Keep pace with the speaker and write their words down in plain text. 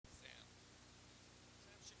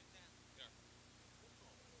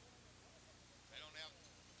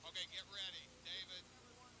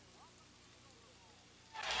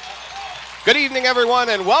Good evening, everyone,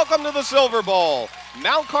 and welcome to the Silver Bowl.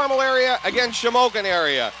 Mount Carmel area against Shamokin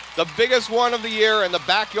area, the biggest one of the year and the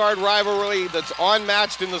backyard rivalry that's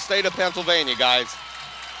unmatched in the state of Pennsylvania, guys.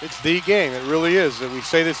 It's the game. It really is. We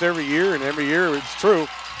say this every year, and every year it's true.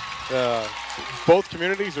 Both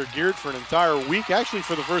communities are geared for an entire week. Actually,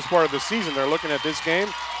 for the first part of the season, they're looking at this game.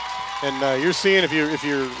 And you're seeing, if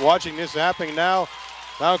you're watching this happening now,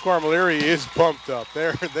 Mount Carmel area is pumped up.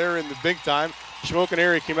 They're in the big time. Shamokin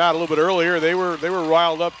area came out a little bit earlier. They were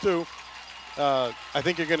riled up too. I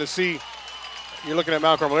think you're going to see. You're looking at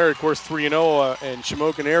Mount Carmel area, of course, 3-0, and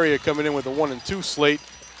Shamokin area coming in with a 1-2 slate,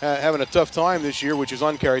 having a tough time this year, which is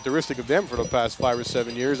uncharacteristic of them for the past 5 or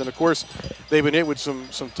 7 years. And of course, they've been hit with some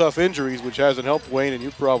tough injuries, which hasn't helped Wayne. And you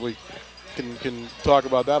probably can talk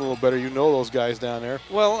about that a little better. You know those guys down there.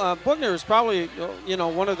 Well, Buckner is probably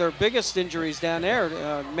one of their biggest injuries down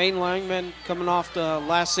there. Main lineman coming off the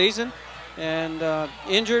last season and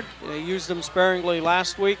injured. They used them sparingly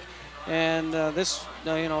last week, and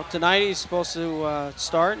tonight he's supposed to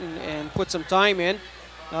start and put some time in.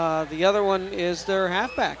 The other one is their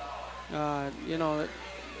halfback. He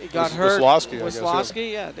got hurt.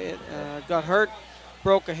 Wisłowski, got hurt,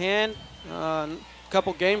 broke a hand a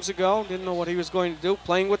couple games ago. Didn't know what he was going to do,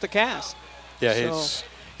 playing with the cast. Yeah, so,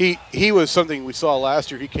 he was something we saw last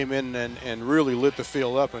year. He came in and really lit the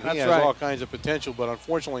field up, and he has all kinds of potential, but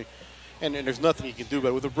unfortunately, and there's nothing he can do.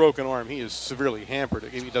 But with a broken arm, he is severely hampered.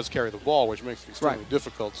 He does carry the ball, which makes it extremely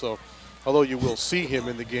difficult. So, although you will see him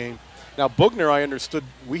in the game. Now, Bugner, I understood,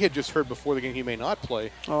 we had just heard before the game he may not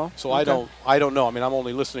play. Oh, so okay. I don't know. I mean, I'm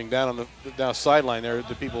only listening down on the sideline there,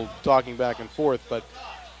 the people talking back and forth. But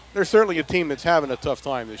they're certainly a team that's having a tough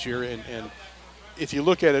time this year. And if you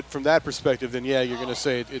look at it from that perspective, then yeah, you're going to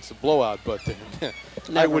say it's a blowout. But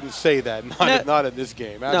I wouldn't say that. Not in this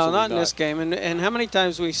game. Absolutely no, not in this game. And how many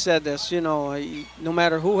times we said this? No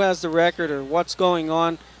matter who has the record or what's going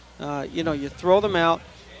on, you throw them out.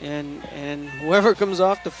 And whoever comes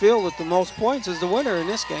off the field with the most points is the winner in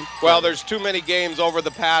this game. Well, there's too many games over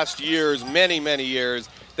the past years, many years,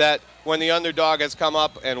 that when the underdog has come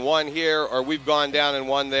up and won here, or we've gone down and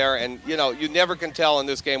won there, and you never can tell in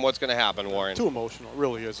this game what's going to happen, Warren. Too emotional, it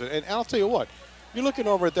really is. And I'll tell you what, you're looking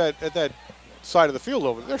over at that side of the field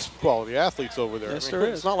over there. There's some quality athletes over there. Yes, there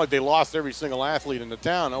is. It's not like they lost every single athlete in the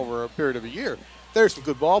town over a period of a year. There's some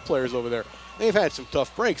good ball players over there. They've had some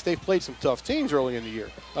tough breaks. They've played some tough teams early in the year.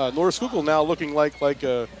 North Schuylkill now looking like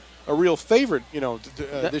a real favorite,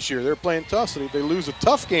 this year. They're playing tough, so they lose a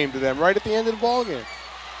tough game to them right at the end of the ball game.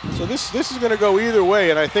 So this is going to go either way,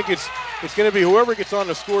 and I think it's going to be whoever gets on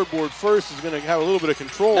the scoreboard first is going to have a little bit of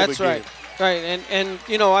control of the game. That's right.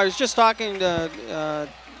 And I was just talking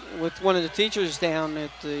with one of the teachers down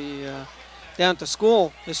at the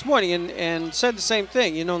school this morning, and said the same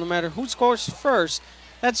thing. No matter who scores first,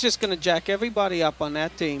 that's just going to jack everybody up on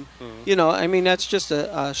that team. Mm-hmm. That's just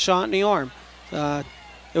a shot in the arm.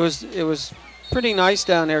 It was pretty nice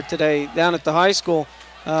down there today, down at the high school.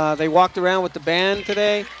 They walked around with the band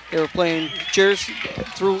today. They were playing cheers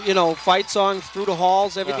through, fight songs through the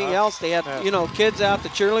halls, everything else. They had, kids out. The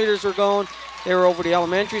cheerleaders were going. They were over the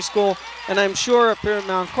elementary school. And I'm sure up here at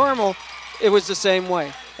Mount Carmel, it was the same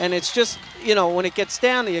way. And it's just, when it gets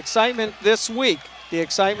down, the excitement this week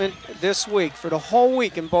for the whole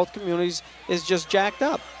week in both communities is just jacked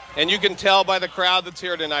up. And you can tell by the crowd that's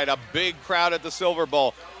here tonight, a big crowd at the Silver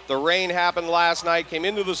Bowl. The rain happened last night, came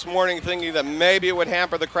into this morning thinking that maybe it would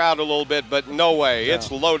hamper the crowd a little bit, but no way. Yeah.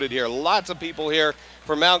 It's loaded here. Lots of people here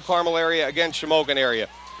from Mount Carmel area against Shamokin area.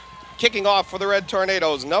 Kicking off for the Red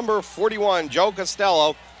Tornadoes, number 41, Joe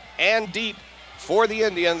Costello, and deep for the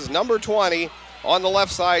Indians, number 20, on the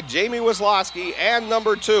left side, Jamie Wisłowski, and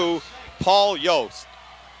number 2, Paul Yost.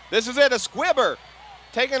 This is it, a squibber,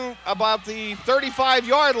 taken about the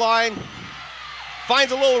 35-yard line,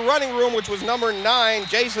 finds a little running room, which was number 9,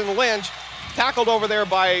 Jason Lynch, tackled over there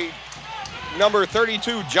by number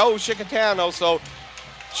 32, Joe Chicatano. So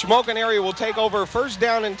Shamokin area will take over first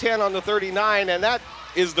down and 10 on the 39, and that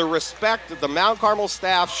is the respect that the Mount Carmel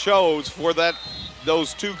staff shows for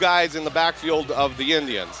those two guys in the backfield of the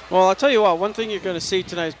Indians. Well, I'll tell you what, one thing you're going to see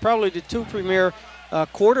tonight is probably the two premier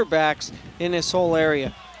quarterbacks in this whole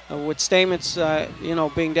area, with Stamets,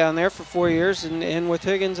 being down there for 4 years, and with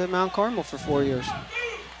Higgins at Mount Carmel for 4 years.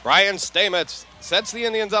 Ryan Stamets sets the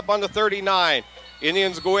Indians up on the 39.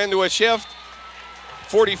 Indians go into a shift.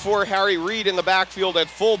 44, Harry Reed in the backfield at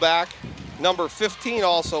fullback. Number 15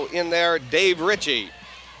 also in there, Dave Ritchie.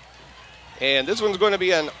 And this one's going to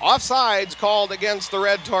be an offsides called against the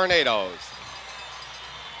Red Tornadoes.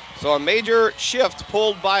 So a major shift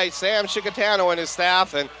pulled by Sam Chicatano and his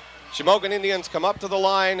staff, and Shamokin Indians come up to the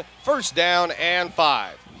line, first down and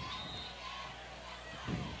 5.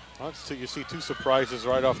 Well, so you see 2 surprises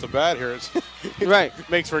right off the bat here. Right. It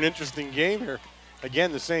makes for an interesting game here.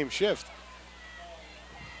 Again, the same shift.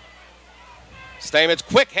 Stamets,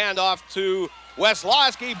 quick handoff to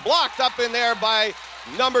Weslowski, blocked up in there by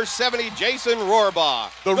number 70, Jason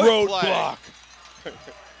Rohrbaugh. The roadblock.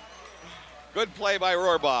 Good play by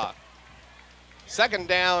Rohrbaugh. 2nd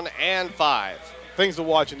down and 5. Things to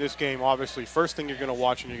watch in this game, obviously. First thing you're going to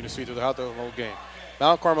watch and you're going to see throughout the whole game.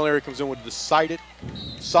 Mount Carmel area comes in with a decided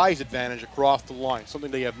size advantage across the line, something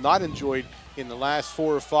they have not enjoyed in the last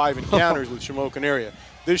 4 or 5 encounters with Shamokin area.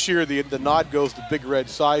 This year, the nod goes to Big Red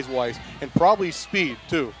size-wise and probably speed,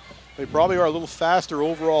 too. They probably are a little faster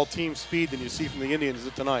overall team speed than you see from the Indians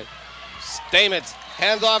tonight. Stamets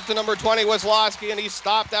hands off to number 20, Weslowski, and he's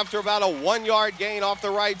stopped after about a 1-yard gain off the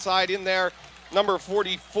right side in there. Number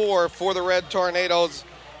 44 for the Red Tornadoes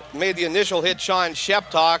made the initial hit, Sean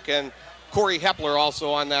Sheptock, and Corey Hepler also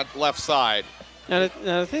on that left side. Now,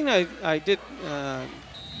 the thing I did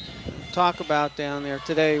talk about down there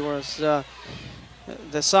today was the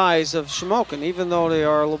size of Shamokin. Even though they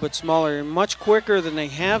are a little bit smaller and much quicker than they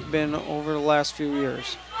have been over the last few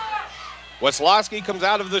years. Weslowski comes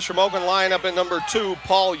out of the Shamokin lineup at number 2,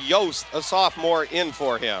 Paul Yost, a sophomore, in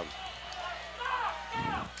for him.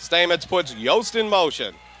 Stamets puts Yost in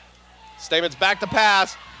motion. Stamets back to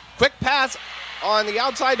pass. Quick pass on the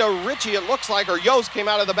outside to Ritchie, it looks like, or Yost came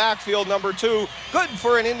out of the backfield, number 2. Good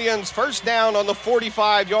for an Indians first down on the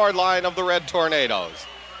 45-yard line of the Red Tornadoes.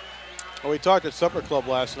 Well, we talked at Supper Club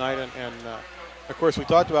last night, and of course, we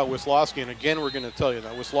talked about Weslowski, and again, we're going to tell you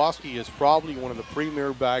that Weslowski is probably one of the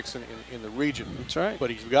premier backs in the region. That's right. But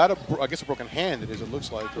he's got I guess a broken hand, it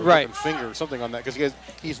looks like, or a right. broken finger or something on that, because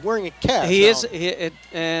he's wearing a cast. He is,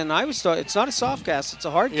 and I was thought it's not a soft cast, it's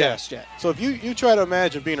a hard cast yet. So if you try to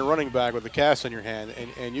imagine being a running back with a cast on your hand,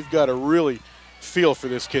 and you've got to really feel for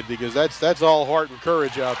this kid, because that's all heart and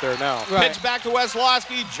courage out there now. Right. Pitch back to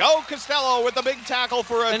Weslowski. Joe Costello with the big tackle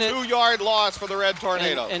for a 2-yard loss for the Red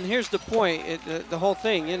Tornadoes. And here's the point, the whole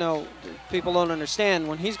thing, people don't understand.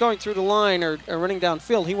 When he's going through the line or running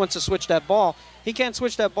downfield, he wants to switch that ball. He can't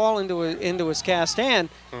switch that ball into his cast hand.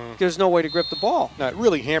 There's no way to grip the ball. Now, it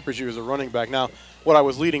really hampers you as a running back. Now, what I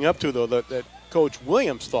was leading up to, though, that Coach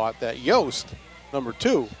Williams thought that Yost, number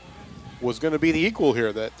 2, was going to be the equal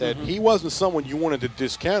here, that he wasn't someone you wanted to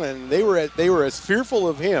discount, and they were as fearful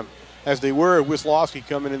of him as they were of Weslowski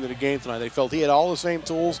coming into the game tonight. They felt he had all the same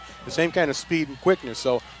tools, the same kind of speed and quickness,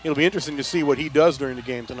 so it'll be interesting to see what he does during the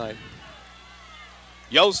game tonight.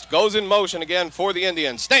 Yost goes in motion again for the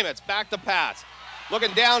Indians. Stamets back to pass.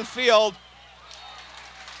 Looking downfield.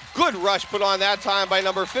 Good rush put on that time by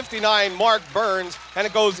number 59, Mark Burns, and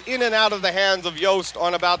it goes in and out of the hands of Yost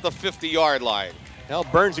on about the 50-yard line. Well,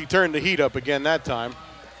 Burns, he turned the heat up again that time.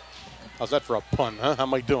 How's that for a pun, huh? How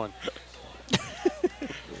am I doing?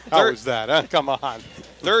 How was that, huh? Come on.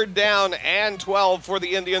 3rd down and 12 for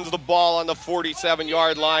the Indians. The ball on the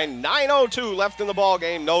 47-yard line. 9:02 left in the ball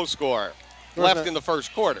game. No score left in the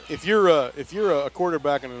first quarter. If you're a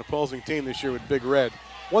quarterback on an opposing team this year with Big Red,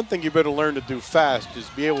 one thing you better learn to do fast is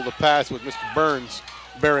be able to pass with Mr. Burns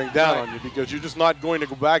bearing down on you, because you're just not going to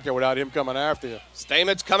go back there without him coming after you.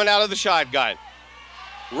 Stamets coming out of the shotgun.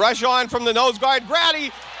 Rush on from the nose guard. Grady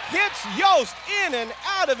hits Yost in and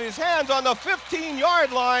out of his hands on the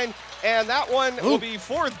 15-yard line, and that one will be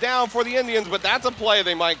 4th down for the Indians, but that's a play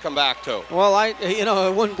they might come back to. Well, I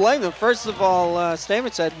wouldn't blame them. First of all,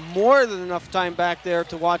 Stamets had more than enough time back there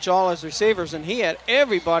to watch all his receivers, and he had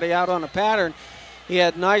everybody out on a pattern. He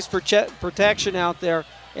had nice protection out there,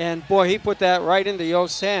 and boy, he put that right into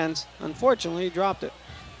Yost's hands. Unfortunately, he dropped it.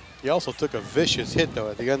 He also took a vicious hit,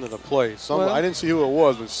 though, at the end of the play. I didn't see who it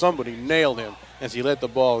was, but somebody nailed him as he let the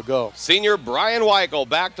ball go. Senior Brian Weichel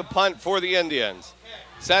back to punt for the Indians.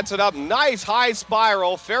 Sets it up, nice high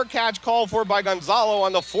spiral. Fair catch called for by Gonzalo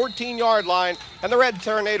on the 14-yard line, and the Red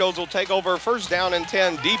Tornadoes will take over 1st down and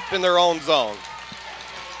 10 deep in their own zone.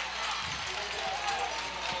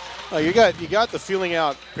 You got the feeling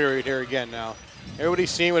out period here again now.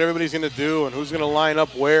 Everybody's seeing what everybody's going to do and who's going to line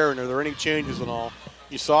up where, and are there any changes and all.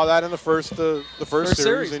 You saw that in the first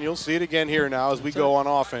series, and you'll see it again here now as we go on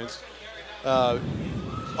offense.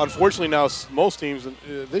 Unfortunately, now most teams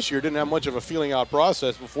this year didn't have much of a feeling out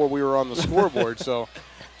process before we were on the scoreboard. So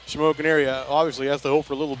Shamokin area obviously has to hope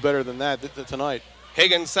for a little better than that tonight.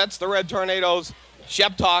 Higgins sets the Red Tornadoes.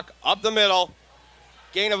 Sheptock up the middle.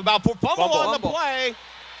 Gain of about 4. Fumble on the play.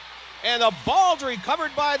 And the ball's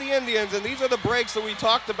recovered by the Indians. And these are the breaks that we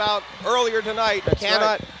talked about earlier tonight.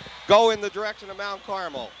 Cannot go in the direction of Mount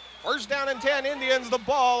Carmel. 1st down and 10, Indians, the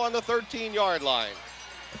ball on the 13-yard line.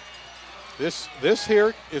 This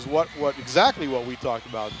here is exactly what we talked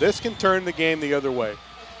about. This can turn the game the other way.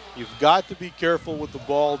 You've got to be careful with the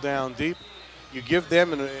ball down deep. You give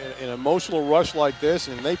them an emotional rush like this,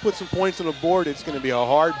 and they put some points on the board, it's going to be a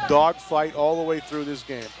hard dog fight all the way through this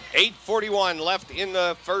game. 8:41 left in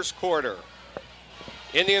the first quarter.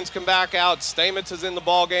 Indians come back out. Stamets is in the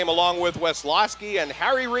ball game along with Weslowski and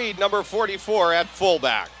Harry Reid, number 44, at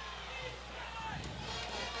fullback.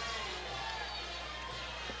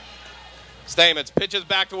 Stamets pitches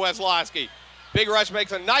back to Weslowski. Big Rush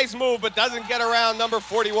makes a nice move but doesn't get around number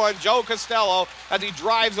 41, Joe Costello, as he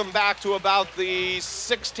drives him back to about the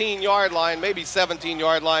 16-yard line, maybe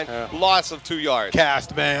 17-yard line, loss of 2 yards.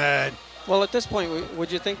 Cast man. Well, at this point, would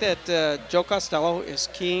you think that Joe Costello is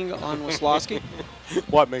keying on Weslowski?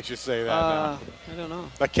 What makes you say that now? I don't know.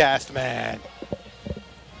 The cast man.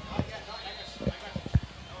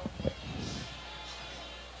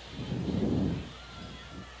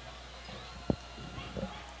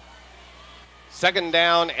 Second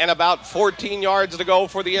down and about 14 yards to go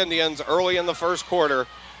for the Indians early in the first quarter.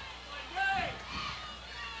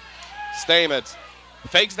 Stamets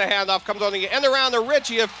fakes the handoff, comes on the end around to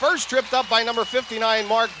Ritchie. At first tripped up by number 59,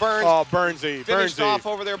 Mark Burns. Oh, Burnsy. Finished off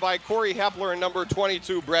over there by Corey Hepler and number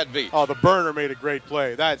 22, Brett Veach. Oh, the burner made a great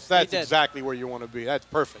play. That's exactly where you want to be. That's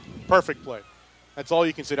perfect. Perfect play. That's all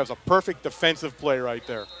you can say. That was a perfect defensive play right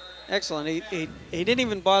there. Excellent. He didn't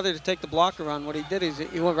even bother to take the blocker on. What he did is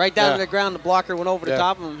he went right down to the ground. The blocker went over the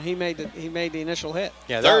top of him. He made the initial hit.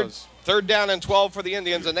 Yeah, third down and 12 for the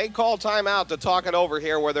Indians, and they call timeout to talk it over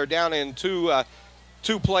here where they're down in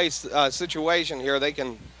two-place situation here. They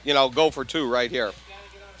can, go for two right here.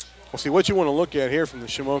 Well, see, what you want to look at here from the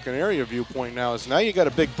Shamokin area viewpoint now is now you got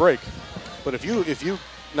a big break. But if you've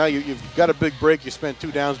got a big break, you spent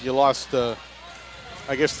 2 downs, and you lost,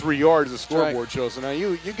 I guess, 3 yards, the scoreboard shows. So now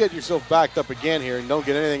you get yourself backed up again here and don't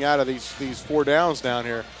get anything out of these 4 downs down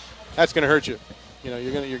here. That's going to hurt you.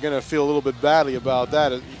 You're gonna feel a little bit badly about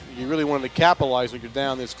that. You really wanted to capitalize when you're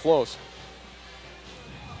down this close.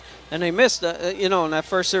 And they missed, in that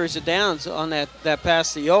first series of downs on that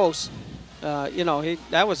pass to Yost.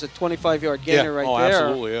 That was a 25-yard gainer right there.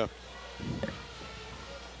 Absolutely, yeah.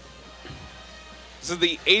 This is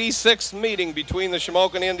the 86th meeting between the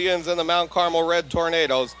Shamokin Indians and the Mount Carmel Red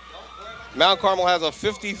Tornadoes. Mount Carmel has a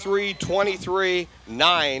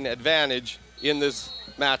 53-23-9 advantage in this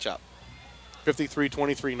matchup.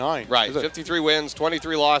 53-23-9. Right, 53 wins,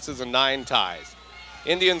 23 losses, and 9 ties.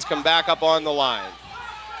 Indians come back up on the line.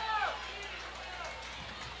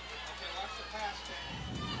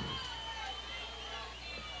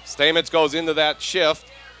 Stamets goes into that shift.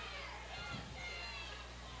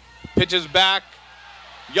 Pitches back.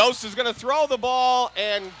 Yost is going to throw the ball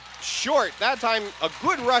and short. That time, a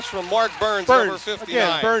good rush from Mark Burns, number 59.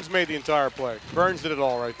 Again, Burns made the entire play. Burns did it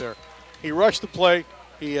all right there. He rushed the play.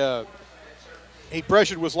 He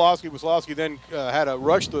pressured Weslowski. Weslowski then had to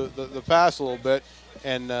rush the pass a little bit,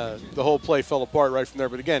 and the whole play fell apart right from there.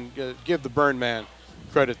 But again, give the Burn man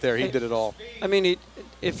credit there. He did it all. I mean,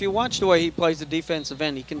 if you watch the way he plays the defensive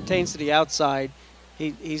end, he contains to the outside.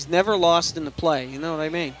 He's never lost in the play. You know what I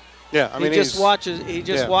mean? Yeah, I mean, he just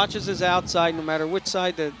watches his outside no matter which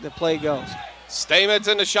side the play goes. Stamets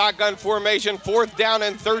in the shotgun formation, 4th down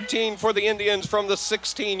and 13 for the Indians from the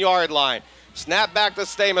 16-yard line. Snap back to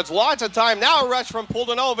Stamets, lots of time. Now a rush from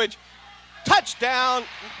Puldanovich. Touchdown,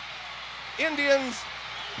 Indians.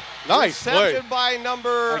 Nice play. Intercepted by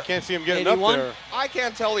number... I can't see him getting 81? up there. I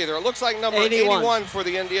can't tell either. It looks like number 81 for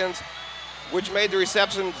the Indians, which made the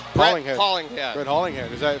reception Brett Hollinghead. Brett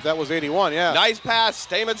Hollinghead. That was 81, yeah. Nice pass.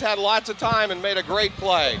 Stamets had lots of time and made a great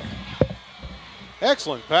play.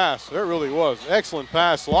 Excellent pass. There really was. Excellent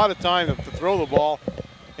pass. A lot of time to throw the ball.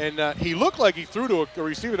 And he looked like he threw to a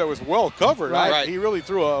receiver that was well covered. Right. He really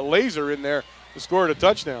threw a laser in there to score a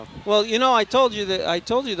touchdown. Well, I told you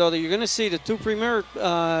though that you're going to see the 2 premier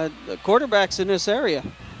quarterbacks in this area.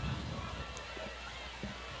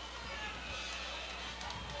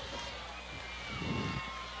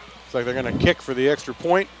 It's like they're going to kick for the extra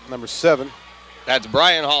point. Number 7. That's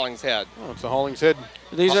Brian Hollingshead. Oh, it's a Hollingshead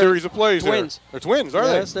These series of plays. twins. They're twins, aren't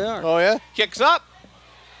they? Yes, they are. Oh, yeah? Kicks up.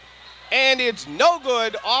 And it's no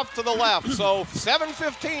good, off to the left. So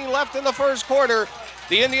 7:15 left in the first quarter.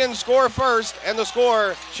 The Indians score first, and the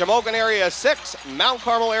score, Shamokin area 6, Mount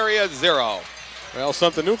Carmel area 0. Well,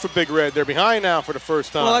 something new for Big Red. They're behind now for the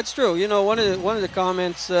first time. Well, that's true. One of the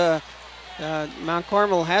comments, Mount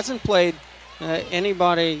Carmel hasn't played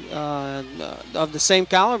anybody of the same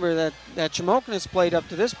caliber that Shamokin has played up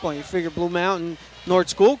to this point. You figure Blue Mountain, North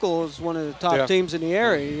Schuylkill is one of the top teams in the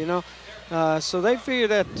area, so they figure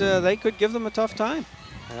that they could give them a tough time.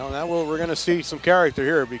 Well, now we're going to see some character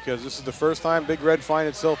here because this is the first time Big Red find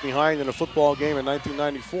itself behind in a football game in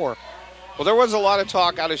 1994. Well, there was a lot of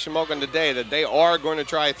talk out of Shamokin today that they are going to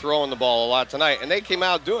try throwing the ball a lot tonight, and they came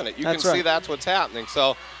out doing it. You can see that's what's happening.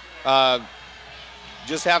 So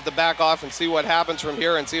just have to back off and see what happens from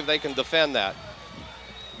here and see if they can defend that.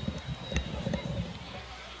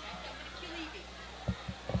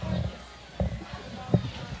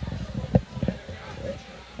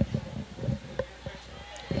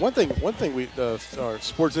 One thing we, our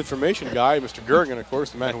sports information guy, Mr. Gergen, of course,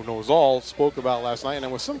 the man who knows all, spoke about last night, and there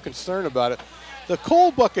was some concern about it. The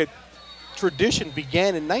coal bucket tradition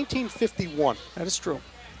began in 1951. That is true.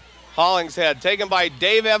 Hollingshead taken by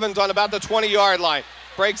Dave Evans on about the 20-yard line.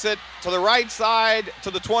 Breaks it to the right side, to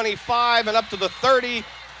the 25, and up to the 30.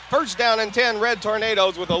 First down and 10, Red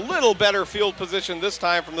Tornadoes with a little better field position this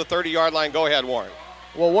time from the 30-yard line. Go ahead, Warren.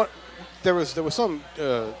 Well, there was some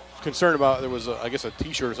concern about, there was, I guess, a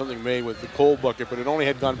T-shirt or something made with the coal bucket, but it only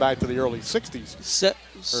had gone back to the early 60s.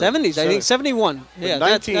 70s, I think, 71. Yeah,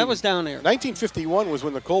 that was down there. 1951 was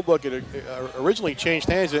when the coal bucket originally changed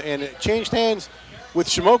hands, and it changed hands with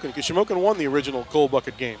Shamokin, because Shamokin won the original coal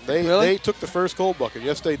bucket game. They took the first coal bucket.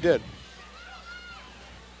 Yes, they did.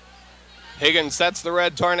 Higgins sets the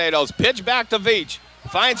Red Tornadoes. Pitch back to Veach.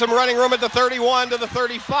 Finds some running room at the 31 to the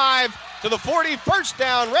 35 to the 40. First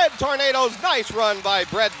down, Red Tornadoes. Nice run by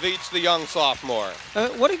Brett Veach, the young sophomore.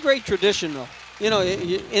 What a great tradition, though. You know,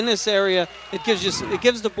 in this area, it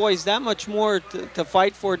gives the boys that much more to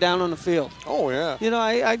fight for down on the field. Oh, yeah. You know,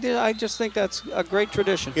 I just think that's a great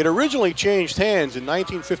tradition. It originally changed hands in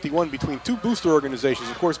 1951 between two booster organizations.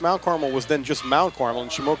 Of course, Mount Carmel was then just Mount Carmel, and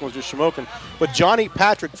Shamokin was just Shamokin. But Johnny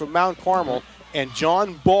Patrick from Mount Carmel and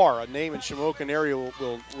John Barr, a name in Shamokin area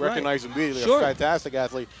will recognize immediately, a fantastic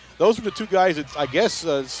athlete. Those were the two guys that, I guess,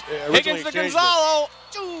 originally Higgins to Gonzalo.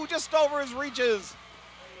 Ooh, just over his reaches.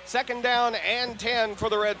 Second down and 10 for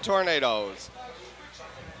the Red Tornadoes.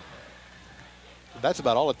 That's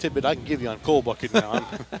about all the tidbit I can give you on coal bucket now.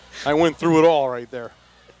 I went through it all right there.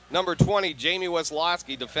 Number 20, Jamie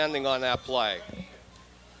Weslowski, defending on that play.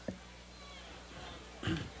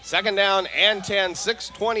 Second down and 10,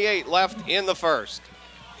 6:28 left in the first.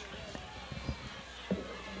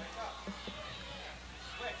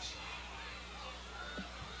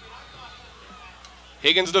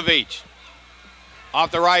 Higgins to Veach. Off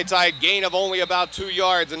the right side, gain of only about 2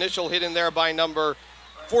 yards. Initial hit in there by number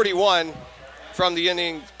 41 from the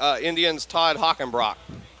Indians, Todd Hockenbrock.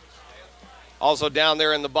 Also down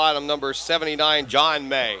there in the bottom, number 79, John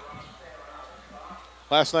May.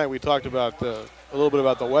 Last night we talked about a little bit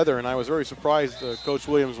about the weather, and I was very surprised, Coach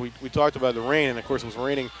Williams, we talked about the rain, and of course it was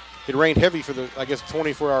raining. It rained heavy for the, I guess,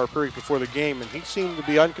 24-hour period before the game, and he seemed to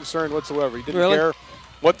be unconcerned whatsoever. He didn't care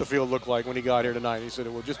what the field looked like when he got here tonight. He said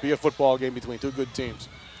it will just be a football game between two good teams.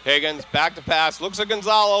 Higgins back to pass, looks at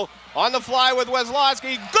Gonzalo on the fly with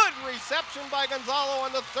Weslowski. Good reception by Gonzalo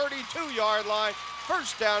on the 32-yard line.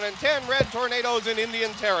 First down and 10, Red Tornadoes in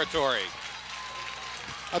Indian territory.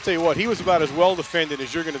 I'll tell you what, he was about as well defended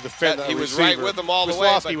as you're going to defend a receiver. He was right with him all the way.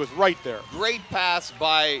 Weslowski was right there. Great pass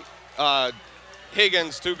by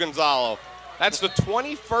Higgins to Gonzalo. That's the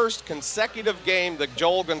 21st consecutive game that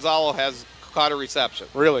Joel Gonzalo has caught a reception.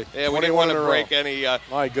 Really? Yeah, we didn't want to break any.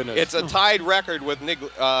 My goodness. It's a tied record with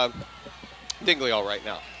Diglio right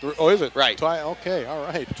now. Oh, is it? Right. Okay, all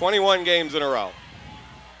right. 21 games in a row.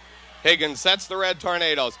 Higgins sets the Red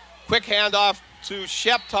Tornadoes. Quick handoff to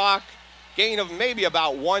Sheptalk. Gain of maybe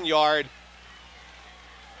about 1 yard.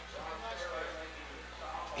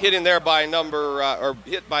 Hit in there by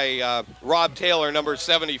Rob Taylor, number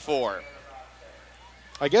 74.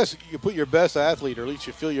 I guess you put your best athlete, or at least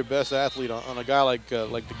you feel your best athlete on a guy like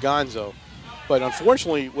the Gonzo. But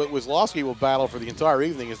unfortunately, what Weslowski will battle for the entire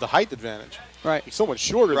evening is the height advantage. Right. He's so much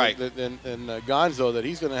shorter than Gonzo that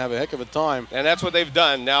he's going to have a heck of a time. And that's what they've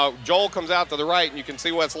done. Now, Joel comes out to the right, and you can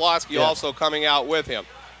see Weslowski also coming out with him.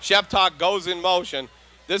 Sheptalk goes in motion.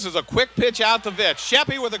 This is a quick pitch out to Veach.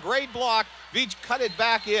 Sheppy with a great block. Veach cut it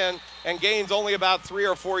back in and gains only about 3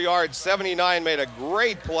 or 4 yards. 79 made a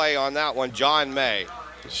great play on that one, John May.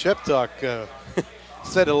 Sheptalk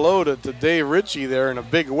said hello to Dave Ritchie there in a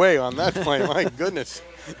big way on that play. My goodness.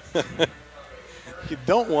 You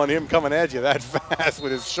don't want him coming at you that fast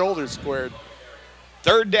with his shoulders squared.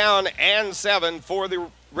 Third down and 7 for the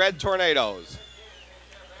Red Tornadoes.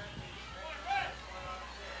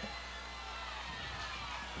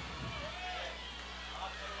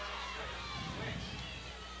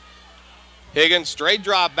 Higgins, straight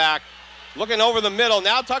drop back, looking over the middle,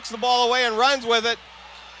 now tucks the ball away and runs with it.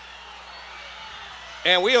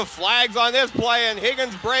 And we have flags on this play, and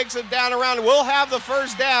Higgins breaks it down around. We'll have the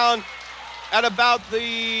first down at about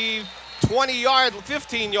the 20-yard,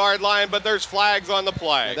 15-yard line, but there's flags on the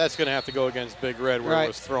play. Yeah, that's going to have to go against Big Red where it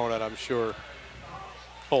was thrown at, I'm sure.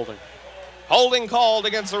 Holding. Holding called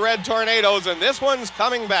against the Red Tornadoes, and this one's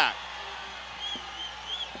coming back.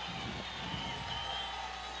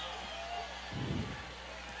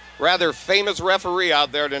 Rather famous referee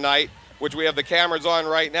out there tonight, which we have the cameras on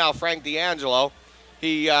right now, Frank D'Angelo.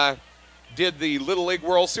 He did the Little League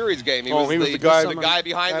World Series game. He was the guy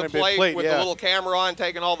behind the plate with the little camera on,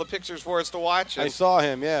 taking all the pictures for us to watch. I saw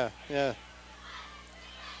him, yeah. We'll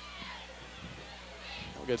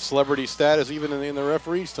get celebrity status even in the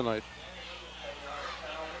referees tonight.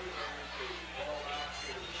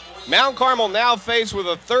 Mount Carmel now faced with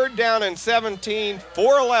a 3rd down and 17,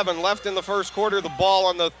 4:11 left in the first quarter, the ball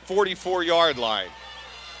on the 44-yard line.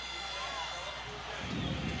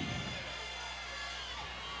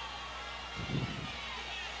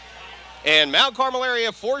 And Mount Carmel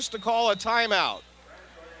area forced to call a timeout.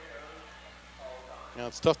 Now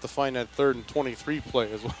it's tough to find that 3rd and 23 play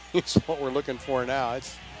is what we're looking for now.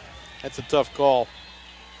 That's a tough call.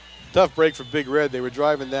 Tough break for Big Red. They were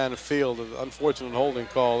driving down the field. An unfortunate holding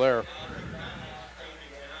call there.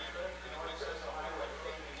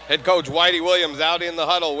 Head coach Whitey Williams out in the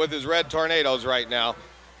huddle with his Red Tornadoes right now.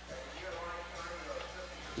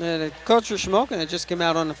 The coach for Shamokin that just came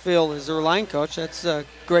out on the field is their line coach. That's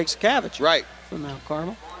Greg Skavich. Right. From Mount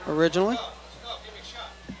Carmel originally.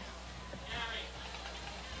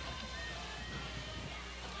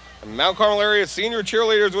 Mount Carmel area senior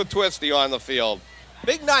cheerleaders with Twisty on the field.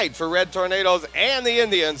 Big night for Red Tornadoes and the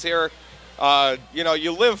Indians here. You know,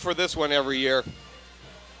 you live for this one every year.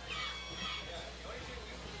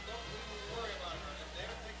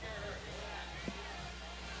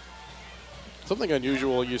 Something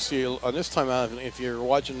unusual you see on this time out, if you're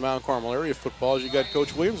watching Mount Carmel area football, is you got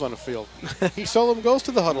Coach Williams on the field. He seldom goes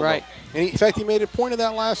to the huddle. Right. And in fact, he made a point of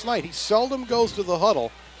that last night. He seldom goes to the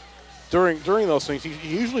huddle during those things. He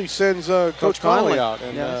usually sends Coach Connolly out.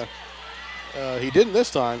 And yes. He didn't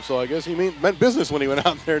this time, so I guess he meant business when he went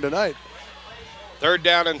out there tonight. 3rd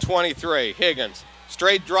down and 23. Higgins,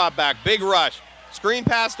 straight drop back, big rush. Screen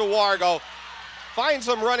pass to Wargo. Finds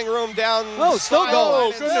some running room down. Oh, still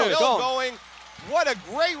going. Still going. What a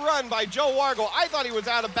great run by Joe Wargo. I thought he was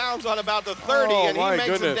out of bounds on about the 30, and he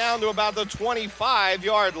makes him down to about the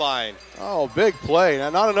 25-yard line. Oh, big play. Now,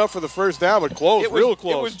 not enough for the first down, but close, real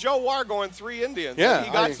close. It was Joe Wargo and 3 Indians. Yeah, And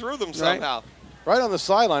he got through them somehow. Right on the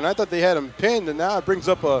sideline. I thought they had him pinned, and now it brings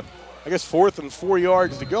up I guess 4th and 4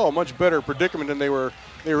 yards to go. A much better predicament than they were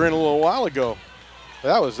in a little while ago.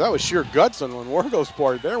 That was sheer guts on Wargo's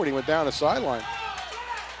part there when he went down the sideline.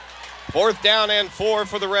 4th down and 4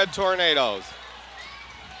 for the Red Tornadoes.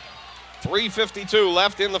 3:52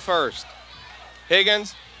 left in the first.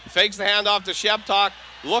 Higgins fakes the handoff to Sheptalk,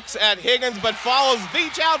 looks at Higgins, but follows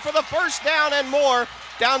Veach out for the first down and more,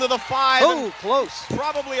 down to the 5. Oh, close.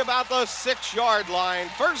 Probably about the 6-yard line.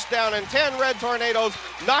 1st down and 10, Red Tornadoes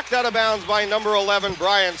knocked out of bounds by number 11,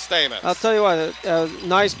 Brian Stamus. I'll tell you what,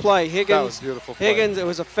 nice play. Higgins, that was beautiful play. Higgins, it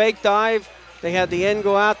was a fake dive. They had the end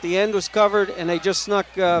go out. The end was covered, and they just snuck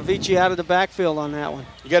Vici out of the backfield on that one.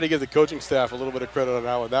 You got to give the coaching staff a little bit of credit on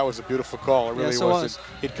that one. That was a beautiful call. It really yes, it was.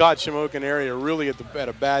 It caught Shamokin area really at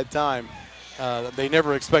a bad time. They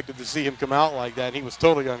never expected to see him come out like that. And he was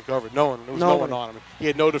totally uncovered. There was no one on him. He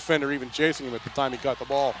had no defender even chasing him at the time he caught the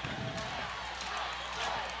ball.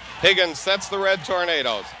 Higgins sets the Red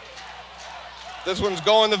Tornadoes. This one's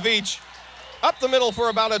going to Veach. Up the middle for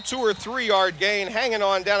about a 2 or 3 yard gain, hanging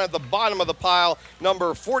on down at the bottom of the pile.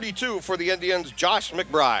 Number 42 for the Indians, Josh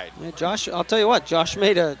McBride. Yeah, Josh, I'll tell you what, Josh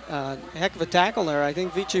made a heck of a tackle there. I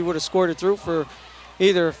think Vici would have scored it through for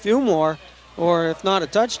either a few more or if not a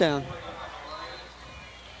touchdown.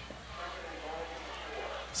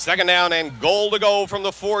 2nd down and goal to go from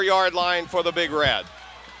the 4-yard line for the Big Red.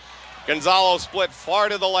 Gonzalo split far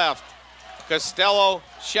to the left. Costello,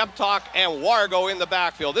 Sheptalk, and Wargo in the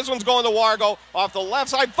backfield. This one's going to Wargo off the left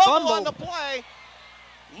side. Fumble on the play.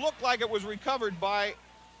 Looked like it was recovered by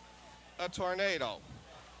a tornado.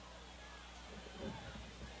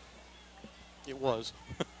 It was.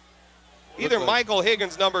 Either Michael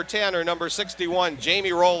Higgins, number 10, or number 61,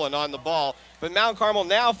 Jamie Rowland on the ball. But Mount Carmel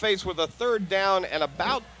now faced with a 3rd down and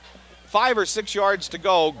about 5 or 6 yards to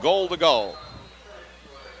go, goal to go.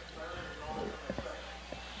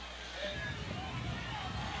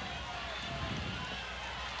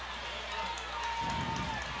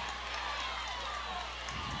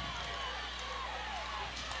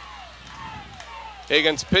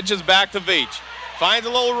 Higgins pitches back to Veach. Finds a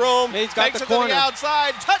little room, He's got takes the it corner. to the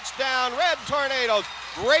outside. Touchdown, Red Tornadoes.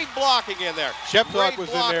 Great blocking in there. Sheptalk was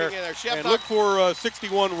in there. And look for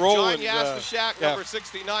 61 Rowland. John Yastashak, number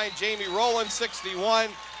 69. Jamie Rowland, 61.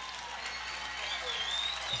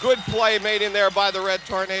 Good play made in there by the Red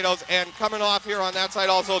Tornadoes. And coming off here on that side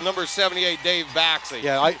also, number 78, Dave Baxey.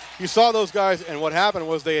 Yeah, you saw those guys, and what happened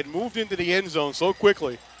was they had moved into the end zone so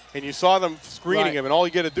quickly, and you saw them screening him, and all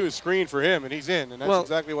you got to do is screen for him, and he's in, and that's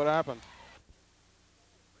exactly what happened.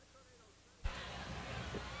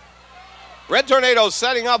 Red Tornadoes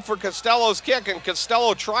setting up for Costello's kick, and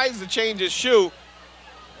Costello tries to change his shoe.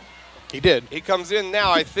 He did. He comes in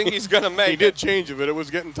now. I think he's going to make it. He did change it, but it was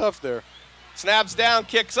getting tough there. Snaps down,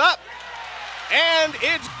 kicks up, and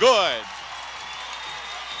it's good.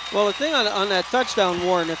 Well, the thing on that touchdown,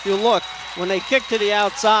 Warren, if you look, when they kicked to the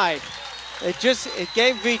outside, it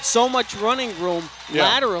gave Veach so much running room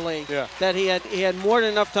laterally that he had more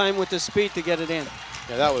than enough time with the speed to get it in.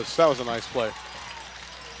 Yeah, that was a nice play.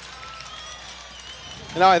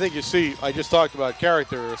 And now I think you see, I just talked about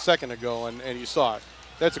character a second ago, and you saw it.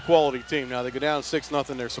 That's a quality team. Now they go down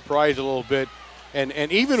 6-0, they're surprised a little bit.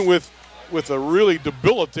 And even with a really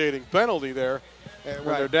debilitating penalty there,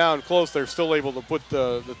 when they're down close, they're still able to put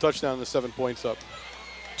the touchdown and the 7 points up.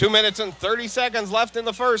 2 minutes and 30 seconds left in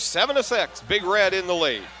the first, 7-6. Big Red in the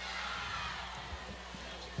lead.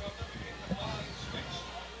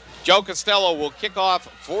 Joe Costello will kick off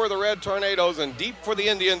for the Red Tornadoes, and deep for the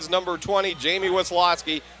Indians, number 20, Jamie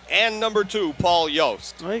Wisloski, and number 2, Paul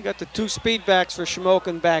Yost. Well, you got the 2 speed backs for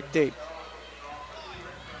Shamokin back deep.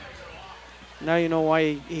 Now you know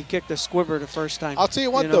why he kicked the squibber the first time. I'll tell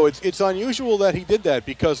you what, though, it's unusual that he did that,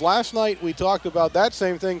 because last night we talked about that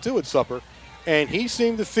same thing, too, at supper, and he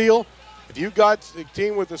seemed to feel if you got a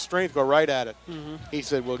team with the strength, go right at it. He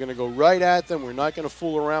said, we're going to go right at them. We're not going to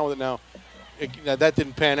fool around with it now. That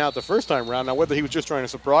didn't pan out the first time around. Now, whether he was just trying to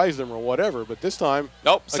surprise them or whatever, but this time,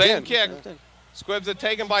 nope, same kick. Squibs it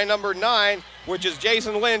taken by number 9, which is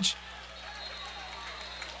Jason Lynch.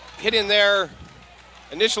 Hit in there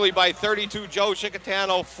initially by 32, Joe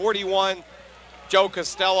Chicatano, 41, Joe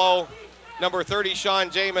Costello, number 30,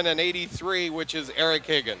 Sean Jamin, and 83, which is Eric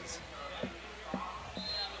Higgins.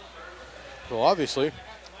 So obviously,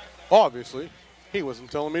 he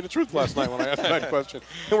wasn't telling me the truth last night when I asked that question.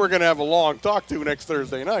 And we're going to have a long talk to next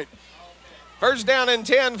Thursday night. First down and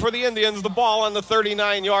 10 for the Indians. The ball on the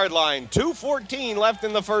 39-yard line. 2:14 left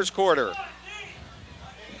in the first quarter.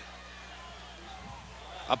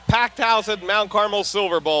 A packed house at Mount Carmel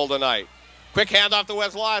Silver Bowl tonight. Quick handoff to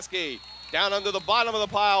Wisloski. Down under the bottom of the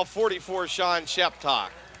pile, 44, Sean Sheptalk.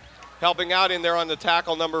 Helping out in there on the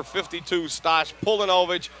tackle, number 52, Stosh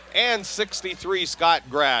Pulanovich, and 63, Scott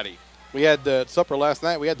Grady. We had at supper last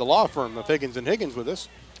night. We had the law firm of Higgins and Higgins with us.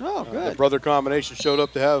 Oh, good. The brother combination showed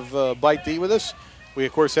up to have a bite to eat with us. We,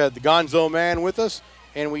 of course, had the Gonzo man with us,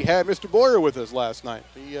 and we had Mr. Boyer with us last night.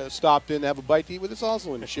 He stopped in to have a bite to eat with us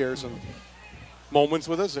also and to share some moments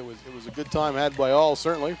with us. It was a good time had by all,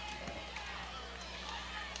 certainly.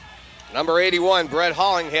 Number 81, Brett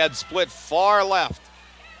Hollinghead, split far left.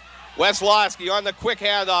 Wisloski on the quick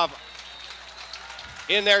handoff.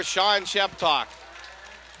 In there, Sean Sheptalk.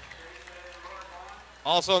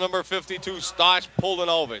 Also number 52, Stosh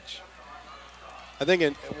Pulanovich. I think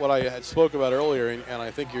in what I had spoke about earlier, and I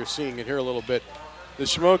think you're seeing it here a little bit, the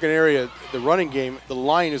Shamokin area, the running game, the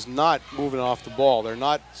line is not moving off the ball. They're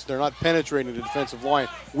not penetrating the defensive line.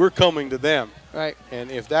 We're coming to them. Right. And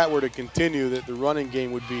if that were to continue, that the running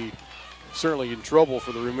game would be certainly in trouble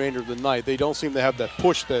for the remainder of the night. They don't seem to have that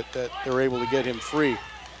push that they're able to get him free.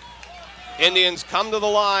 Indians come to the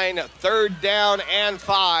line, 3rd down and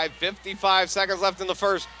 5. 55 seconds left in the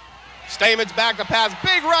first. Stamens back to pass.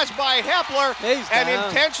 Big rush by Hepler. And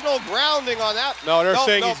intentional grounding on that. No, they're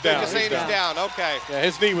saying he's down. They're saying he's down. Okay. Yeah,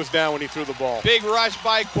 his knee was down when he threw the ball. Big rush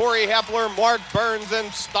by Corey Hepler, Mark Burns, and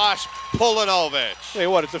Stosh Pulanovich. Hey,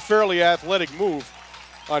 what? It's a fairly athletic move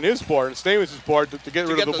on his part and Stamens' part to get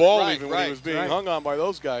rid of the ball even when he was being hung on by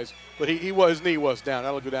those guys. But his knee was down.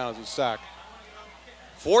 That'll go down as a sack.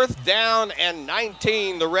 4th down and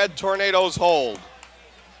 19, the Red Tornadoes hold.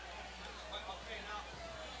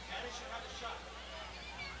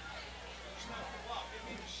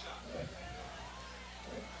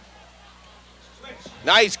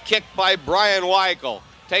 Nice kick by Brian Weichel.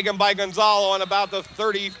 Taken by Gonzalo on about the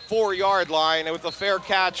 34-yard line. And with a fair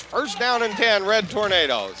catch, 1st down and 10, Red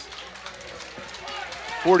Tornadoes.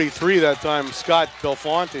 43 that time, Scott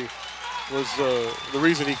Belfonte was the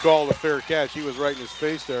reason he called a fair catch. He was right in his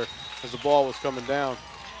face there as the ball was coming down.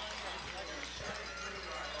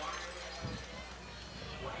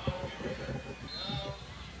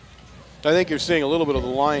 I think you're seeing a little bit of the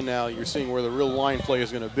line now. You're seeing where the real line play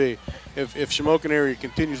is going to be. if Shamokin area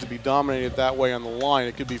continues to be dominated that way on the line,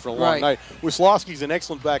 it could be for a long night. Wisłowski's an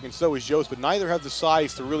excellent back, and so is Jost, but neither have the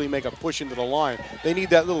size to really make a push into the line. They need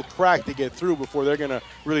that little crack to get through before they're going to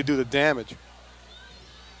really do the damage.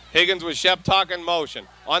 Higgins with Sheptok in motion.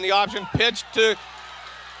 On the option, pitch to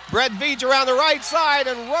Brett Veach around the right side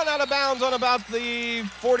and run out of bounds on about the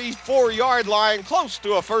 44-yard line, close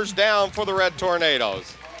to a first down for the Red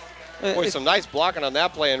Tornadoes. Boy, some nice blocking on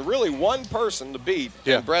that play, and really one person to beat,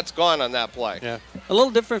 and Brett's gone on that play. Yeah. A little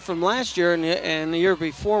different from last year and the year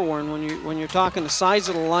before, Warren, when you're talking the size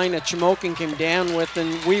of the line that Shamokin came down with,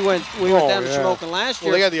 and we went down to Shamokin last year.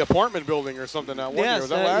 Well, they had the apartment building or something that one year. Was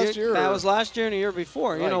that last year? That was last year and the year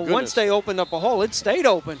before. You know, once they opened up a hole, it stayed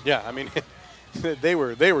open. Yeah, I mean, they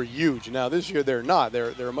were huge. Now this year they're not.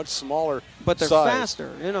 They're a much smaller but they're size.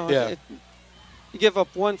 faster. You know, you give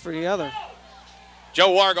up one for the other.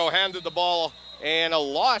 Joe Wargo handed the ball and a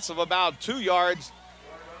loss of about 2 yards.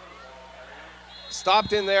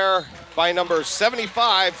 Stopped in there by number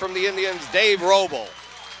 75 from the Indians, Dave Roble.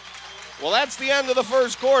 Well, that's the end of the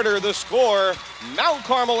first quarter. The score, Mount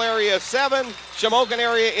Carmel area 7, Shamokin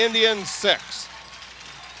area Indians 6.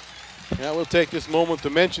 Yeah, we'll take this moment to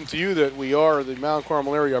mention to you that we are the Mount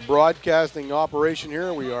Carmel area broadcasting operation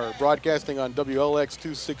here. We are broadcasting on WLX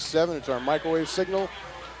 267. It's our microwave signal.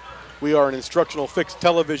 We are an instructional fixed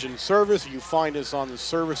television service. You find us on the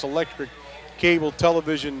Service Electric Cable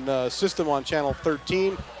Television system on Channel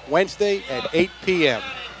 13, Wednesday at 8 p.m.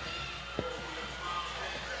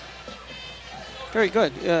 Very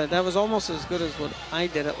good. That was almost as good as what I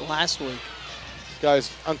did it last week.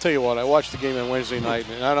 Guys, I'll tell you what, I watched the game on Wednesday night,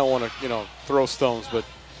 and I don't want to, throw stones, but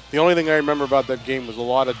the only thing I remember about that game was a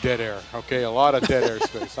lot of dead air, okay? A lot of dead air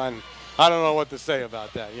space. I don't know what to say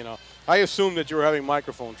about that, I assumed that you were having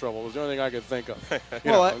microphone trouble. It was the only thing I could think of.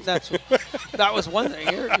 Well, that was one thing.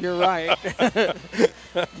 You're right.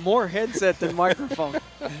 More headset than microphone.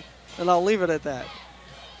 And I'll leave it at that.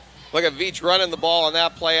 Look at Veach running the ball on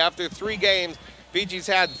that play. After 3 games, Veach's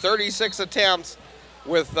had 36 attempts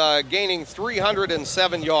with gaining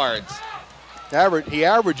 307 yards. He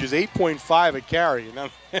averages 8.5 a carry. Now,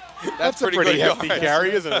 that's a pretty hefty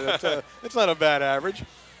carry, isn't it? It's not a bad average.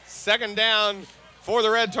 Second down for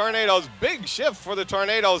the Red Tornadoes. Big shift for the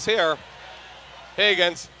Tornadoes here.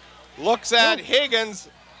 Higgins looks at Higgins.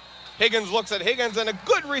 Higgins looks at Higgins, and a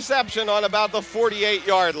good reception on about the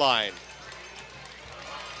 48-yard line.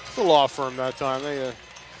 It's a law firm that time.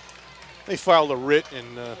 They filed a writ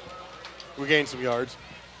and regained some yards.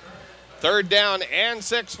 Third down and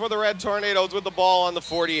 6 for the Red Tornadoes with the ball on the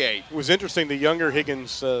 48. It was interesting. The younger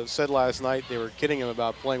Higgins said last night they were kidding him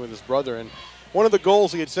about playing with his brother, and one of the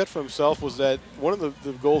goals he had set for himself was that one of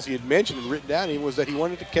the goals he had mentioned and written down was that he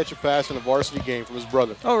wanted to catch a pass in a varsity game from his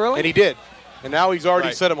brother. Oh, really? And he did. And now he's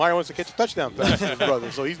already set him high. He wants to catch a touchdown pass from his brother.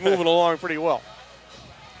 So he's moving along pretty well.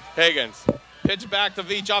 Higgins, pitch back to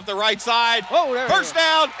Veach off the right side. Oh, there First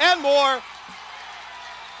down and more.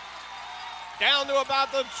 Down to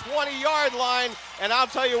about the 20-yard line. And I'll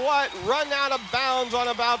tell you what, run out of bounds on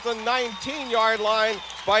about the 19-yard line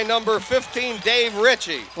by number 15, Dave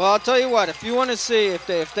Ritchie. Well, I'll tell you what, if you want to see if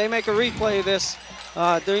they make a replay of this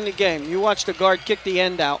during the game, you watch the guard kick the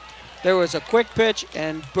end out. There was a quick pitch,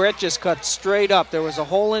 and Brett just cut straight up. There was a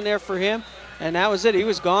hole in there for him, and that was it. He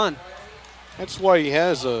was gone. That's why he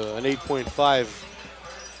has an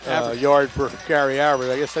 8.5 yard per carry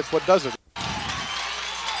average. I guess that's what does it.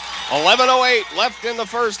 11:08 left in the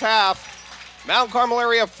first half. Mount Carmel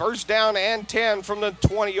area first down and 10 from the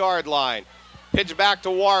 20-yard line. Pitch back to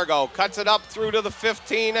Wargo. Cuts it up through to the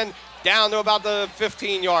 15 and down to about the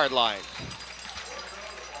 15-yard line.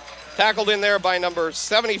 Tackled in there by number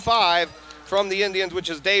 75 from the Indians, which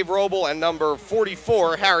is Dave Roble, and number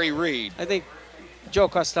 44, Harry Reed. I think Joe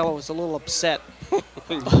Costello was a little upset.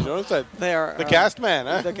 You notice that? The cast man,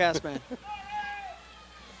 huh? The cast man.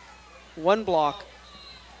 One block.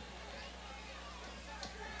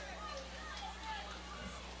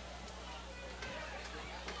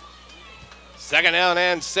 Second down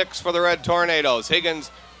and 6 for the Red Tornadoes. Higgins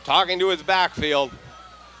talking to his backfield.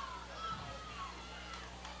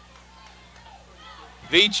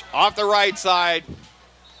 Veach off the right side.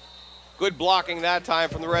 Good blocking that time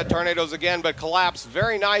from the Red Tornadoes again, but collapsed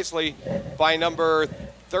very nicely by number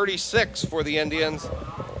 36 for the Indians,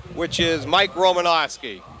 which is Mike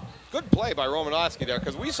Romanowski. Good play by Romanowski there,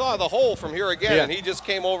 because we saw the hole from here again, and he just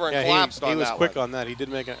came over and collapsed on that. He was quick on that. He did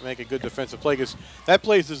make a good defensive play, because that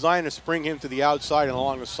play is designed to spring him to the outside and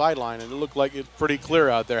along the sideline, and it looked like it's pretty clear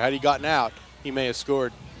out there. Had he gotten out, he may have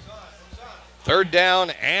scored. Third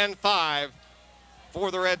down and 5 for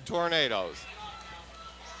the Red Tornadoes.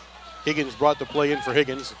 Higgins brought the play in for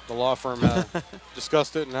Higgins. The law firm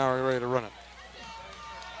discussed it, and now we're ready to run it.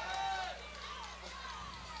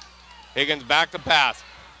 Higgins back to pass.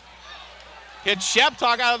 Hits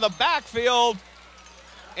Sheptalk out of the backfield,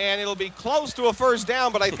 and it'll be close to a first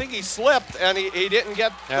down, but I think he slipped, and he didn't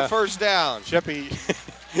get the first down.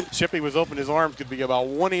 Shippy was hoping his arms could be about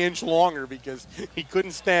 1 inch longer because he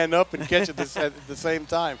couldn't stand up and catch it at the same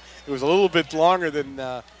time. It was a little bit longer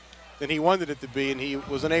than he wanted it to be, and he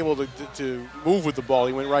was unable to move with the ball.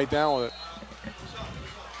 He went right down with it.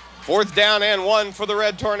 4th down and 1 for the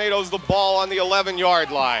Red Tornadoes. The ball on the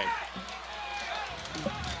 11-yard line.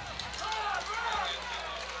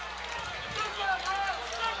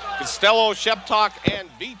 Costello, Sheptalk, and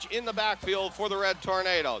Veach in the backfield for the Red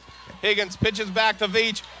Tornadoes. Higgins pitches back to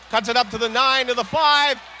Veach, cuts it up to the 9, to the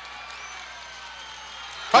 5.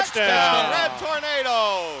 Touchdown, Red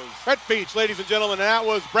Tornadoes. Brett Veach, ladies and gentlemen, and that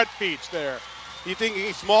was Brett Veach there. You think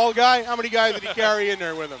he's a small guy? How many guys did he carry in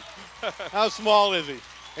there with him? How small is he?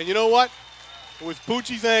 And you know what? It was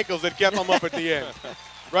Poochie's ankles that kept him up at the end.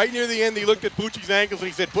 Right near the end, he looked at Poochie's ankles and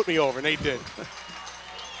he said, "Put me over," and they did.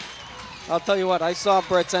 I'll tell you what, I saw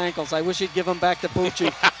Brett's ankles. I wish he'd give them back to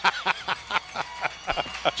Poochie.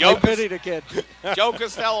 I pity the kid. Joe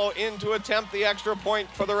Costello in to attempt the extra point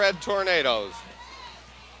for the Red Tornadoes.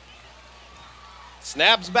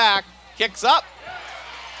 Snaps back, kicks up,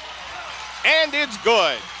 and it's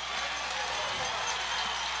good.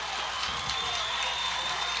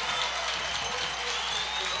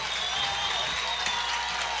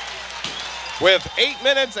 With 8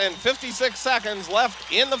 minutes and 56 seconds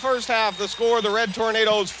left in the first half, the score, the Red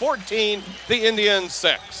Tornadoes 14, the Indians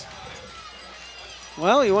 6.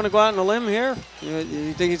 Well, you want to go out on a limb here?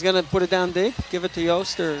 You think he's going to put it down deep, give it to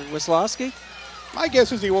Yost or Wisłowski? My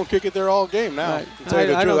guess is he won't kick it there all game now. Right. To tell you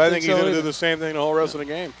the truth, I think he's going to either. do the same thing the whole rest of the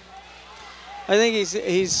game. I think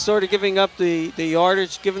he's sort of giving up the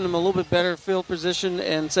yardage, giving them a little bit better field position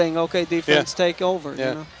and saying, okay, defense, take over. Yeah.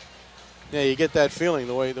 You know? Yeah, you get that feeling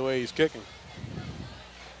the way he's kicking.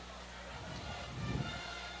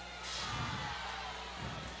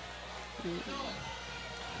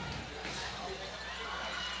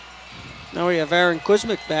 Now we have Aaron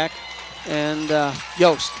Kuzmic back and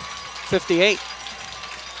Yost, 58.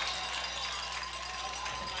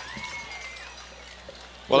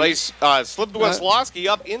 Well, they slipped Wisłowski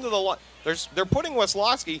up into the line. They're putting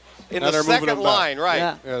Wisłowski in the second line,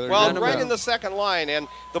 right? Yeah. Well, right in the second line, and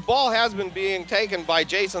the ball has been being taken by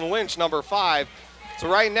Jason Lynch, number 5. So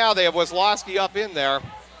right now they have Wisłowski up in there,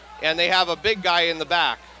 and they have a big guy in the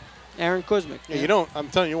back. Aaron Kuzmic. Yeah, you don't. I'm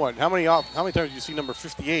telling you what. How many times do you see number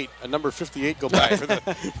 58? A number 58 go back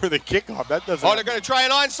for the kickoff? That doesn't. Oh, they're going to try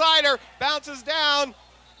an onside-er. Bounces down.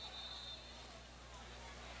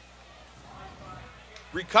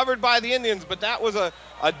 Recovered by the Indians, but that was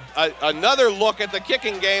another look at the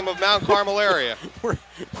kicking game of Mount Carmel area.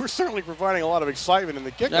 we're certainly providing a lot of excitement in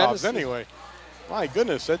the kickoffs anyway. My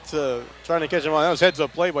goodness, that's trying to catch him on. That was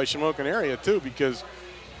heads-up play by Shamokin area too, because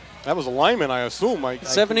that was a lineman, I assume.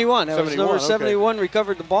 71. That was number 71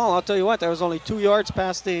 recovered the ball. I'll tell you what, that was only 2 yards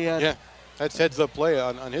past the. Yeah, that's heads-up play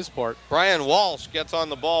on his part. Brian Walsh gets on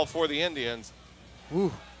the ball for the Indians.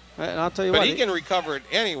 Ooh. And I'll tell you but what. But he can recover it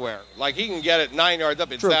anywhere. Like, he can get it 9 yards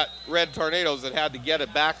up. It's that Red Tornadoes that had to get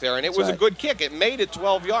it back there. And it was a good kick. It made it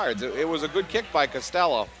 12 yards. It was a good kick by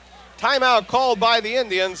Costello. Timeout called by the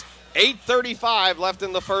Indians. 8:35 left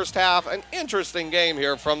in the first half. An interesting game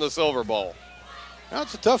here from the Silver Bowl. Now,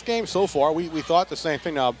 it's a tough game so far. We thought the same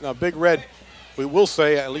thing. Now, Big Red, we will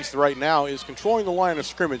say, at least right now, is controlling the line of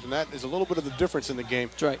scrimmage, and that is a little bit of the difference in the game.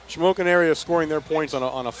 That's right. Shamokin area scoring their points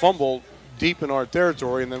on a fumble deep in our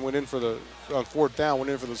territory, and then went in for on 4th down, went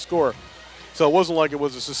in for the score. So it wasn't like it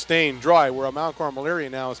was a sustained drive, where Mount Carmel area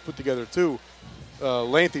now has put together 2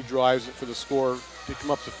 lengthy drives for the score to come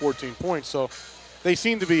up to 14 points. So they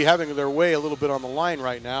seem to be having their way a little bit on the line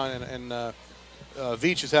right now, and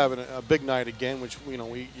Veach is having a big night again, which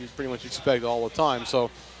you pretty much expect all the time. So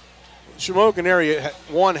Shamokin area,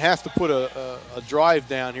 one, has to put a drive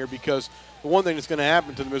down here, because the one thing that's going to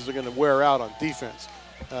happen to them is they're going to wear out on defense.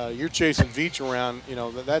 You're chasing Veach around,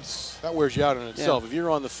 that wears you out in itself. Yeah. If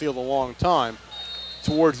you're on the field a long time,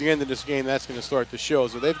 towards the end of this game, that's going to start to show.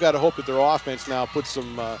 So they've got to hope that their offense now puts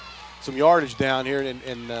some yardage down here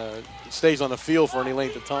and stays on the field for any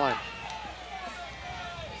length of time.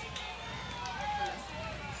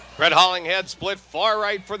 Brett Hollinghead split far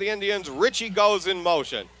right for the Indians. Ritchie goes in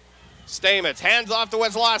motion. Stamets hands off to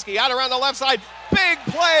Wisłowski, out around the left side. Big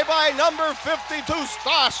play by number 52,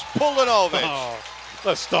 Stosh Pulinovic. Oh,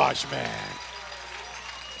 the Stosh man.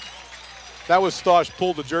 That was Stosh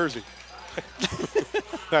pulled the jersey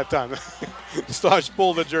that time. Stosh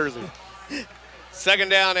pulled the jersey. 2nd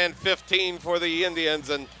down and 15 for the Indians,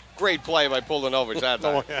 and great play by Puldanovich that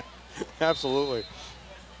time. Oh, yeah. Absolutely.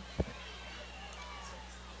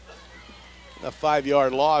 A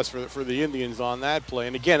 5-yard loss for the Indians on that play.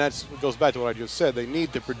 And again, that goes back to what I just said. They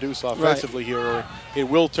need to produce offensively here, or it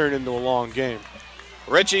will turn into a long game.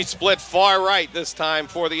 Ritchie split far right this time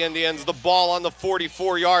for the Indians. The ball on the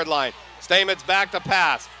 44-yard line. Stamets back to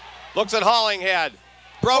pass. Looks at Hollinghead.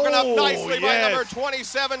 Broken up nicely by number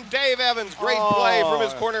 27, Dave Evans. Great play from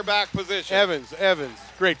his cornerback position. Evans,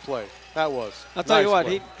 great play. That was. I'll tell you what,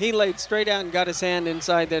 he laid straight out and got his hand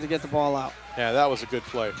inside there to get the ball out. Yeah, that was a good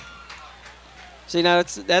play. See, now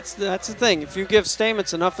that's the thing. If you give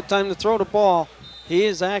Stamets enough of time to throw the ball, he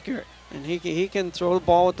is accurate, and he can throw the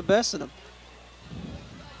ball with the best of them.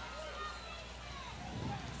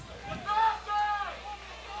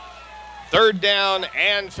 Third down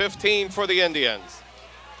and 15 for the Indians.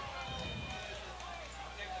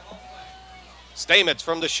 Stamets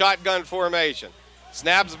from the shotgun formation.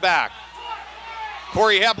 Snaps back.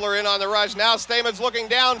 Corey Hepler in on the rush. Now Stamets looking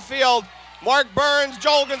downfield. Mark Burns,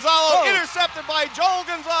 Joel Gonzalo, intercepted by Joel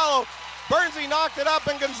Gonzalo. Burnsy knocked it up,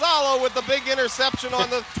 and Gonzalo with the big interception on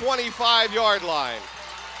the 25-yard line.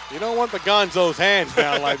 You don't want the Gonzo's hands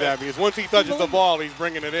down like that, because once he touches the ball, he's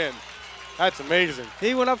bringing it in. That's amazing.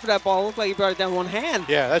 He went up for that ball. Looked like he brought it down one hand.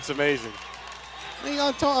 Yeah, that's amazing.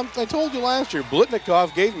 I told you last year,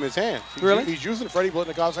 Blitnikoff gave him his hands. Really? He's using Freddie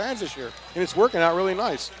Blitnikoff's hands this year, and it's working out really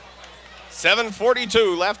nice.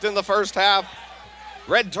 7:42 left in the first half.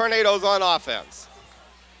 Red Tornadoes on offense.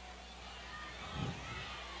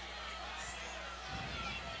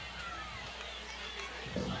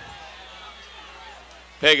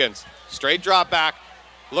 Higgins, straight drop back.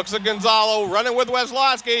 Looks at Gonzalo, running with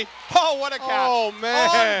Weslowski. Oh, what a catch. Oh,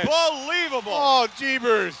 man. Unbelievable. Oh,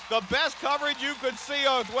 jeebers. The best coverage you could see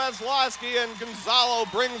of Weslowski, and Gonzalo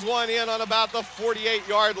brings one in on about the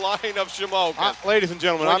 48-yard line of Shamokin. Ladies and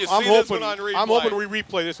gentlemen, I'm hoping we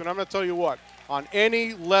replay this one. I'm going to tell you what. On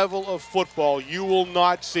any level of football, you will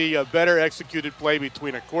not see a better executed play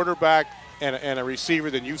between a quarterback and a receiver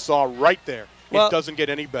than you saw right there. Well, it doesn't get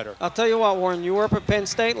any better. I'll tell you what, Warren, you were up at Penn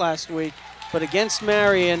State last week, but against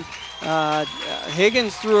Marion,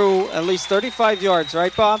 Higgins threw at least 35 yards,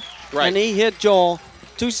 right, Bob? Right. And he hit Joel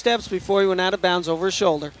 2 steps before he went out of bounds over his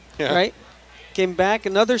shoulder, right? Came back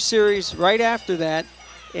another series right after that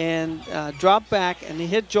and dropped back, and he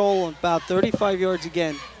hit Joel about 35 yards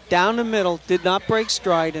again. Down the middle, did not break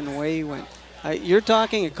stride, and away he went. You're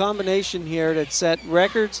talking a combination here that set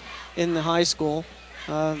records in the high school.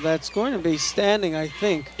 That's going to be standing, I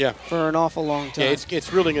think, for an awful long time. Yeah,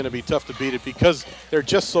 it's really going to be tough to beat it because they're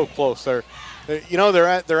just so close. They're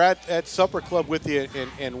at supper club with you,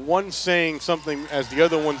 and one's saying something as the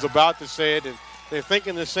other one's about to say it, and they're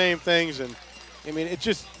thinking the same things. And I mean, it's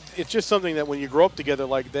just something that when you grow up together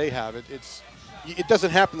like they have, it doesn't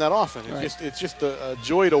happen that often. It's just a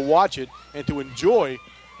joy to watch it and to enjoy,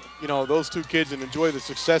 those two kids and enjoy the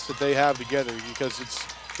success that they have together, because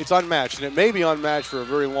it's unmatched, and it may be unmatched for a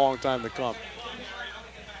very long time to come.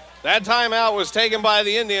 That timeout was taken by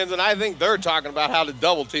the Indians, and I think they're talking about how to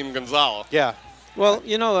double-team Gonzalo. Yeah. Well,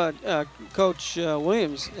 Coach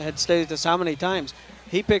Williams had stated this how many times.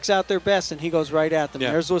 He picks out their best, and he goes right at them.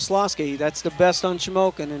 Yeah. There's Weslowski. That's the best on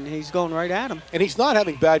Shamokin, and he's going right at him. And he's not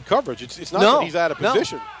having bad coverage. It's not that he's out of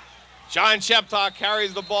position. No. John Sheptock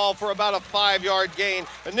carries the ball for about a 5-yard gain.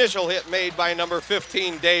 Initial hit made by number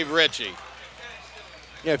 15, Dave Ritchie.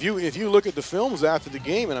 Yeah, if you look at the films after the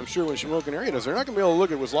game, and I'm sure when Shamokin area does, they're not going to be able to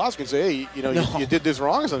look at Weslowski and say, hey, you did this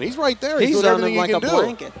wrong or something. He's right there. He's doing everything like he can a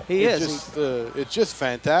blanket. He is. It's just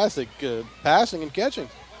fantastic passing and catching.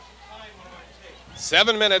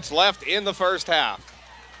 7 minutes left in the first half.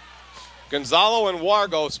 Gonzalo and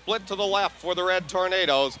Wargo split to the left for the Red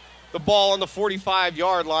Tornadoes. The ball on the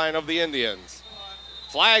 45-yard line of the Indians.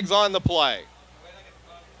 Flags on the play.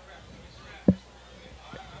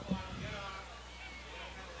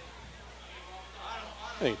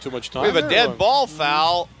 Ain't too much time. We have a dead ball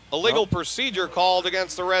foul, illegal procedure called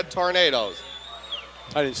against the Red Tornadoes.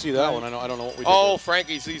 I didn't see that one. I don't know what we did. Oh,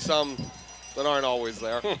 Frankie sees some that aren't always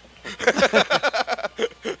there. No,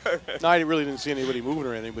 I really didn't see anybody moving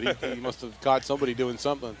or anything, but he must have caught somebody doing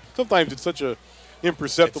something. Sometimes it's such a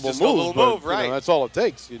imperceptible it's just move, a little move, right? That's all it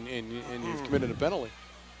takes, and you've committed a penalty.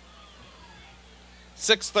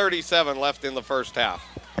 6:37 left in the first half.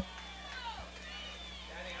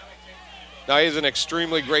 Now, he's an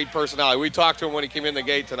extremely great personality. We talked to him when he came in the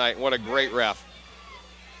gate tonight. What a great ref.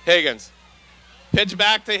 Higgins. Pitch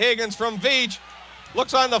back to Higgins from Veach.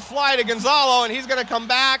 Looks on the fly to Gonzalo, and he's going to come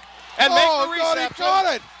back and make the God, reception. he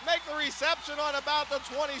caught it. Make the reception on about the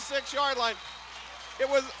 26-yard line. It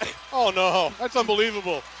was. Oh no, that's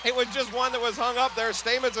unbelievable. It was just one that was hung up there.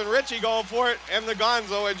 Stamets and Ritchie going for it, and the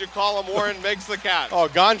Gonzo, as you call him, Warren, makes the catch. Oh,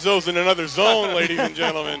 Gonzo's in another zone, ladies and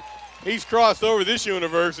gentlemen. He's crossed over this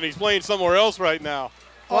universe and he's playing somewhere else right now.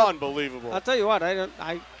 Well, unbelievable. I'll tell you what,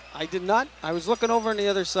 I did not. I was looking over on the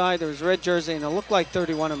other side. There was a red jersey, and it looked like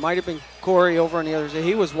 31. It might have been Corey over on the other side.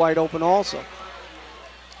 He was wide open also.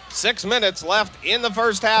 6 minutes left in the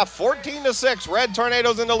first half. 14-6. Red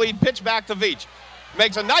Tornadoes in the lead. Pitch back to Veach.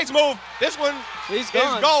 Makes a nice move. This one is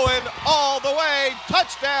going all the way.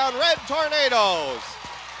 Touchdown, Red Tornadoes.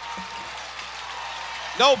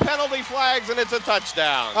 No penalty flags, and it's a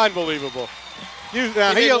touchdown. Unbelievable. He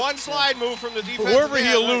did one slide move from the defense. Whoever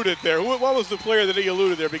he eluded there, what was the player that he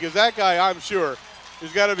eluded there? Because that guy, I'm sure,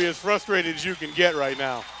 has got to be as frustrated as you can get right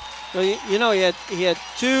now. Well, you know, he had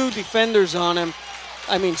two defenders on him,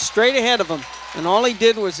 I mean, straight ahead of him, and all he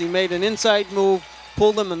did was he made an inside move,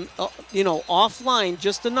 pulled them, offline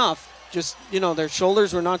just enough. Just, their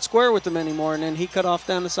shoulders were not square with them anymore, and then he cut off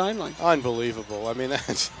down the sideline. Unbelievable. I mean,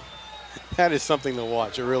 that is something to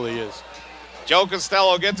watch. It really is. Joe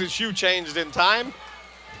Costello gets his shoe changed in time.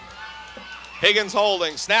 Higgins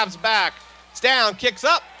holding, snaps back, it's down, kicks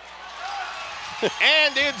up,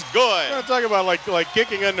 and it's good. I'm talking about like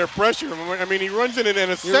kicking under pressure. I mean, he runs in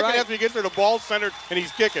a second after he gets there, the ball's centered, and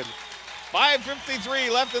he's kicking.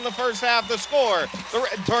 5:53 left in the first half to score. The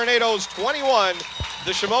Red Tornadoes 21,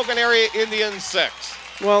 the Shamokin Area Indians 6.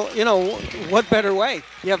 Well, what better way?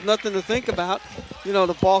 You have nothing to think about.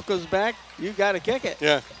 The ball goes back, you got to kick it.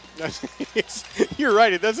 Yeah. You're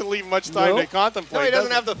right. It doesn't leave much time to contemplate. No, he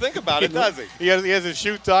doesn't have to think about it, does he? He has his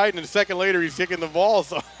shoe tied, and a second later he's kicking the ball.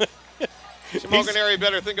 So Shamokin Area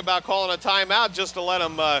better think about calling a timeout just to let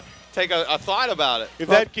him take a thought about it. If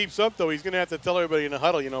that keeps up, though, he's going to have to tell everybody in the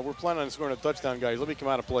huddle, we're planning on scoring a touchdown, guys. Let me come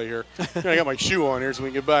out and play here. I got my shoe on here so we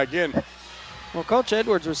can get back in. Well, Coach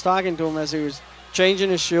Edwards was talking to him as he was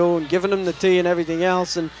changing his shoe and giving him the tee and everything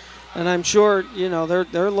else, and I'm sure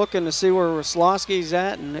they're looking to see where Waslowski's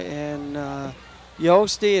at and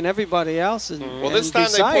Yosti and everybody else, and this time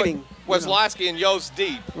deciding, they put Waslowski and Yost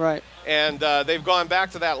deep, right? And they've gone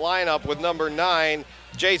back to that lineup with number 9,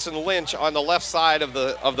 Jason Lynch, on the left side of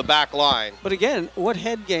the back line. But again, what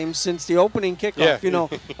head game since the opening kickoff? Yeah.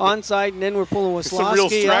 Onside, and then we're pulling Waslowski. It's some real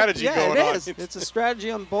strategy going on. Yeah, it is. It's a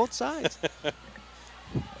strategy on both sides.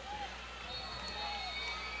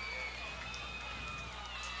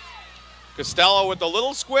 Costello with the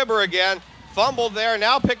little squibber again. Fumbled there,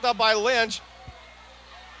 now picked up by Lynch.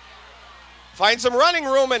 Finds some running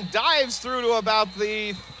room and dives through to about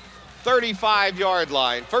the 35-yard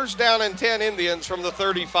line. First down and 10 Indians from the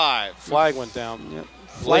 35. Flag went down. Yep.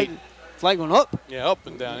 Flag went up. Yeah, up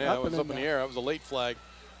and down. Yeah, it was up in the air. That was a late flag.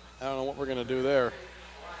 I don't know what we're going to do there.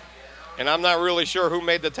 And I'm not really sure who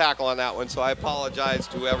made the tackle on that one, so I apologize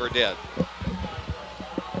to whoever did.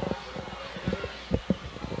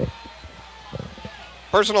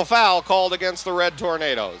 Personal foul called against the Red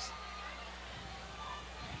Tornadoes.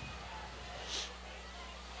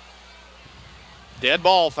 Dead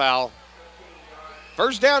ball foul.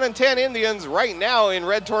 First down and 10 Indians right now in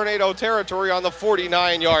Red Tornado territory on the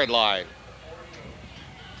 49-yard line.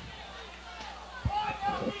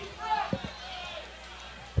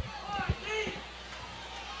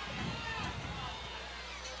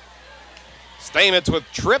 Stamets with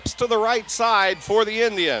trips to the right side for the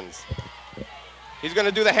Indians. He's going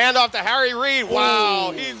to do the handoff to Harry Reid.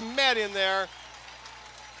 Wow, he's met in there.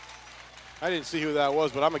 I didn't see who that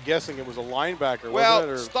was, but I'm guessing it was a linebacker, well,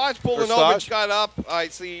 wasn't it? Stoch Pulanovich got up. I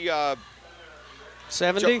see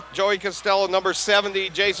 70. Joey Costello, number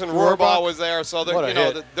 70. Jason Rohrbaugh was there. So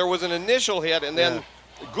there was an initial hit, and then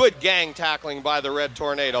good gang tackling by the Red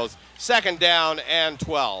Tornadoes. Second down and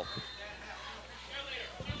 12.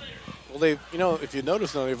 Well, if you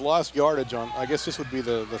notice now, they've lost yardage on. I guess this would be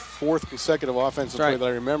the fourth consecutive offensive play that I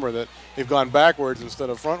remember that they've gone backwards instead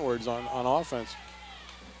of frontwards on offense.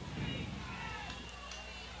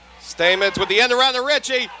 Stamets with the end around to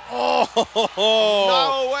Ritchie. Oh!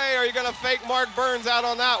 No way are you going to fake Mark Burns out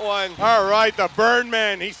on that one. All right, the Burn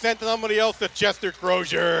Man. He sent somebody else to Chester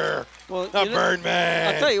Crozier. Well, the Burn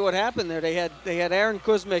Man. I'll tell you what happened there. They had Aaron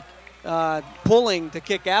Kuzmic pulling to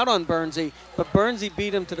kick out on Burnsy, but Burnsy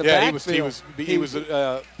beat him to the backfield. He was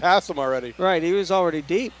past him already. Right, he was already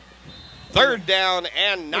deep. Third down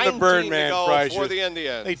and 19 Burn to Man go for the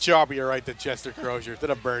Indians. They chop you right to Chester Crozier, to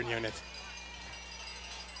the Burn unit.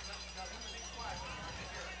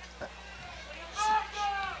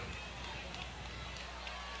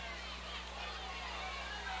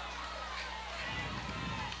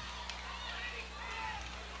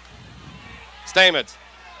 Stamets,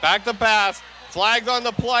 back to pass. Flags on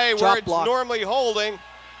the play where it's normally holding.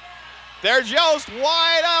 There's Yost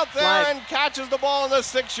wide out there and catches the ball on the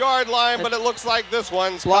 6-yard line, but it looks like this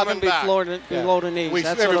one's coming back. Below the knees.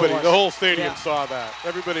 Everybody, the whole stadium saw that.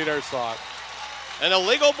 Everybody there saw it. An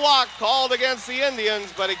illegal block called against the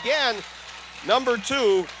Indians, but again, number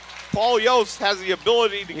 2, Paul Yost has the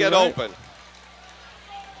ability to get open.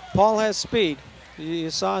 Paul has speed.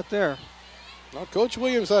 You saw it there. Well, Coach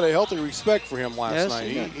Williams had a healthy respect for him last night.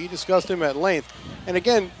 He discussed him at length. And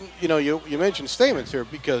again, you know, you mentioned Stamens here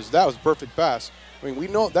because that was a perfect pass. I mean, we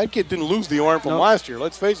know that kid didn't lose the arm from last year.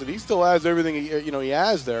 Let's face it, he still has everything he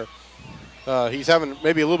has there. He's having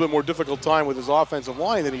maybe a little bit more difficult time with his offensive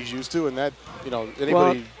line than he's used to, and that, you know,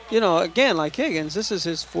 anybody. Well, you know, again, like Higgins, this is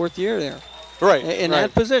his 4th year there. Right. In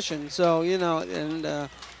that position. So, you know,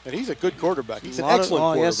 and he's a good quarterback. He's an excellent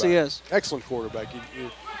quarterback. Yes, he is. Excellent quarterback.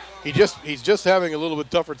 He's just having a little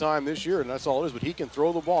bit tougher time this year, and that's all it is. But he can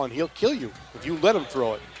throw the ball, and he'll kill you if you let him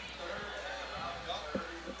throw it.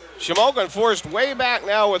 Shamokin forced way back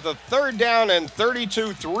now with a 3rd down and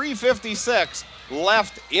 32, 3:56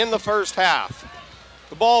 left in the first half.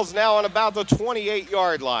 The ball's now on about the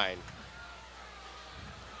 28-yard line.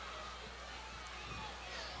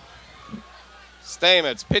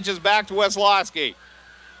 Stamets pitches back to Weslowski.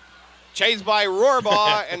 Chased by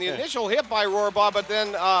Rohrbaugh, and the initial hit by Rohrbaugh, but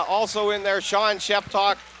then also in there, Sean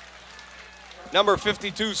Sheptock, number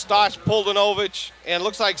 52, Stosh Poldanovich, and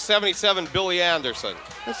looks like 77, Billy Anderson.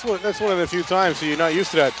 That's one of the few times, so you're not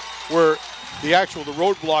used to that, where the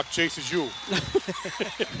roadblock chases you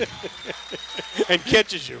and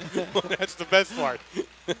catches you. That's the best part.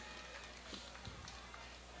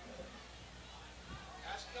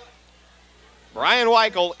 Brian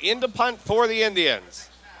Weichel into punt for the Indians.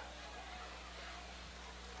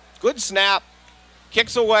 Good snap,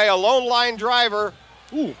 kicks away, a lone line driver.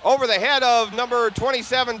 Ooh. Over the head of number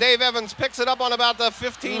 27, Dave Evans, picks it up on about the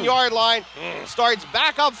 15-yard line, starts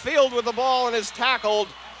back upfield with the ball and is tackled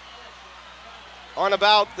on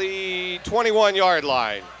about the 21-yard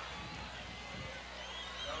line.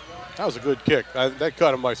 That was a good kick. That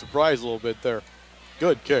caught him by surprise a little bit there.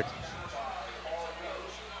 Good kick.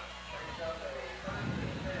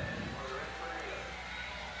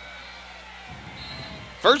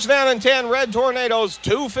 First down and 10, Red Tornadoes,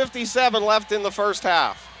 2:57 left in the first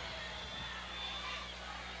half.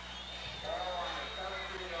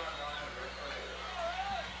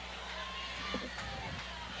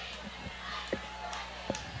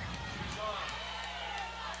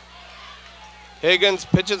 Higgins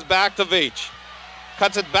pitches back to Veach.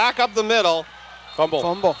 Cuts it back up the middle. Fumble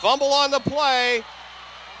on the play.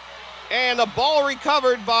 And the ball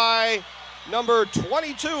recovered by number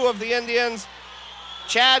 22 of the Indians,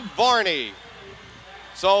 Chad Varney.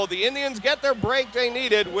 So the Indians get their break they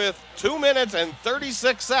needed with 2 minutes and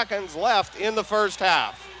 36 seconds left in the first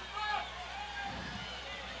half.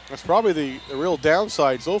 That's probably the real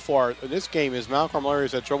downside so far in this game is Mount Carmel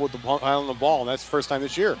has had trouble with on the ball, and that's the first time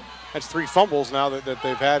this year. That's 3 fumbles now that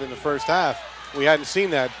they've had in the first half. We hadn't seen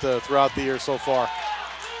that throughout the year so far.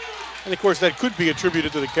 And, of course, that could be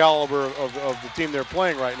attributed to the caliber of the team they're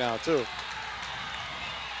playing right now, too.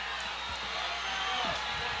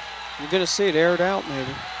 You're going to see it aired out,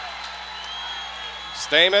 maybe.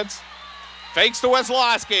 Stamets fakes to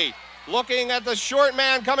Weslowski. Looking at the short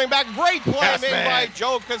man coming back. Great play made by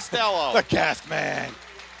Joe Costello. The cast man.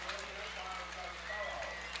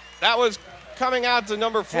 That was coming out to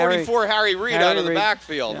number 44, Harry Reid, out of the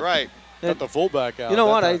backfield. Yeah. Right. Got the fullback out. You know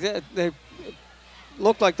what? They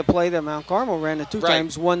looked like the play that Mount Carmel ran it 2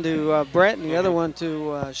 times. One to Brett and the other one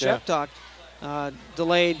to Sheptock.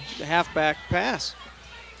 Delayed halfback pass.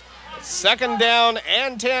 Second down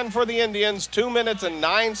and 10 for the Indians. 2 minutes and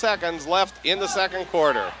 9 seconds left in the second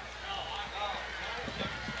quarter.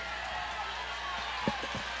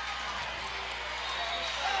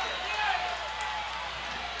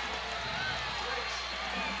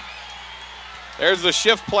 There's the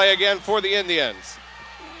shift play again for the Indians.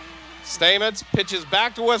 Stamets pitches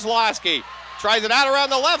back to Weslowski. Tries it out around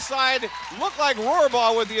the left side. Looked like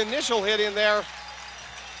Rohrbaugh with the initial hit in there.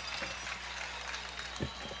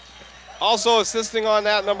 Also assisting on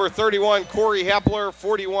that, number 31, Corey Hepler,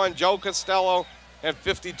 41, Joe Costello, and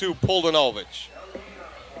 52, Poldanovich.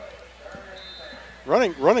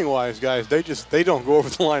 Running-wise, guys, they don't go over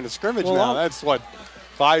the line of scrimmage now. That's what,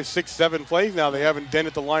 5, 6, 7 plays now. They haven't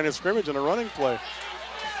dented the line of scrimmage in a running play.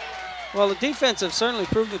 Well, the defense has certainly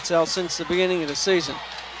proved itself since the beginning of the season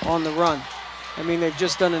on the run. I mean, they've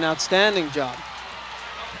just done an outstanding job.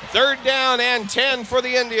 Third down and 10 for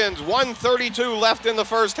the Indians. 1:32 left in the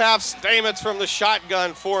first half. Stamets from the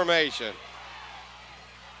shotgun formation.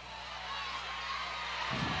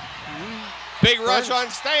 Big rush on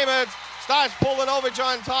Stamets. Starts Pulanovich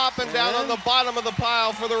on top and down on the bottom of the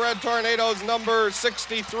pile for the Red Tornadoes, number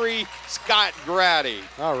 63, Scott Grady.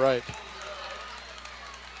 All right.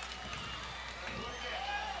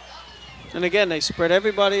 And again, they spread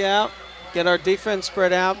everybody out, get our defense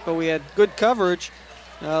spread out, but we had good coverage.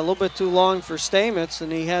 A little bit too long for Stamets,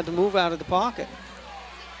 and he had to move out of the pocket.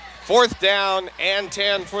 4th down and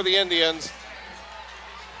 10 for the Indians.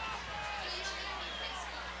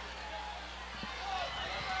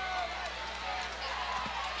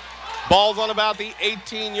 Ball's on about the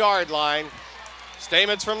 18-yard line.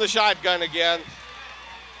 Stamets from the shotgun again.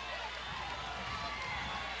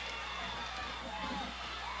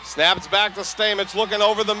 Snaps back to Stamets, looking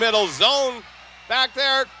over the middle. Zone back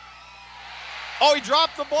there. Oh, he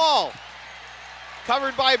dropped the ball.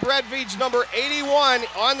 Covered by Brett Veach, number 81,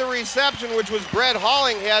 on the reception, which was Brett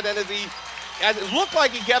Hollinghead. And as it looked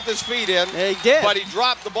like he kept his feet in, he did, but he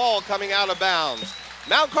dropped the ball coming out of bounds.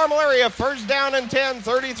 Mount Carmel area, 1st down and 10,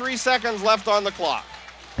 33 seconds left on the clock.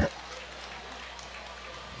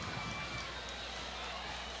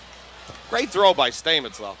 Great throw by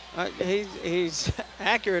Stamets, though. He's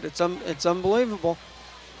accurate. It's unbelievable.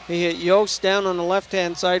 He hit Yost down on the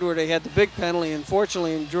left-hand side where they had the big penalty,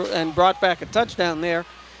 unfortunately, and brought back a touchdown there.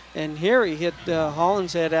 And here he hit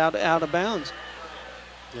Hollinshead out of bounds.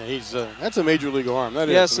 Yeah, that's a major league arm. That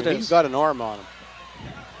is. Yes, it is. He's got an arm on him.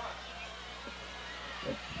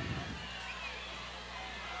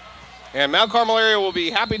 And Mount Carmel area will be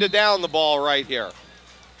happy to down the ball right here.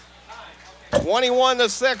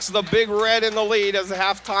 21-6, the Big Red in the lead as the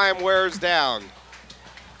halftime wears down.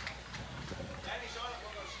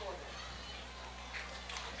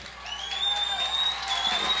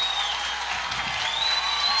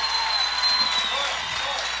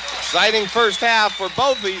 Exciting first half for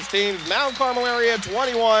both these teams. Mount Carmel area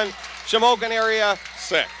 21, Shamokin area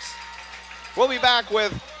 6. We'll be back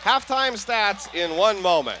with halftime stats in 1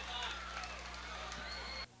 moment.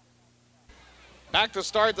 Back to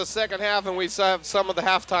start the second half, and we have some of the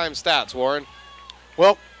halftime stats, Warren.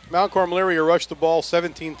 Well, Mount Carmel area rushed the ball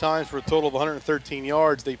 17 times for a total of 113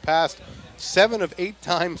 yards. They passed 7 of 8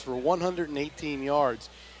 times for 118 yards.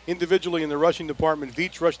 Individually in the rushing department,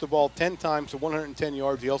 Veach rushed the ball 10 times for 110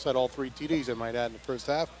 yards. He also had all 3 TDs, I might add, in the first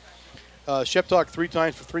half. Sheptok 3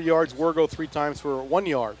 times for 3 yards. Wargo 3 times for 1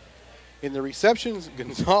 yard. In the receptions,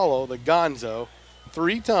 Gonzalo, the Gonzo,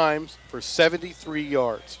 3 times for 73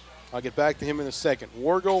 yards. I'll get back to him in a second.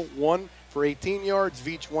 Wargo 1 for 18 yards.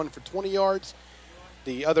 Veach 1 for 20 yards.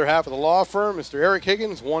 The other half of the law firm, Mr. Eric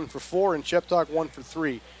Higgins, 1 for 4, and Sheptok 1 for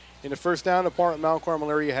 3. In the first down department, Mount Carmel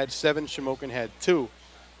area had 7. Shamokin had 2.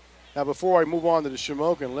 Now, before I move on to the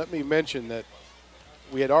Shamokin, let me mention that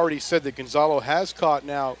we had already said that Gonzalo has caught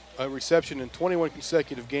now a reception in 21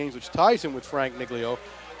 consecutive games, which ties him with Frank Niglio.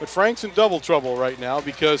 But Frank's in double trouble right now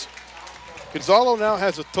because Gonzalo now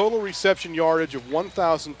has a total reception yardage of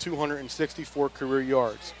 1,264 career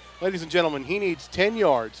yards. Ladies and gentlemen, he needs 10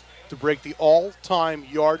 yards to break the all-time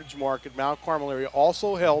yardage mark at Mount Carmel area,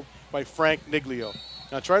 also held by Frank Niglio.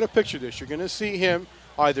 Now try to picture this. You're going to see him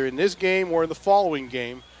either in this game or in the following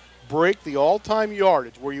game break the all-time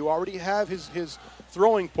yardage, where you already have his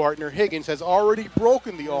throwing partner, Higgins, has already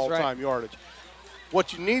broken the all-time yardage.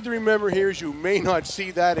 What you need to remember here is you may not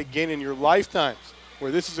see that again in your lifetimes, where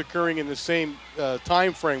this is occurring in the same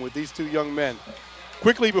time frame with these 2 young men.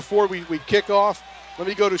 Quickly before we kick off, let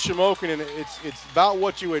me go to Shamokin, and it's about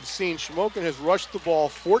what you had seen. Shamokin has rushed the ball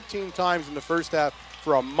 14 times in the first half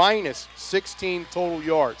for a minus 16 total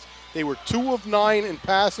yards. They were 2 of 9 in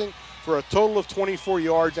passing for a total of 24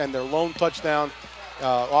 yards, and their lone touchdown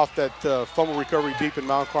off that fumble recovery deep in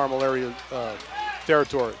Mount Carmel area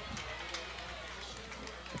territory.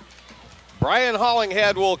 Brian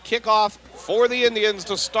Hollinghead will kick off for the Indians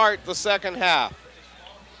to start the second half.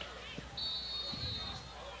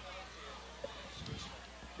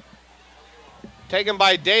 Taken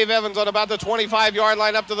by Dave Evans on about the 25-yard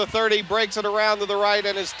line up to the 30, breaks it around to the right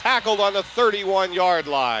and is tackled on the 31-yard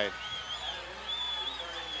line.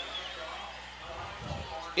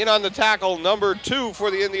 In on the tackle, number 2 for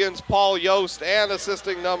the Indians, Paul Yost, and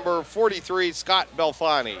assisting number 43, Scott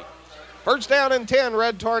Belfani. First down and 10,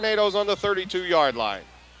 Red Tornadoes on the 32-yard line.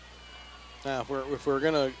 Now, if we're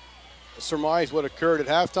going to surmise what occurred at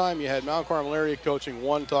halftime, you had Mount Carmel area coaching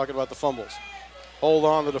 1 talking about the fumbles. Hold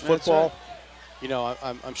on to the football. Right. You know,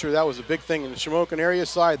 I'm sure that was a big thing. In the Shamokin area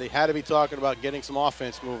side, they had to be talking about getting some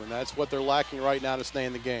offense moving. That's what they're lacking right now to stay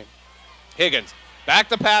in the game. Higgins, back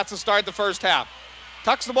to pass to start the first half.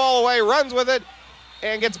 Tucks the ball away, runs with it,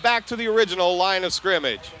 and gets back to the original line of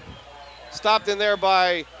scrimmage. Stopped in there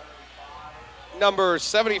by number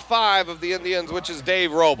 75 of the Indians, which is Dave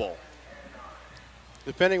Roble.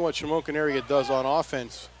 depending what Shamokin area does on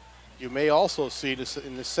offense, you may also see this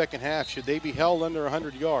in the second half, should they be held under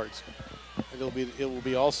 100 yards. It will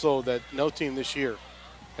be also that no team this year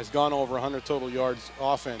has gone over 100 total yards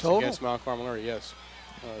offense against Mount Carmel area, yes.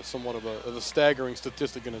 Somewhat of a staggering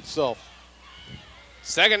statistic in itself.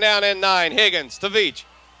 Second down and 9. Higgins to Veach.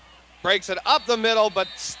 Breaks it up the middle, but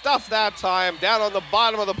stuffed that time. Down on the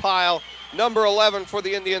bottom of the pile, number 11 for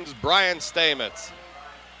the Indians, Brian Stamets.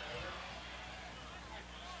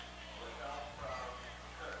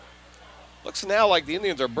 Looks now like the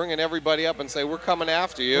Indians are bringing everybody up and say, we're coming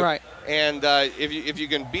after you. Right. And if you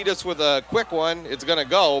can beat us with a quick one, it's going to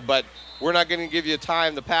go, but we're not going to give you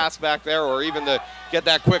time to pass back there or even to get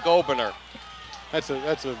that quick opener. That's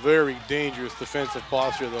a very dangerous defensive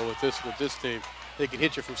posture, though, with this team. They can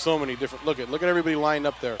hit you from so many different. Look at everybody lined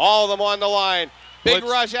up there. All of them on the line. Big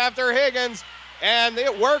rush after Higgins, and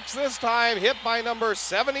it works this time. Hit by number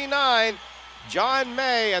 79, John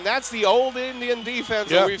May, and that's the old Indian defense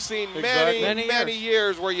that we've seen many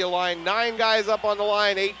years, where you line 9 guys up on the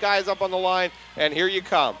line, 8 guys up on the line, and here you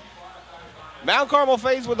come. Mount Carmel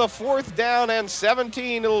faced with a 4th down and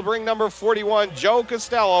 17. It'll bring number 41, Joe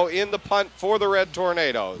Costello, in the punt for the Red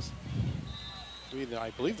Tornadoes.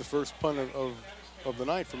 I believe the first punt of the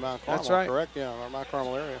night for Mount Carmel. That's right. Correct? Yeah, our Mount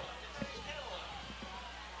Carmel area.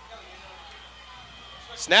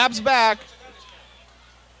 Snaps back.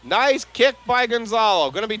 Nice kick by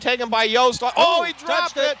Gonzalo. Going to be taken by Yost. Oh, he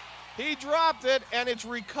dropped it. He dropped it, and it's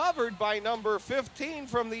recovered by number 15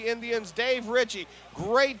 from the Indians, Dave Ritchie.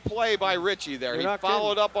 Great play by Ritchie there. He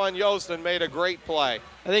followed up on Yost and made a great play.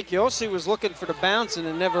 I think Yossi was looking for the bounce, and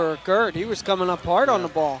it never occurred. He was coming up hard on the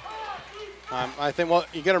ball. I think, well,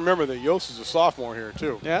 you got to remember that Yost is a sophomore here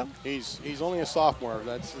too. Yeah. He's only a sophomore.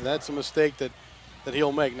 That's a mistake that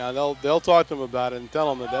he'll make. Now they'll talk to him about it and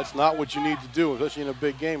tell him that that's not what you need to do, especially in a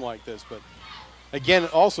big game like this. But again,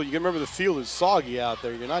 also you can remember the field is soggy out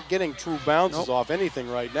there. You're not getting true bounces off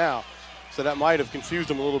anything right now. So that might have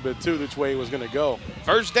confused him a little bit too, which way he was going to go.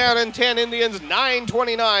 First down and 10, Indians,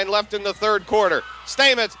 9:29 left in the third quarter.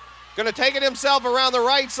 Stamets going to take it himself around the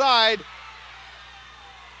right side.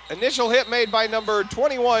 Initial hit made by number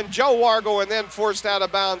 21, Joe Wargo, and then forced out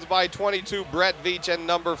of bounds by 22, Brett Veach, and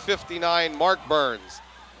number 59, Mark Burns.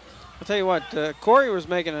 I'll tell you what, Corey was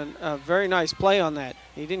making a very nice play on that.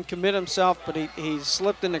 He didn't commit himself, but he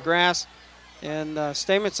slipped in the grass, and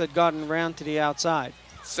Stamets had gotten around to the outside.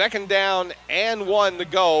 Second down and 1 to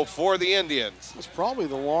go for the Indians. It's probably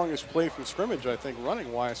the longest play from scrimmage, I think,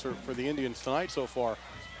 running-wise for the Indians tonight so far.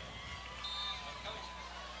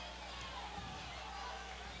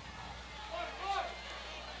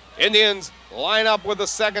 Indians line up with a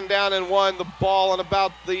second down and 1, the ball on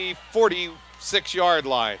about the 46-yard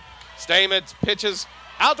line. Stamets pitches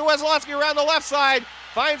out to Weslotsky around the left side,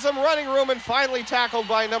 finds some running room, and finally tackled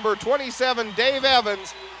by number 27, Dave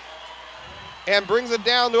Evans, and brings it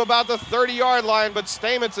down to about the 30-yard line, but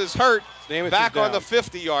Stamets is hurt. Back on the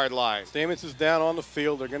 50-yard line. Stamets is down on the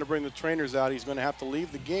field. They're going to bring the trainers out. He's going to have to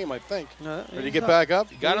leave the game, I think. Did he get back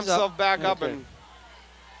up? He got himself back up, and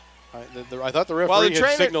I thought the referee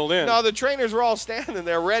had signaled in. No, the trainers were all standing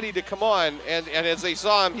there ready to come on, and as they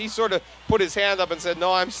saw him, he sort of put his hand up and said,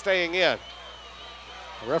 no, I'm staying in.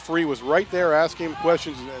 The referee was right there asking him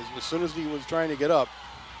questions as soon as he was trying to get up.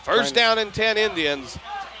 First down and 10 Indians.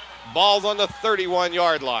 Ball's on the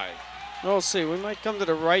 31-yard line. We'll see. We might come to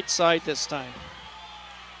the right side this time.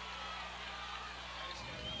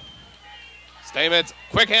 Stamets,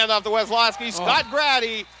 quick handoff to Weslotsky. Scott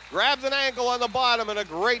Grady grabs an ankle on the bottom, and a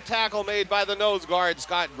great tackle made by the nose guard,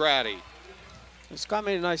 Scott Grady. Scott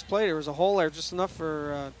made a nice play. There was a hole there just enough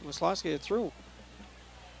for Weslotsky to through.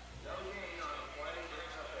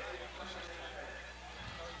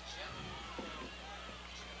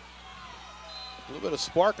 A little bit of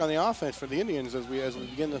spark on the offense for the Indians as we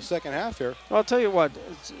begin the second half here. Well, I'll tell you what,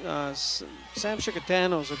 Sam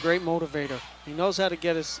Chicatano is a great motivator. He knows how to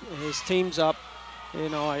get his teams up. You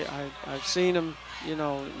know, I've seen him, you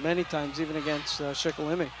know, many times, even against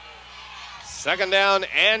Shikalimi. Second down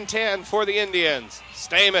and 10 for the Indians.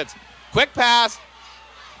 Stamets, quick pass.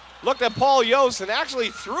 Looked at Paul Yost and actually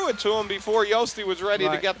threw it to him before Yosti was ready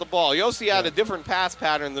to get the ball. Yosti had a different pass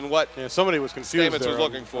pattern than what somebody was confused Stamets was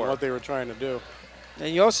looking for. What they were trying to do.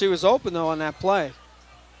 And Yosti was open, though, on that play.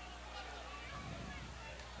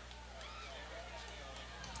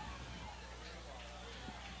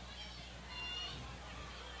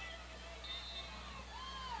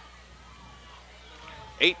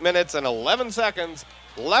 Eight minutes and 11 seconds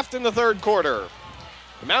left in the third quarter.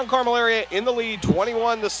 The Mount Carmel area in the lead,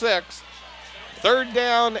 21-6. Third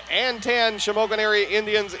down and 10, Shamokin area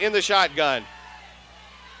Indians in the shotgun.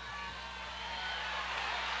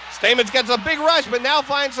 Stamets gets a big rush, but now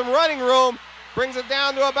finds some running room. Brings it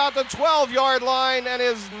down to about the 12-yard line and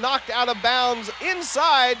is knocked out of bounds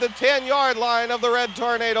inside the 10-yard line of the Red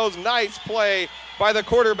Tornadoes. Nice play by the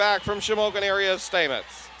quarterback from Shamokin area,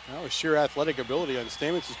 Stamets. That was sheer athletic ability on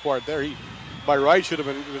Stamets' part there. He, by right, should have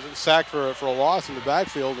been sacked for a loss in the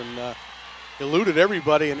backfield and eluded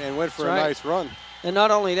everybody and went for a nice run. And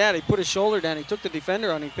not only that, he put his shoulder down. He took the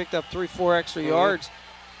defender on. He picked up 3-4 extra yards.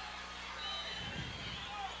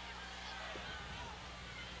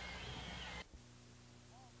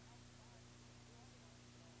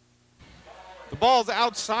 The ball's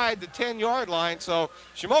outside the 10-yard line, so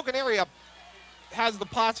Shamokin area has the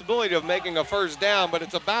possibility of making a first down, but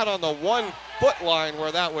it's about on the 1-foot line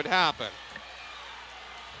where that would happen.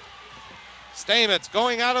 Stamets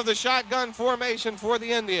going out of the shotgun formation for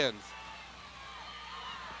the Indians.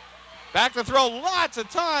 Back to throw, lots of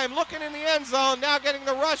time, looking in the end zone, now getting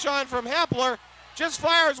the rush on from Hepler. Just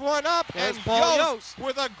fires one up, and Yost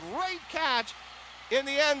with a great catch in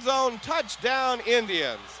the end zone. Touchdown,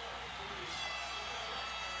 Indians.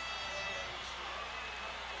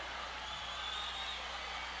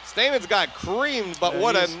 Stamets got creamed, but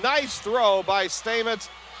what a nice throw by Stamets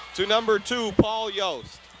to number 2, Paul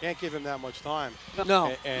Yost. Can't give him that much time.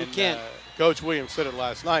 No, and you can't. Coach Williams said it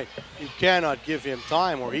last night. You cannot give him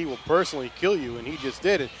time or he will personally kill you, and he just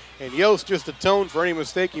did it. And Yost just atoned for any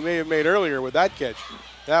mistake he may have made earlier with that catch.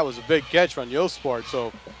 That was a big catch on Yost's part.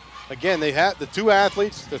 So, again, they had the 2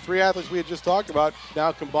 athletes, the 3 athletes we had just talked about,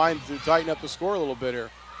 now combined to tighten up the score a little bit here.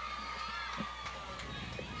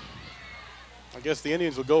 I guess the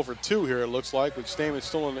Indians will go for 2 here, it looks like, with Stamets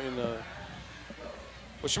still in the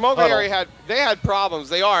well, Shamokin area had problems.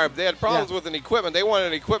 They had problems with an equipment. They wanted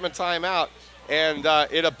an equipment timeout, and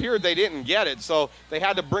it appeared they didn't get it. So they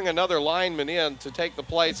had to bring another lineman in to take the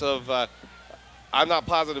place of, I'm not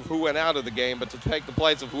positive who went out of the game, but to take the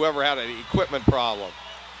place of whoever had an equipment problem.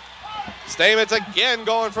 Stamets again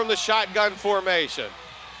going from the shotgun formation.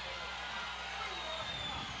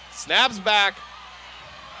 Snaps back.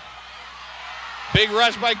 Big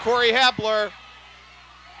rush by Corey Hepler.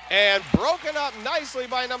 And broken up nicely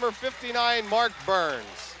by number 59, Mark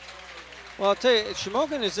Burns. Well, I'll tell you,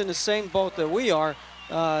 Shamokin is in the same boat that we are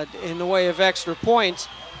in the way of extra points.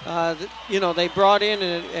 They brought in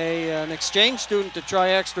an exchange student to try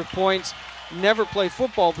extra points. Never played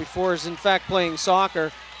football before, is in fact playing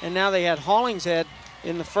soccer. And now they had Hollingshead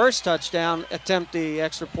in the first touchdown attempt the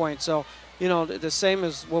extra point. So, the same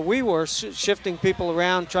as what we were, shifting people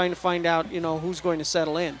around, trying to find out, who's going to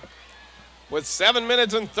settle in. With 7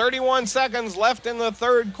 minutes and 31 seconds left in the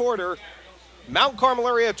third quarter, Mount Carmel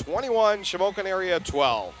area 21, Shamokin area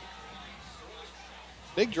 12.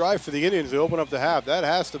 Big drive for the Indians to open up the half. That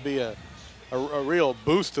has to be a real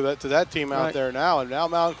boost to that team out there now. And now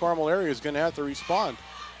Mount Carmel area is going to have to respond.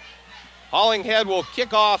 Hollinghead will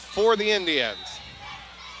kick off for the Indians.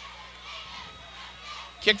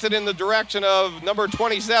 Kicks it in the direction of number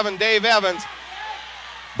 27, Dave Evans.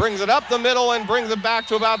 Brings it up the middle and brings it back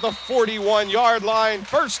to about the 41-yard line.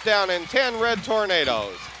 First down and 10, Red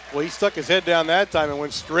Tornadoes. Well, he stuck his head down that time and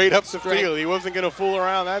went straight up the field. He wasn't going to fool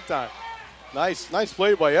around that time. Nice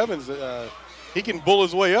play by Evans. He can bull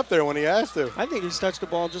his way up there when he has to. I think he's touched the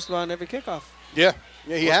ball just about every kickoff. Yeah,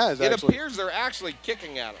 he has, It actually. appears they're actually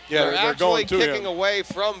kicking at him. Yeah, they're actually going to kicking him. away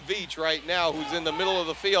from Veach right now, who's in the middle of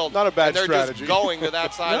the field. Not a bad strategy. strategy. They're just going to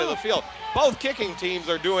that side of the field. Both kicking teams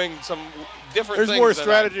are doing some different things. There's more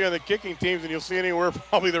strategy on the kicking teams than you'll see anywhere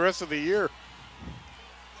probably the rest of the year.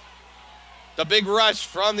 The big rush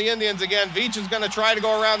from the Indians again. Veach is going to try to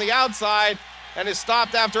go around the outside and is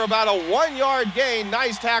stopped after about a 1-yard gain.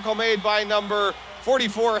 Nice tackle made by number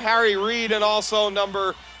 44, Harry Reed, and also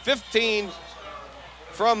number 15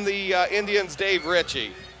 from the Indians, Dave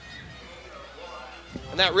Ritchie.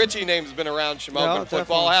 And that Ritchie name's been around Shamokin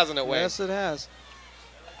football, hasn't it, Wayne? Yes, it has.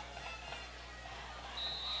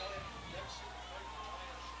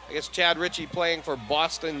 I guess Chad Ritchie playing for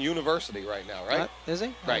Boston University right now, right? Is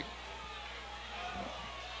he? Right.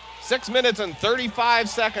 6 minutes and 35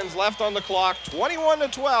 seconds left on the clock.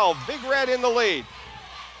 21-12. Big Red in the lead.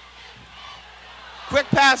 Quick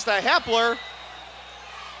pass to Hepler.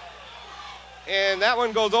 And that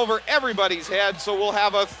one goes over everybody's head, so we'll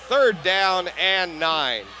have a third down and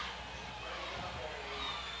 9.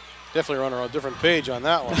 Definitely running on a different page on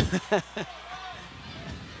that one.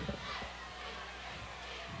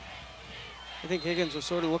 I think Higgins was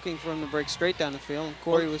sort of looking for him to break straight down the field, and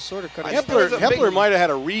Corey was sort of cutting. Hepler might have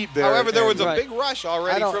had a read there. However, there was a big rush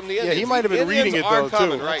already from the Indians. Yeah, he might have been reading it though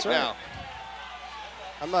too. Right now.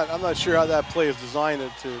 I'm not sure how that play is designed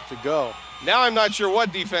to go. Now I'm not sure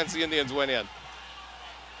what defense the Indians went in.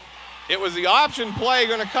 It was the option play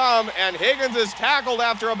going to come, and Higgins is tackled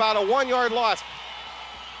after about a 1-yard loss.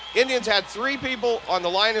 Indians had 3 people on the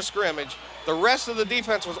line of scrimmage. The rest of the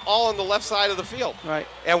defense was all on the left side of the field. Right.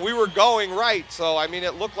 And we were going right, so, I mean,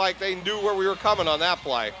 it looked like they knew where we were coming on that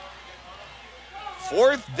play.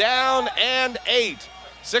 4th down and 8.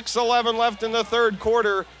 6:11 left in the third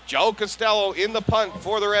quarter. Joe Costello in the punt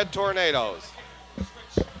for the Red Tornadoes.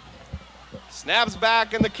 Snaps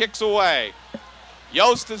back and the kick's away.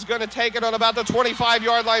 Yost is going to take it on about the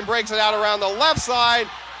 25-yard line, breaks it out around the left side,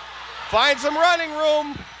 finds some running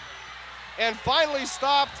room, and finally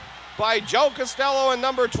stopped by Joe Costello and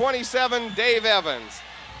number 27, Dave Evans.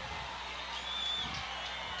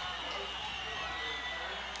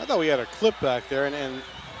 I thought we had a clip back there, and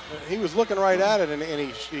he was looking right at it, and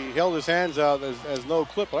he held his hands out as no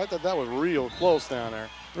clip, but I thought that was real close down there.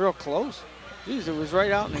 Real close. Jeez, it was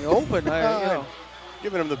right out in the open.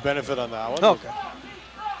 Giving him the benefit on that one. Okay.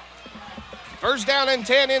 First down and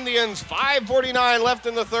 10 Indians, 5:49 left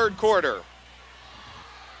in the third quarter.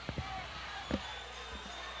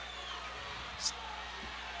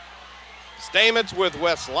 Stamets with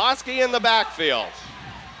Weslowski in the backfield.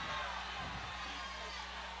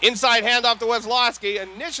 Inside handoff to Weslowski,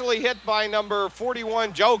 initially hit by number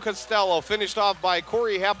 41, Joe Costello, finished off by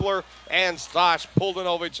Corey Hepler and Stosh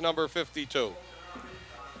Puldanovich, number 52.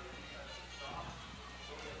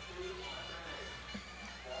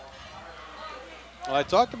 Well, I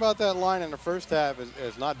talked about that line in the first half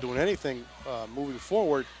as not doing anything moving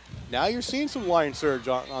forward. Now you're seeing some line surge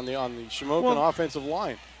on the Shamokin offensive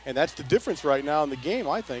line, and that's the difference right now in the game,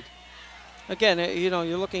 I think. Again,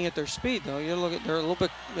 you're looking at their speed, though.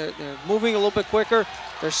 They're moving a little bit quicker.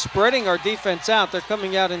 They're spreading our defense out. They're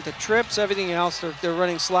coming out into trips, everything else. They're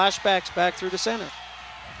running slashbacks back through the center.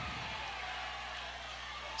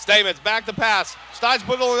 Stamets back to pass. Stosh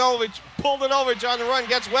Puldanovich on the run,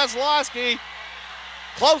 gets Weslowski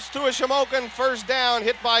close to a Shamokin first down,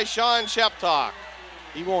 hit by Sean Sheptock.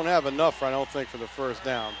 He won't have enough, I don't think, for the first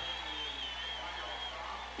down.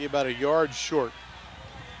 Be about a yard short.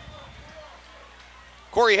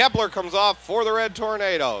 Corey Hepler comes off for the Red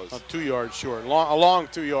Tornadoes. 2 yards short, a long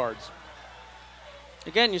 2 yards.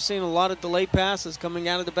 Again, you're seeing a lot of delayed passes coming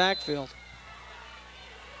out of the backfield.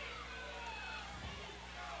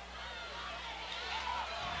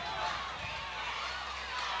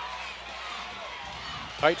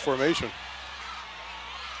 Tight formation.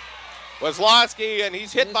 Weslowski, and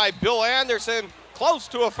he's hit by Bill Anderson, close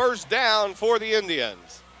to a first down for the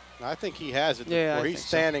Indians. I think he has it where he's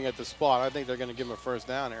standing at the spot. I think they're going to give him a first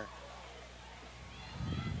down here.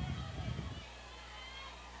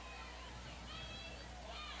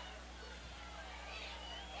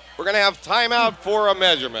 We're going to have timeout for a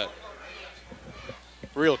measurement.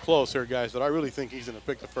 Real close here, guys, but I really think he's going to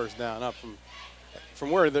pick the first down up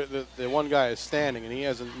from where the one guy is standing, and he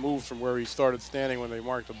hasn't moved from where he started standing when they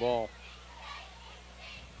marked the ball.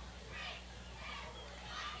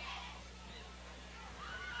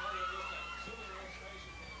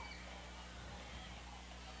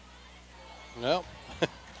 Well,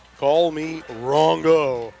 call me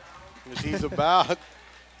wrongo. He's about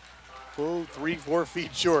 3-4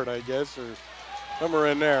 feet short, I guess, or somewhere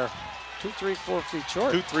in there. 2, 3, 4 feet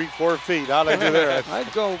short. 2, 3, 4 feet. How'd I do there?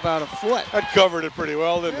 I'd go about a foot. That covered it pretty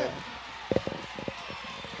well, didn't it?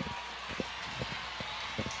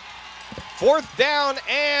 4th down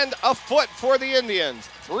and a foot for the Indians.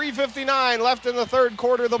 3:59 left in the third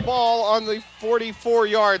quarter. The ball on the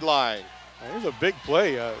 44-yard line. Here's a big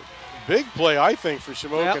play. Big play, I think, for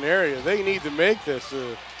Shamokin area. They need to make this.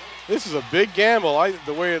 This is a big gamble,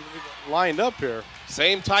 the way it lined up here.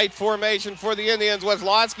 Same tight formation for the Indians.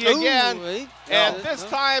 Weslowski again. And this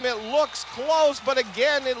time it looks close, but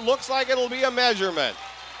again, it looks like it'll be a measurement.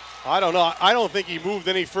 I don't know. I don't think he moved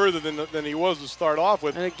any further than he was to start off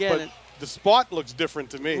with. And again, but the spot looks different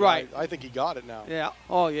to me. Right. I think he got it now. Yeah.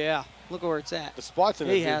 Oh, yeah. Look where it's at. The spot's in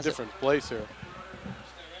a different place here.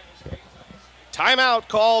 Timeout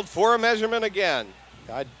called for a measurement again.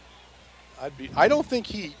 I don't think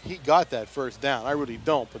he got that first down. I really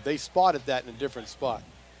don't. But they spotted that in a different spot.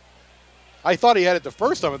 I thought he had it the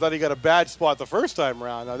first time. I thought he got a bad spot the first time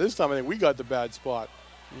around. Now this time I think we got the bad spot.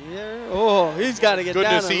 Yeah. Oh, he's got to get down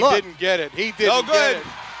and look. Goodness, he didn't get it. He didn't get it.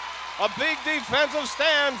 A big defensive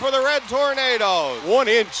stand for the Red Tornadoes. 1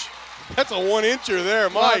 inch. That's a 1-incher there.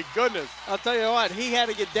 My goodness. I'll tell you what, he had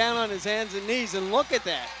to get down on his hands and knees and look at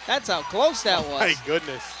that. That's how close that was. My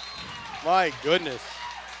goodness. My goodness.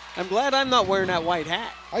 I'm glad I'm not wearing that white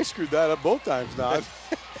hat. I screwed that up both times now.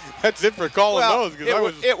 That's it for calling those.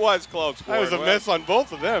 It was close. I was a mess on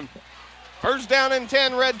both of them. First down and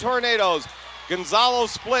 10, Red Tornadoes. Gonzalo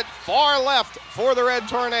split far left for the Red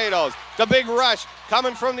Tornadoes. The big rush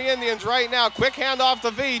coming from the Indians right now. Quick handoff to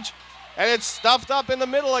Veach, and it's stuffed up in the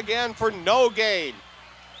middle again for no gain.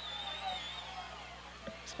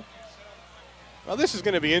 Well, this is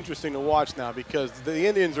going to be interesting to watch now because the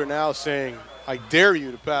Indians are now saying, I dare you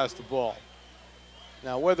to pass the ball.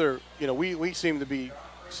 Now, whether, we seem to be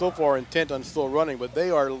so far intent on still running, but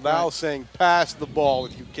they are now saying pass the ball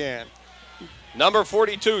if you can. Number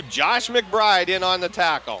 42, Josh McBride in on the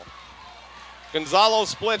tackle. Gonzalo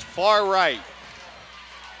split far right.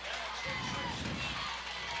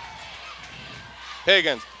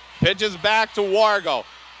 Higgins pitches back to Wargo.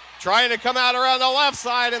 Trying to come out around the left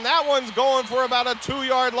side, and that one's going for about a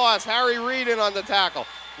 2-yard loss. Harry Reid in on the tackle.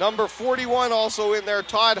 Number 41 also in there,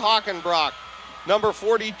 Todd Hockenbrock. Number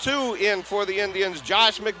 42 in for the Indians,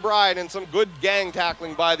 Josh McBride, and some good gang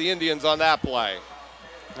tackling by the Indians on that play.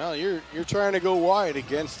 Well, you're trying to go wide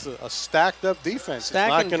against a stacked-up defense. It's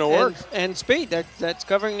not going to work. And speed, that's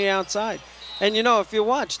covering the outside. And, if you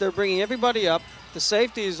watch, they're bringing everybody up. The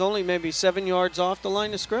safety is only maybe 7 yards off the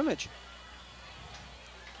line of scrimmage.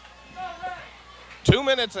 2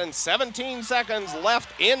 minutes and 17 seconds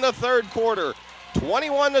left in the third quarter.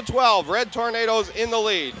 21-12, Red Tornadoes in the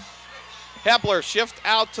lead. Hepler shift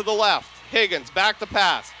out to the left. Higgins back to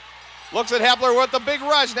pass. Looks at Hepler with the big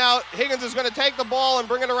rush. Now Higgins is going to take the ball and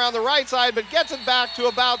bring it around the right side, but gets it back to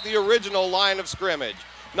about the original line of scrimmage.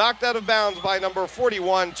 Knocked out of bounds by number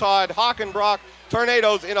 41, Todd Hockenbrock.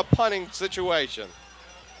 Tornadoes in a punting situation.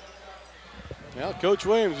 Well, Coach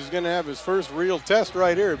Williams is going to have his first real test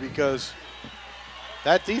right here because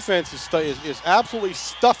that defense is absolutely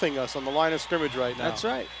stuffing us on the line of scrimmage right now. That's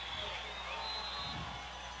right.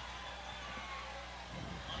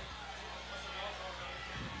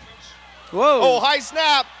 Whoa. Oh, high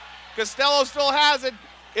snap. Costello still has it.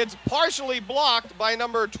 It's partially blocked by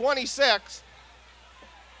number 26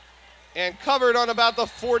 and covered on about the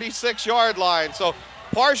 46-yard line. So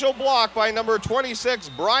partial block by number 26,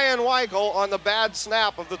 Brian Weichel, on the bad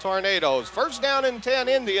snap of the Tornadoes. First down and 10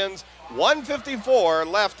 Indians, 1:54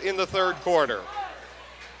 left in the third quarter.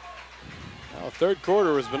 Now, third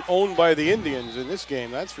quarter has been owned by the Indians in this game,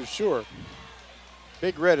 that's for sure.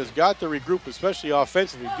 Big Red has got to regroup, especially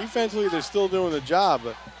offensively. Defensively, they're still doing the job,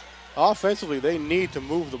 but offensively, they need to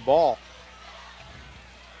move the ball.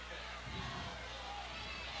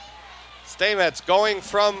 Stamets going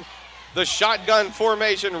from the shotgun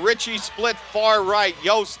formation. Ritchie split far right.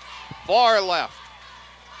 Yost far left.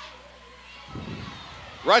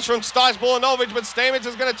 Rush from Stas Bulanovic, but Stamets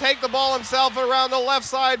is going to take the ball himself around the left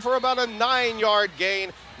side for about a 9-yard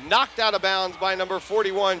gain. Knocked out of bounds by number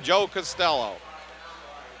 41, Joe Costello.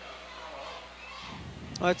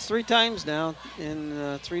 Well, it's 3 times now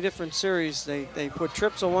in 3 different series. They put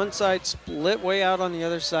trips on one side, split way out on the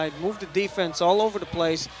other side, moved the defense all over the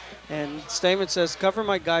place, and Stamets says, cover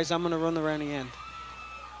my guys, I'm going to run around the end.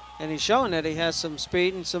 And he's showing that he has some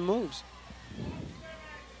speed and some moves.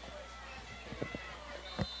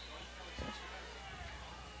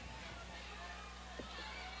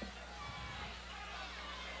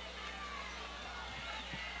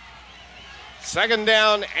 Second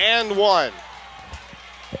down and 1.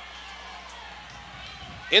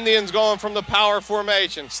 Indians going from the power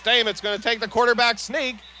formation. Stamets going to take the quarterback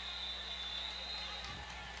sneak.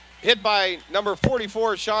 Hit by number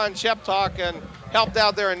 44, Sean Sheptock, and helped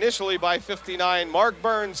out there initially by 59, Mark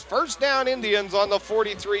Burns. First down Indians on the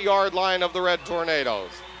 43-yard line of the Red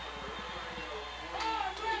Tornadoes.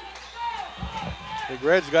 Big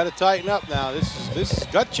Red's got to tighten up now. This is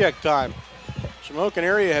gut check time. Shamokin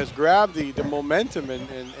area has grabbed the momentum,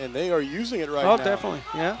 and they are using it right now. Oh, definitely,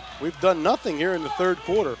 yeah. We've done nothing here in the third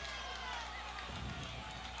quarter.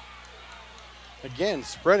 Again,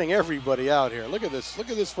 spreading everybody out here. Look at this. Look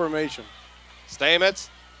at this formation. Stamets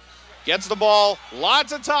gets the ball.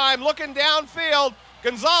 Lots of time looking downfield.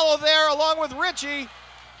 Gonzalo there along with Ritchie.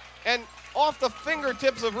 And off the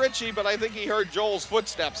fingertips of Ritchie, but I think he heard Joel's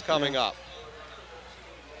footsteps coming up.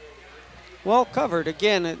 Well covered.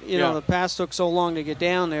 Again, you know, the pass took so long to get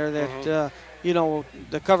down there that, you know,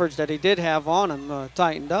 the coverage that he did have on him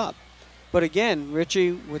tightened up. But again,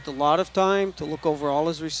 Ritchie with a lot of time to look over all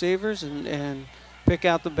his receivers and pick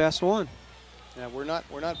out the best one. Yeah, we're not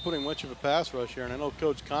putting much of a pass rush here, and I know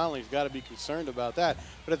Coach Conley's got to be concerned about that.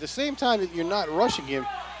 But at the same time that you're not rushing him,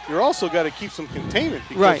 you're also got to keep some containment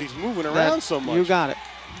because he's moving around so much. You got it.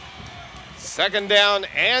 Second down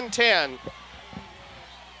and 10.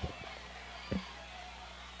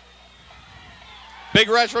 Big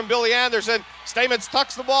rush from Billy Anderson. Stamets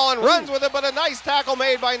tucks the ball and runs with it, but a nice tackle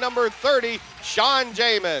made by number 30, Sean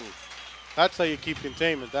Jamin. That's how you keep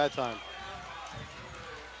containment that time.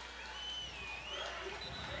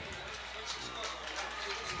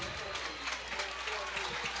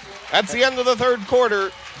 That's the end of the third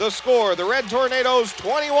quarter. The score, the Red Tornadoes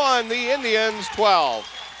 21, the Indians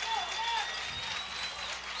 12.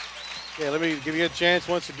 Okay, let me give you a chance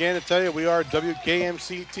once again to tell you we are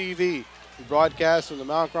WKMC TV. We broadcast from the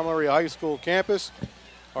Mount Carmel Area High School campus.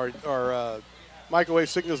 Our microwave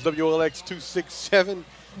signal is WLX 267.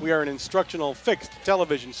 We are an instructional fixed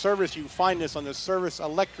television service. You find us on the Service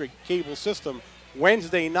Electric cable system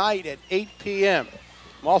Wednesday night at 8 p.m.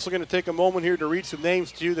 I'm also going to take a moment here to read some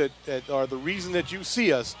names to you that are the reason that you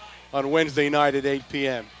see us on Wednesday night at 8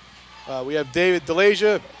 p.m. We have David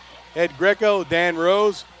DeLasia, Ed Greco, Dan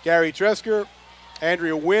Rose, Gary Tresker,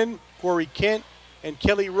 Andrea Wynn, Corey Kent, and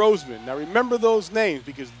Kelly Roseman. Now remember those names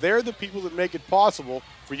because they're the people that make it possible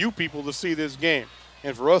for you people to see this game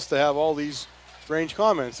and for us to have all these strange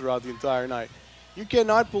comments throughout the entire night. You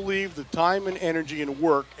cannot believe the time and energy and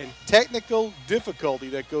work and technical difficulty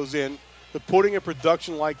that goes in to putting a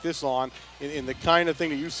production like this on in the kind of thing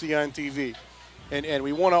that you see on TV. And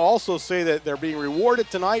we want to also say that they're being rewarded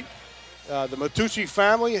tonight. The Matucci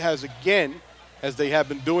family has again, as they have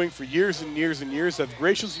been doing for years and years and years, have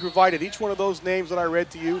graciously provided each one of those names that I read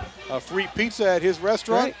to you a free pizza at his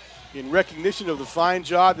restaurant in recognition of the fine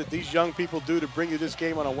job that these young people do to bring you this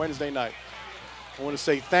game on a Wednesday night. I want to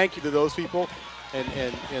say thank you to those people,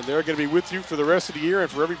 and they're going to be with you for the rest of the year and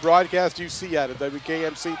for every broadcast you see out of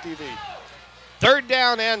WKMC TV. Third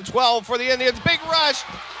down and 12 for the Indians. Big rush.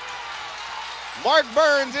 Mark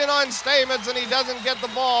Burns in on Stamets, and he doesn't get the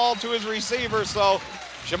ball to his receiver, so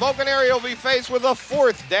Shamokin area will be faced with a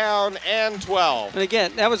 4th down and 12. And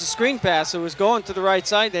again, that was a screen pass. It was going to the right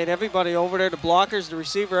side. They had everybody over there, the blockers, the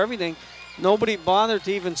receiver, everything. Nobody bothered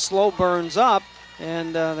to even slow Burns up,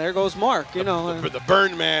 and there goes Mark. You know, the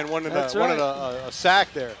Burn man wanted a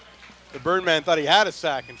sack there. The Burn man thought he had a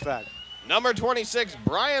sack, in fact. Number 26,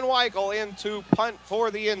 Brian Weichel in to punt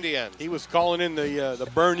for the Indians. He was calling in the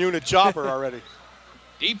burn unit chopper already.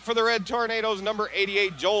 Deep for the Red Tornadoes, number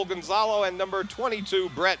 88, Joel Gonzalo, and number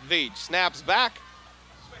 22, Brett Veach. Snaps back,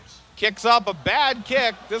 kicks up, a bad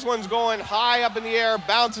kick. This one's going high up in the air,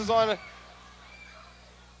 bounces on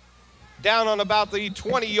down on about the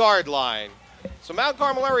 20-yard line. So Mount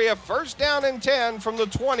Carmel area, 1st down and 10 from the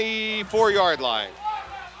 24-yard line.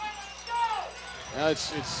 Now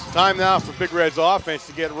it's time now for Big Red's offense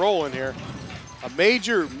to get rolling here. A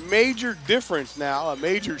major difference now, a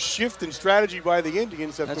major shift in strategy by the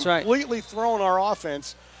Indians have completely thrown our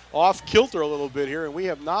offense off kilter a little bit here, and we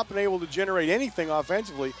have not been able to generate anything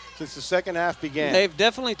offensively since the second half began. They've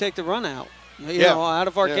definitely taken the run out, out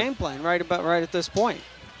of our game plan right at this point.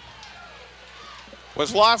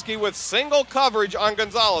 Weslowski with single coverage on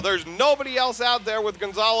Gonzalo. There's nobody else out there with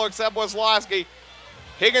Gonzalo except Weslowski.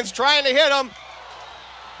 Higgins trying to hit him.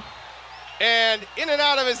 And in and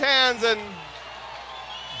out of his hands, and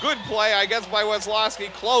good play, I guess, by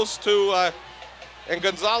Weslowski, close to, and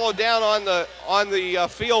Gonzalo down on the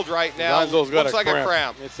field right now. Gonzalo's got looks like a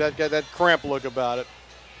cramp. It's got that cramp look about it.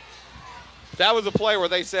 That was a play where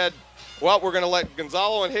they said, well, we're going to let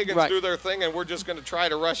Gonzalo and Higgins do their thing, and we're just going to try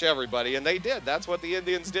to rush everybody, and they did. That's what the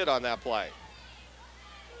Indians did on that play.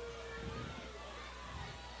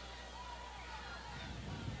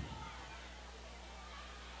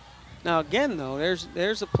 Now again, though,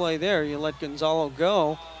 there's a play there. You let Gonzalo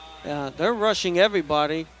go. They're rushing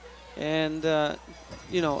everybody, and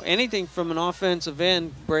anything from an offensive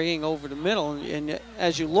end breaking over the middle. And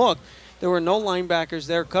as you look, there were no linebackers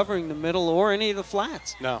there covering the middle or any of the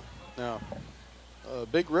flats. No.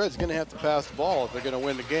 Big Red's going to have to pass the ball if they're going to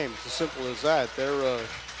win the game. It's as simple as that.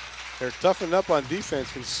 They're toughened up on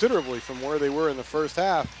defense considerably from where they were in the first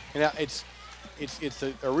half, and it's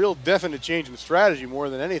a real definite change in strategy more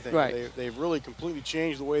than anything. They've really completely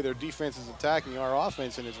changed the way their defense is attacking our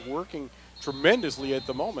offense, and it's working tremendously at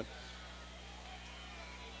the moment.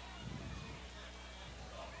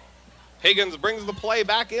 Higgins brings the play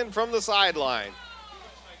back in from the sideline.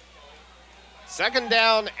 2nd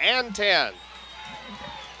down and 10.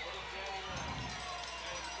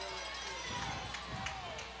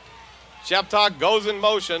 Sheptock goes in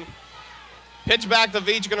motion. Pitch back to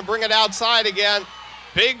Veach, going to bring it outside again.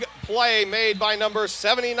 Big play made by number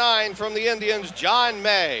 79 from the Indians, John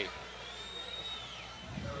May.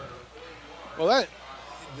 Well,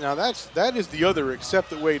 that is the other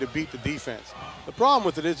accepted way to beat the defense. The problem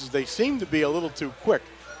with it is they seem to be a little too quick.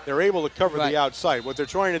 They're able to cover the outside. What they're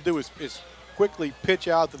trying to do is quickly pitch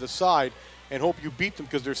out to the side and hope you beat them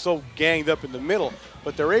because they're so ganged up in the middle.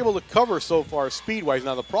 But they're able to cover so far speed-wise.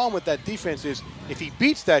 Now, the problem with that defense is if he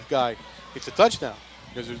beats that guy, it's a touchdown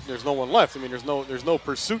because there's no one left. I mean, there's no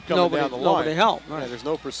pursuit coming down the line. Nobody help. Yeah, there's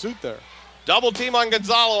no pursuit there. Double team on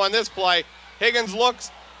Gonzalo on this play. Higgins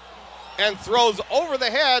looks and throws over the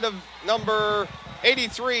head of number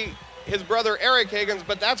 83, his brother Eric Higgins,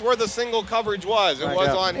 but that's where the single coverage was. It was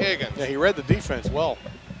on Higgins. Yeah, he read the defense well.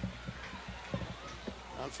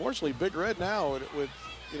 Unfortunately, Big Red now with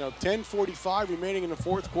 10:45 remaining in the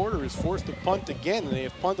fourth quarter is forced to punt again, and they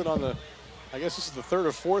have punted on the, I guess this is the third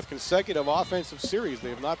or fourth consecutive offensive series. They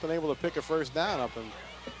have not been able to pick a first down up. And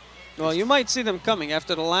well, you might see them coming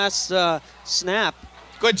after the last snap.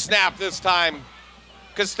 Good snap this time.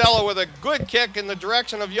 Costello with a good kick in the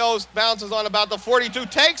direction of Yost, bounces on about the 42,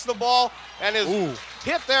 takes the ball, and is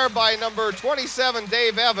hit there by number 27,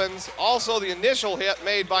 Dave Evans. Also the initial hit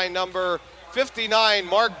made by number 59,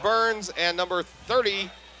 Mark Burns, and number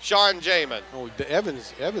 30, Sean Jamin. Oh,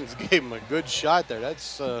 Evans gave him a good shot there.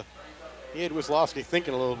 That's he had Wisłowski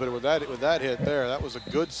thinking a little bit with that hit there. That was a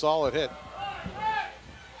good, solid hit.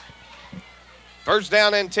 First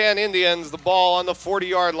down and 10 Indians, the ball on the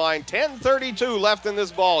 40-yard line. 10:32 left in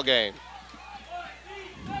this ball game.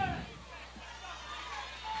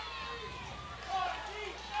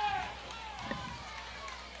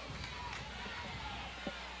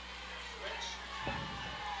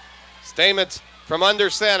 Stamets from under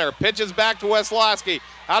center, pitches back to Wisłowski,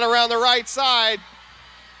 out around the right side.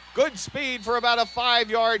 Good speed for about a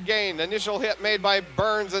 5-yard gain. Initial hit made by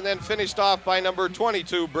Burns and then finished off by number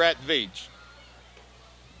 22, Brett Veach.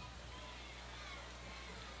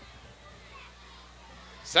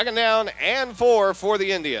 Second down and 4 for the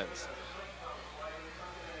Indians.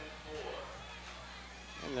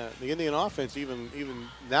 And the Indian offense even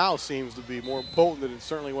now seems to be more potent than it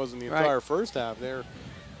certainly was in the entire first half. They're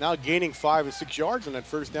now gaining 5 and 6 yards on that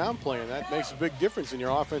first down play, and that makes a big difference in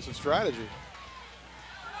your offensive strategy.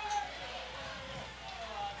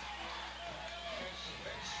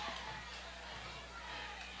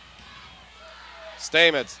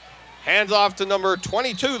 Stamets hands off to number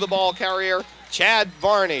 22, the ball carrier, Chad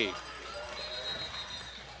Varney.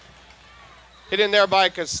 Hit in there by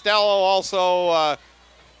Costello, also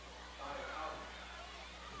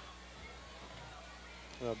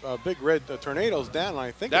Big Red Tornado's down,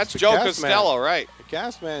 I think that's it's Joe cast Costello, man. right. The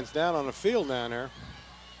cast man's down on the field down there.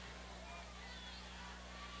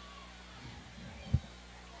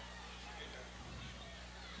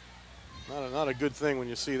 Not a good thing when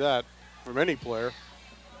you see that from any player.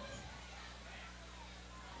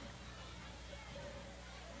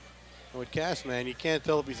 With Castman, you can't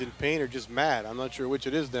tell if he's in pain or just mad. I'm not sure which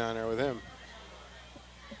it is down there with him.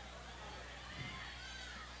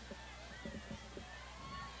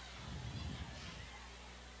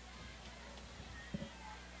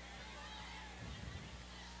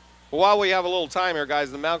 While we have a little time here,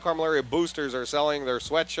 guys, the Mount Carmel area boosters are selling their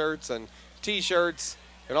sweatshirts and T-shirts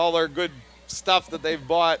and all their good stuff that they've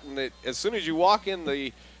bought. And as soon as you walk in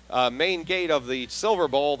the main gate of the Silver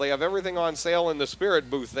Bowl, they have everything on sale in the Spirit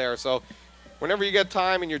booth there. So whenever you get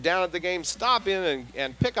time and you're down at the game, stop in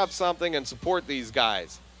and pick up something and support these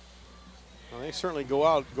guys. Well, they certainly go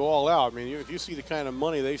all out. I mean, if you see the kind of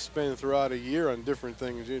money they spend throughout a year on different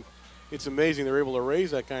things, it's amazing they're able to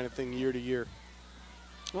raise that kind of thing year to year.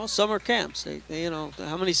 Well, summer camps. They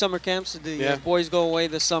how many summer camps did the boys go away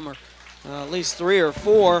this summer? At least 3 or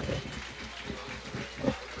 4.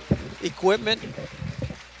 Equipment.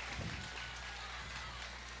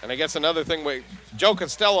 And I guess another thing, Joe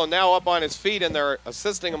Costello now up on his feet, and they're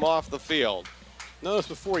assisting him off the field. Notice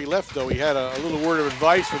before he left, though, he had a little word of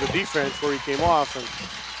advice for the defense before he came off. And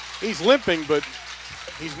he's limping, but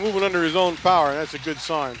he's moving under his own power, and that's a good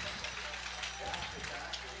sign.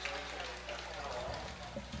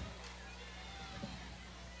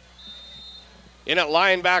 In at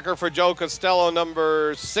linebacker for Joe Costello,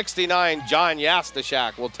 number 69, John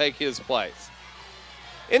Yastashak, will take his place.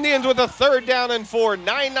 Indians with a third down and 4,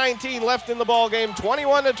 9:19 left in the ball game,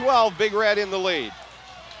 21-12, Big Red in the lead.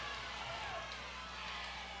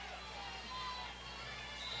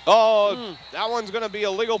 Oh, that one's going to be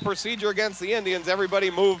a legal procedure against the Indians. Everybody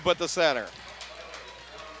moved but the center.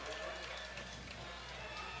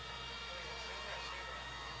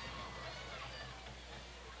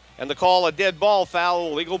 And the call, a dead ball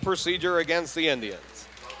foul, legal procedure against the Indians.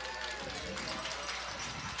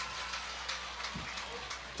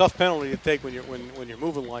 Tough penalty to take when you're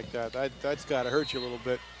moving like that. That's got to hurt you a little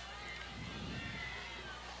bit.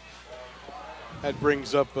 That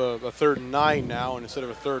brings up a 3rd and 9 now, and instead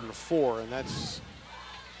of a 3rd and 4, and that's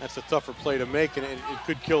a tougher play to make, and it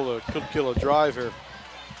could kill a drive here.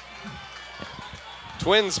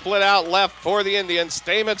 Twins split out left for the Indians.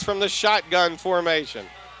 Stamets from the shotgun formation.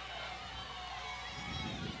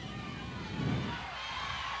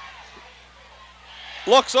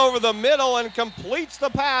 Looks over the middle and completes the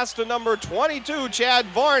pass to number 22, Chad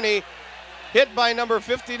Varney. hit by number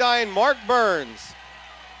 59, Mark Burns.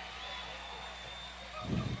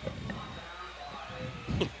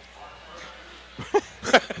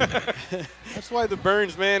 That's why the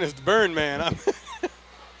Burns man is the burn man.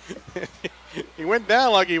 He went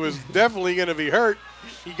down like he was definitely going to be hurt.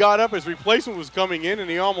 He got up, his replacement was coming in, and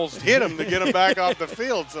he almost hit him to get him back off the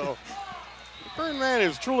field. So the burn man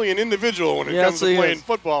is truly an individual when it comes to playing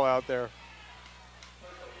football out there.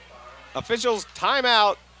 Officials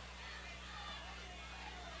timeout.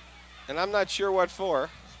 And I'm not sure what for.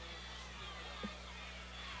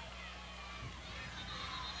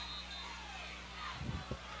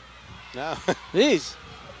 No. Jeez.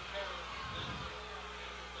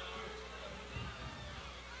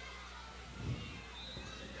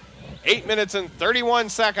 8 minutes and 31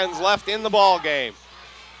 seconds left in the ball game.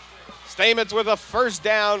 Stamets with a first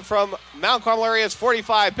down from Mount Carmel area's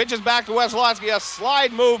 45. Pitches back to Weslowski. A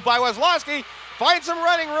slide move by Weslowski. Finds some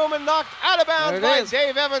running room and knocked out of bounds by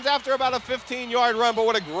Dave Evans after about a 15-yard run. But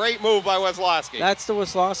what a great move by Weslowski. That's the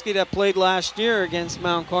Weslowski that played last year against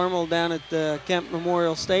Mount Carmel down at the Kemp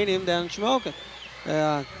Memorial Stadium down in Shamokin.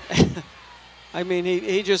 I mean,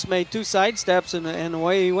 he just made 2 side steps and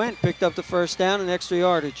away he went. Picked up the first down and extra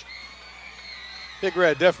yardage. Big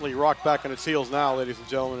Red definitely rocked back on its heels now, ladies and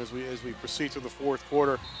gentlemen, as we proceed to the fourth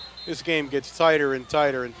quarter. This game gets tighter and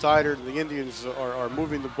tighter and tighter. The Indians are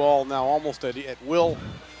moving the ball now almost at will.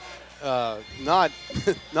 Not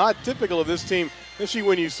typical of this team, especially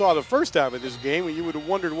when you saw the first half of this game, when you would have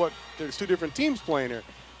wondered what there's 2 different teams playing here.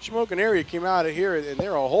 Shamokin area came out of here, and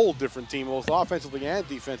they're a whole different team, both offensively and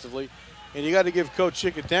defensively. And you got to give Coach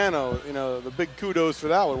Chicatano, the big kudos for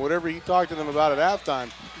that one. Whatever he talked to them about at halftime,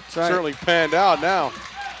 certainly panned out now.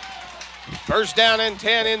 First down and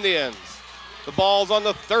 10 Indians. The ball's on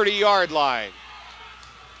the 30-yard line.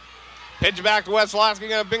 Pitch back to Weslowski,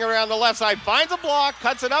 going to bring it around the left side. Finds a block,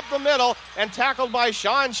 cuts it up the middle, and tackled by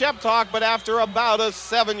Sean Sheptalk, but after about a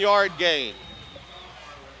 7-yard gain.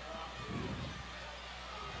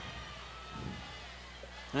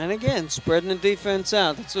 And again, spreading the defense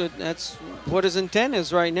out. That's what his intent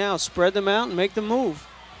is right now. Spread them out and make them move.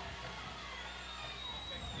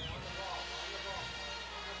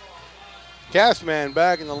 Castman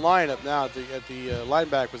back in the lineup now at the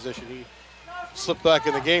linebacker position. He slipped back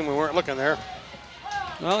in the game. We weren't looking there.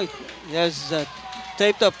 Well, he has a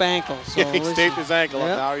taped up ankle. So yeah, he's taped his ankle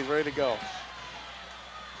up now. He's ready to go.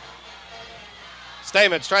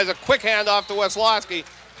 Stamets tries a quick handoff to Weslowski.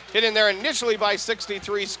 Hit in there initially by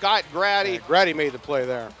 63, Scott Grady. Yeah, Grady made the play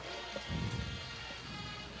there.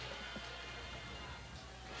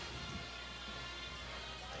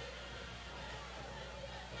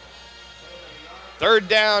 Third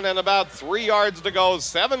down and about 3 yards to go.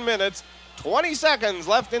 7 minutes, 20 seconds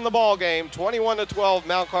left in the ball game. 21-12,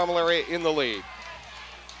 Mount Carmel area in the lead.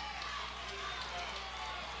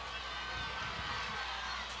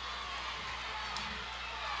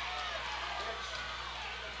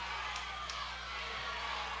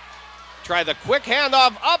 Try the quick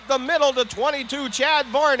handoff up the middle to 22, Chad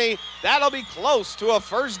Varney. That'll be close to a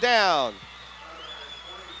first down.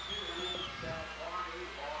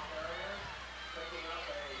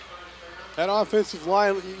 That offensive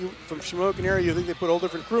line from Shamokin area, you think they put a whole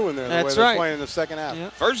different crew in there the way they're playing in the second half.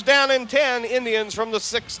 Yep. First down and 10, Indians from the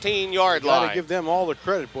 16-yard line. Got to give them all the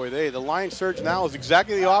credit, boy. The line surge now is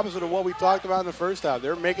exactly the opposite of what we talked about in the first half.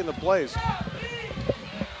 They're making the plays.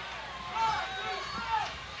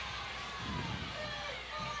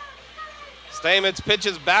 Stamets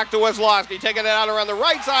pitches back to Weslowski, taking it out around the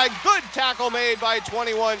right side. Good tackle made by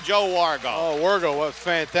 21, Joe Wargo. Oh, Wargo was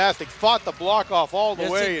fantastic. Fought the block off all the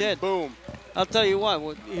way, and boom. I'll tell you what,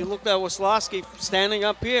 you looked at Weslowski standing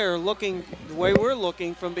up here, looking the way we're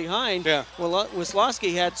looking from behind. Yeah. Well,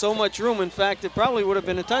 Weslowski had so much room. In fact, it probably would have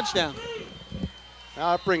been a touchdown.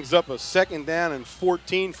 Now it brings up a 2nd down and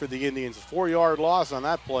 14 for the Indians. A 4-yard loss on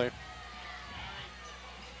that play.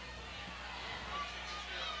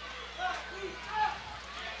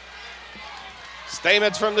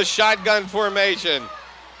 Stamets from the shotgun formation.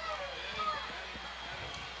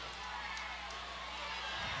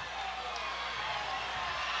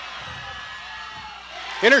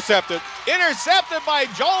 Intercepted. Intercepted by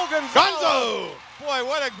Joel Gonzalo. Boy,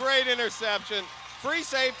 what a great interception. Free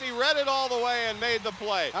safety, read it all the way and made the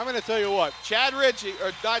play. I'm going to tell you what. Chad Ritchie,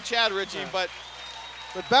 or not Chad Ritchie, but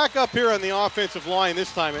back up here on the offensive line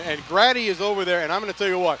this time, and Grady is over there, and I'm going to tell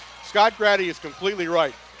you what. Scott Grady is completely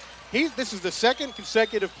right. This is the 2nd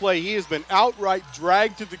consecutive play he has been outright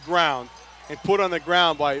dragged to the ground and put on the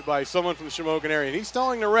ground by someone from the Shamokin area. And he's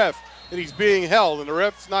telling the ref that he's being held, and the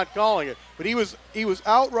ref's not calling it. But he was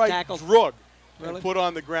outright drugged and put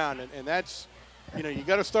on the ground, and that's you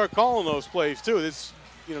got to start calling those plays too.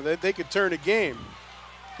 They could turn a game.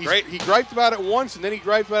 He griped about it once, and then he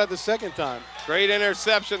griped about it the second time. Great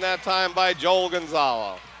interception that time by Joel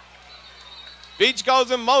Gonzalo. Beach goes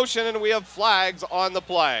in motion, and we have flags on the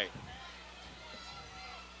play.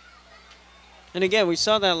 And again, we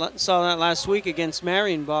saw that last week against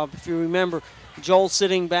Marion, Bob. If you remember, Joel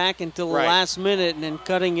sitting back until the last minute and then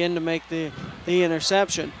cutting in to make the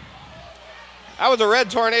interception. That was a Red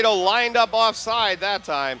Tornado lined up offside that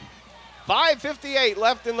time. 5:58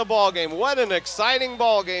 left in the ball game. What an exciting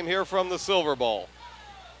ball game here from the Silver Bowl.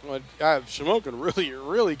 Well, Shamokin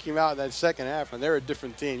really came out in that second half, and they're a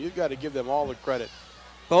different team. You've got to give them all the credit.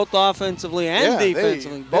 Both offensively and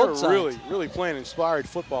defensively. Both sides. Really playing inspired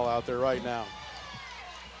football out there right now.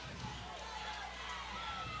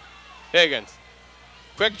 Higgins,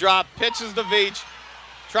 quick drop, pitches to Veach,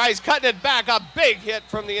 tries cutting it back. A big hit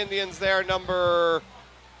from the Indians there. Number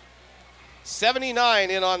 79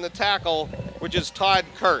 in on the tackle, which is Todd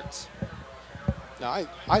Kurtz. Now,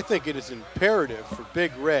 I think it is imperative for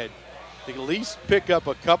Big Red to at least pick up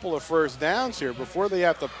a couple of first downs here before they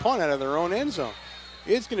have to punt out of their own end zone.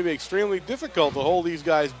 It's going to be extremely difficult to hold these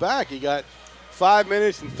guys back. You got 5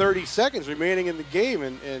 minutes and 30 seconds remaining in the game,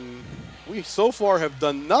 and we so far have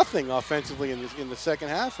done nothing offensively in the second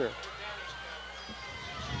half here.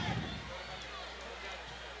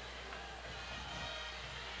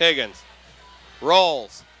 Higgins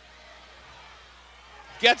rolls,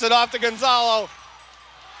 gets it off to Gonzalo.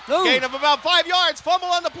 Ooh. Gain of about 5 yards. Fumble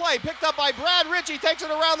on the play. Picked up by Brad Ritchie. Takes it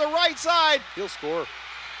around the right side. He'll score.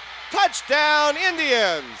 Touchdown,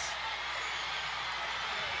 Indians.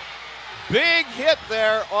 Big hit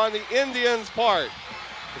there on the Indians' part.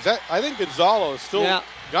 I think Gonzalo is still,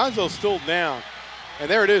 Gonzo's still down. And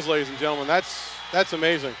there it is, ladies and gentlemen. That's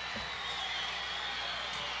amazing.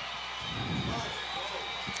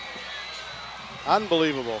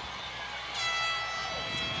 Unbelievable.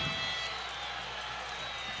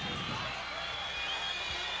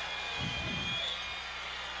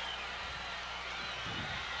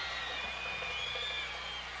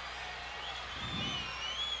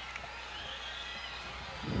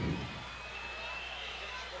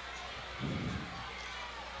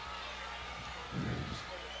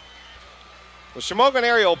 The Shamokin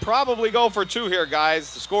area will probably go for two here,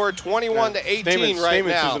 guys. The score 21-18 right now.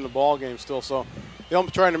 Stamens is in the ball game still, so I'm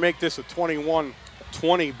trying to make this a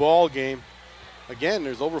 21-20 ball game. Again,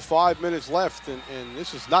 there's over 5 minutes left, and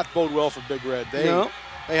this does not bode well for Big Red. They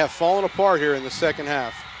have fallen apart here in the second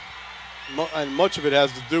half, and much of it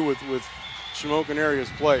has to do with Shamokin area's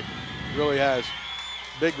play. It really has.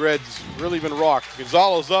 Big Red's really been rocked.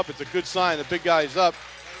 Gonzalo's up. It's a good sign. The big guy's up.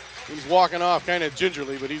 He's walking off kind of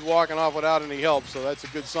gingerly, but he's walking off without any help, so that's a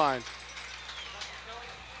good sign.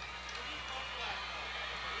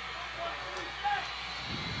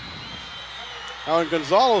 Now, in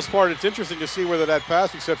Gonzalo's part, it's interesting to see whether that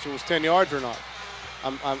pass reception was 10 yards or not.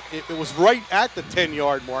 It was right at the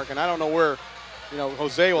 10-yard mark, and I don't know where,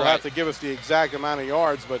 Jose will have to give us the exact amount of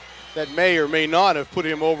yards, but that may or may not have put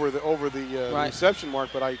him over the reception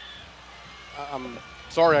mark, but I'm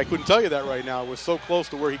sorry, I couldn't tell you that right now. It was so close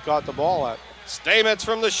to where he caught the ball at. Stamets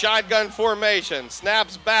from the shotgun formation.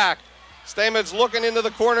 Snaps back. Stamets looking into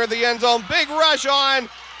the corner of the end zone. Big rush on.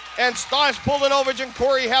 And Stosh Puldanovich and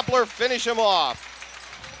Corey Hepler finish him off.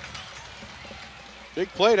 Big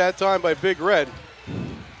play that time by Big Red.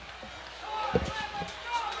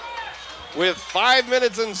 With 5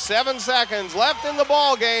 minutes and 7 seconds left in the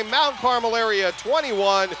ball game, Mount Carmel area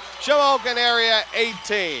 21, Shamokin area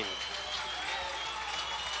 18.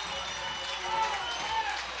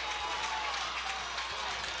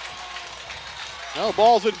 No,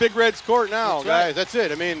 ball's in Big Red's court now, guys. That's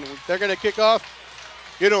it. I mean, they're going to kick off.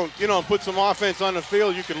 You don't put some offense on the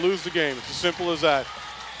field, you can lose the game. It's as simple as that.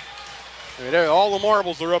 I mean, all the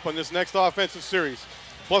marbles are up on this next offensive series.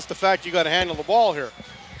 Plus the fact you got to handle the ball here.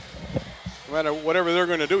 No matter whatever they're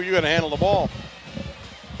going to do, you got to handle the ball.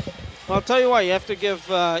 Well, I'll tell you what, you have to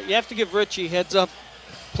give Ritchie heads up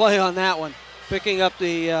play on that one, picking up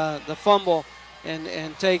the fumble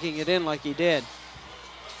and taking it in like he did.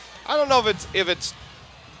 I don't know if it's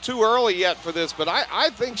too early yet for this, but I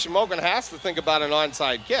think Shamokin has to think about an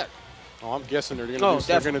onside kick. Oh, I'm guessing they're going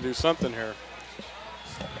to do something here.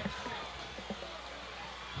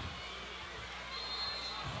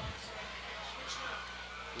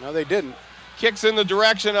 No, they didn't. Kicks in the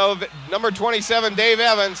direction of number 27, Dave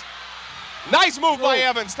Evans. Nice move by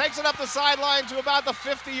Evans. Takes it up the sideline to about the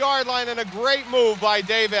 50-yard line, and a great move by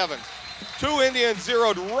Dave Evans. Two Indians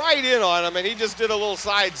zeroed right in on him, and he just did a little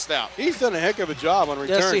sidestep. He's done a heck of a job on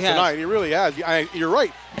return yes, he tonight. He really has. You're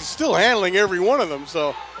right. He's still handling every one of them,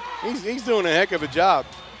 so He's doing a heck of a job.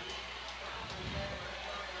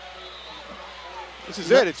 This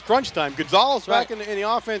is it. It's crunch time. Gonzalo's back in the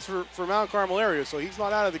offense for Mount Carmel area, so he's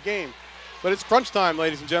not out of the game. But it's crunch time,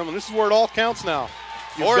 ladies and gentlemen. This is where it all counts now.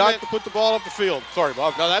 You've got to put the ball up the field. Sorry,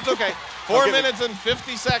 Bob. No, that's okay. 4 minutes and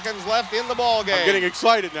 50 seconds left in the ball game. I'm getting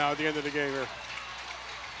excited now at the end of the game here.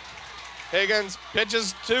 Higgins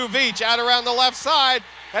pitches to Veach out around the left side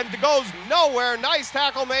and goes nowhere. Nice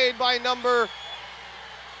tackle made by number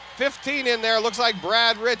 15 in there. Looks like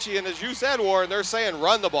Brad Ritchie. And as you said, Warren, they're saying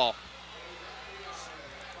run the ball.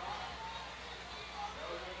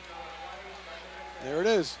 There it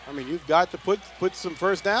is. I mean, you've got to put some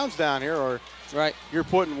first downs down here, or you're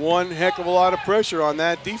putting one heck of a lot of pressure on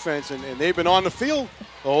that defense, and they've been on the field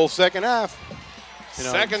the whole second half.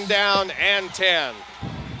 Second down and 10.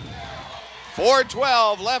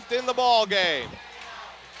 4:12 left in the ball game.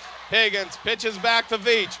 Higgins pitches back to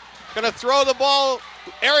Veach. Going to throw the ball.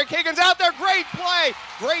 Eric Higgins out there. Great play.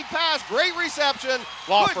 Great pass. Great reception.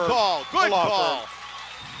 Good call. Good call.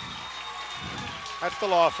 That's the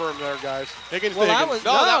law firm there, guys. Higgins to Higgins.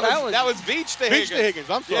 That was Veach to Higgins. Veach to Higgins.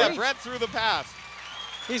 I'm sorry. Yeah, Brett threw the pass.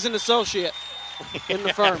 He's an associate in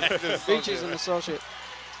the firm. Veach is an associate.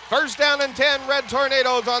 First down and 10, Red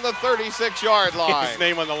Tornadoes on the 36-yard line. His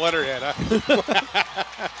name on the letterhead, huh?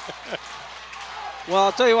 Well,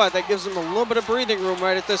 I'll tell you what, that gives them a little bit of breathing room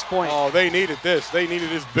right at this point. Oh, they needed this. They needed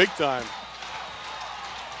this big time.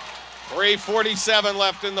 3:47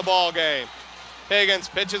 left in the ball game. Higgins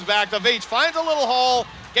pitches back to Veach, finds a little hole,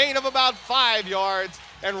 gain of about 5 yards,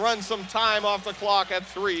 and runs some time off the clock at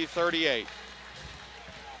 3:38.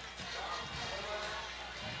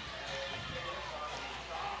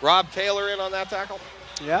 Rob Taylor in on that tackle?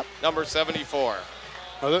 Yep. Number 74.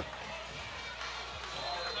 Was it?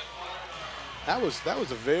 That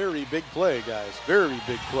was a very big play, guys. Very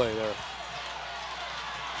big play there.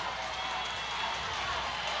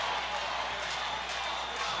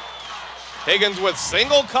 Higgins with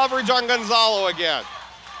single coverage on Gonzalo again.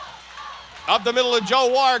 Up the middle of Joe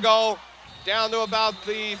Wargo, down to about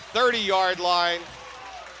the 30-yard line.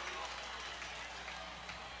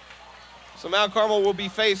 So Mount Carmel will be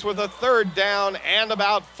faced with a third down and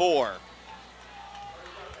about 4.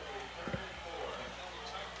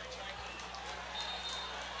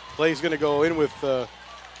 Play's going to go in with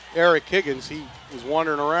Eric Higgins. He was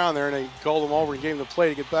wandering around there, and they called him over and gave him the play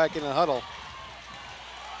to get back in the huddle.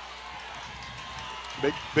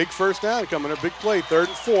 Big first down coming up. Big play, 3rd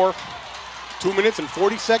and 4. 2 minutes and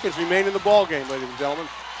 40 seconds remain in the ball game, ladies and gentlemen.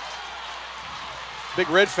 Big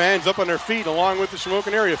Red fans up on their feet along with the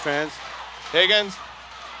Shamokin area fans. Higgins.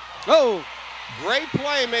 Oh, great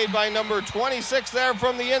play made by number 26 there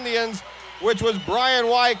from the Indians, which was Brian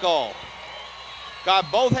Weichel.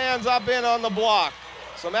 Got both hands up in on the block.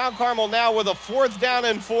 So Mount Carmel now with a 4th down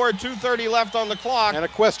and 4, 2:30 left on the clock. And a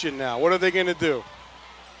question now, what are they going to do?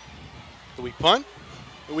 Do we punt?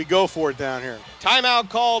 Do we go for it down here? Timeout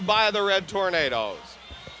called by the Red Tornadoes.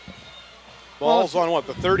 Ball's on what,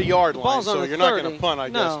 the 30-yard line, so you're not going to punt, I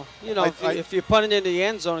guess. No, you know, if you punt it into the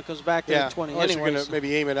end zone, it comes back to the 20 unless you're going to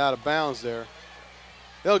maybe aim it out of bounds there.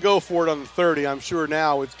 They'll go for it on the 30, I'm sure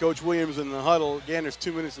now with Coach Williams in the huddle. Again, there's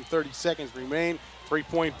 2 minutes and 30 seconds remain.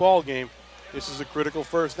 3-point ball game. This is a critical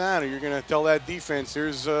first down, and you're going to tell that defense,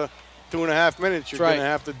 here's 2.5 minutes. You're going to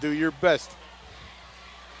have to do your best.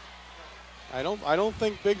 I don't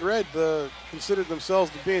think Big Red considered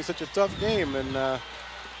themselves to be in such a tough game, and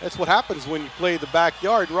that's what happens when you play the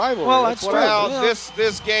backyard rivalry. Well, that's true. Well,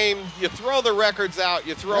 this game, you throw the records out,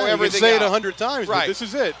 you throw everything out. You can say it 100 times, but this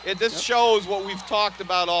is it. This shows what we've talked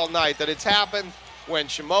about all night, that it's happened when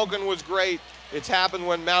Shamokin was great. It's happened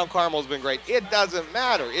when Mount Carmel's been great. It doesn't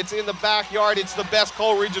matter. It's in the backyard. It's the best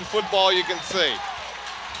co-region football you can see.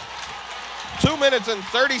 2 minutes and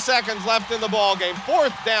 30 seconds left in the ball game.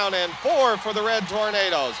 4th down and 4 for the Red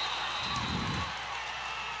Tornadoes.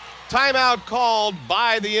 Timeout called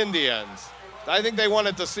by the Indians. I think they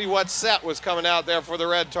wanted to see what set was coming out there for the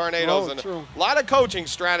Red Tornadoes. Oh, true. A lot of coaching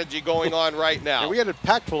strategy going on right now. Yeah, we had a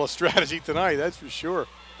pack full of strategy tonight, that's for sure.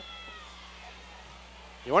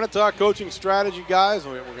 You want to talk coaching strategy, guys?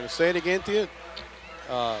 We're going to say it again to you.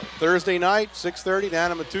 Thursday night, 6:30,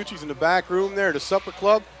 down at Matucci's in the back room there at the Supper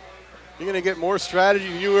Club. You're going to get more strategy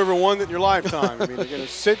than you ever won in your lifetime. I mean, you're going to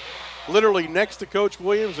sit literally next to Coach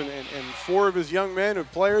Williams and 4 of his young men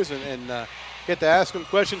and players and get to ask him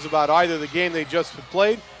questions about either the game they just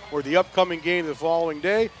played or the upcoming game the following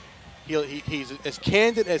day. He's as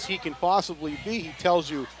candid as he can possibly be. He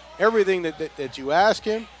tells you everything that you ask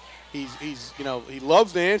him. He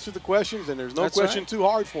loves to answer the questions, and there's no question too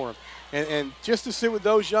hard for him. And just to sit with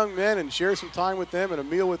those young men and share some time with them and a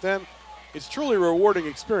meal with them, it's truly a rewarding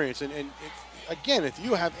experience. And again, if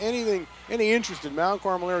you have any interest in Mount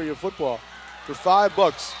Carmel area football, for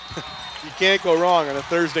 $5, you can't go wrong on a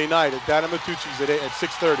Thursday night at Danamatucci's at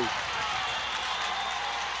 6:30.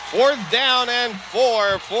 4th down and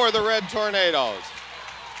 4 for the Red Tornadoes.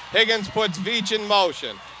 Higgins puts Veach in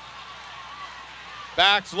motion.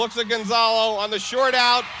 Backs, looks at Gonzalo on the short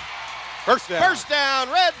out. First down. First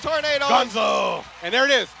down, Red Tornadoes. Gonzo. And there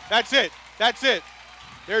it is. That's it. That's it.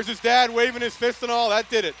 There's his dad waving his fist and all. That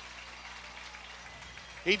did it.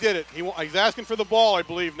 He did it. He's asking for the ball, I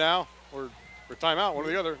believe, now. Or timeout, one or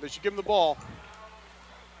the other. They should give him the ball.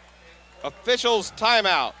 Officials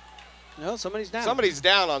timeout. No, somebody's down. Somebody's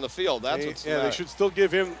down on the field. That's what's they should still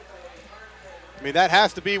give him. I mean, that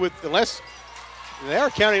has to be unless they are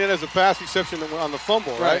counting it as a pass reception on the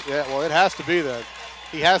fumble, right? Yeah, well, it has to be that.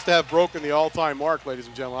 He has to have broken the all-time mark, ladies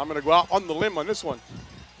and gentlemen. I'm going to go out on the limb on this one.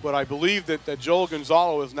 But I believe that Joel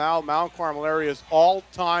Gonzalo is now Mount Carmel area's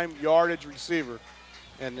all-time yardage receiver.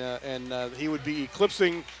 And he would be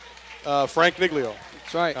eclipsing Frank Niglio.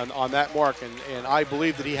 That's right. On that mark. And I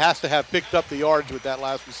believe that he has to have picked up the yardage with that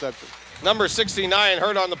last reception. Number 69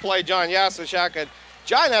 hurt on the play, John Yasashak. And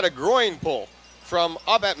John had a groin pull from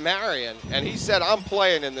up at Marion, and he said, I'm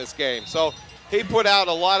playing in this game. So he put out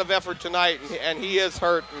a lot of effort tonight, and he is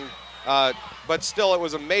hurt. But still, it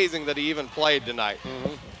was amazing that he even played tonight.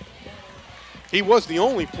 Mm-hmm. He was the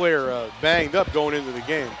only player banged up going into the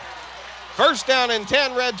game. First down and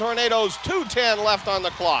 10, Red Tornadoes, 2:10 left on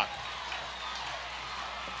the clock.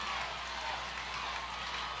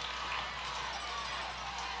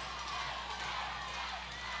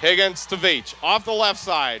 Higgins to Veach, off the left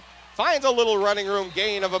side. Finds a little running room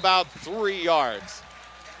gain of about 3 yards.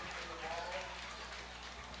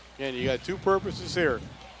 Again, you got two purposes here.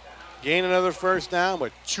 Gain another first down,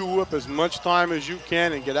 but chew up as much time as you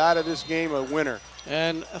can and get out of this game a winner.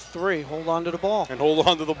 And a 3, hold on to the ball. And hold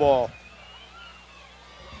on to the ball.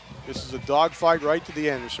 This is a dogfight right to the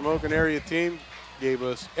end. The Shamokin area team gave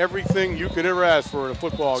us everything you could ever ask for in a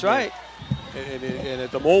football game. That's right. And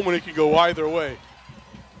at the moment, it could go either way.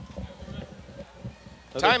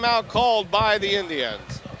 Timeout called by the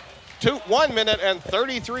Indians. 1 minute and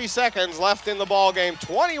 33 seconds left in the ball game.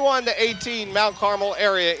 21-18, Mount Carmel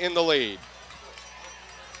area in the lead.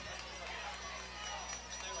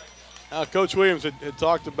 Coach Williams had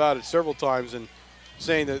talked about it several times and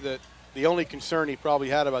saying that the only concern he probably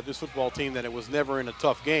had about this football team that it was never in a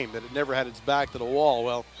tough game, that it never had its back to the wall.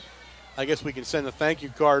 Well, I guess we can send a thank you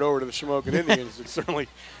card over to the Shamokin Indians. It's certainly,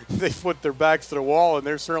 they put their backs to the wall, and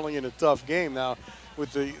they're certainly in a tough game now.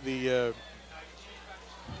 With the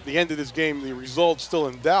end of this game, the result's still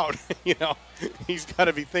in doubt. You know, he's got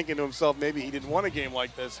to be thinking to himself, maybe he didn't want a game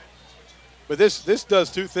like this. But this does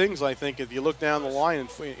two things, I think, if you look down the line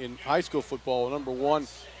in high school football. Number one,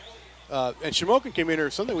 and Shamokin came in here,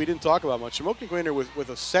 something we didn't talk about much. Shamokin came in here with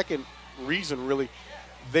a second reason, really.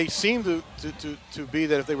 They seem to be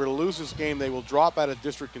that if they were to lose this game, they will drop out of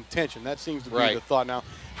district contention. That seems to be the thought now.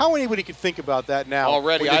 How anybody could think about that now?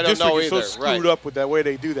 Already, I don't know either. So screwed up with that way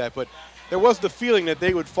they do that. But there was the feeling that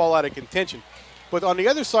they would fall out of contention. But on the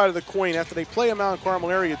other side of the coin, after they play a Mount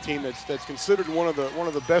Carmel area team that's considered one of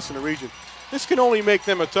the best in the region, this can only make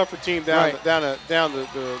them a tougher team down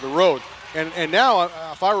the road. And now,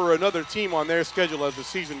 if I were another team on their schedule as the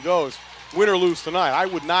season goes, win or lose tonight, I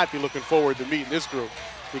would not be looking forward to meeting this group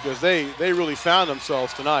because they really found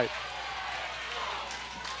themselves tonight.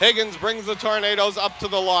 Higgins brings the Tornadoes up to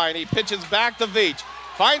the line. He pitches back to Veach,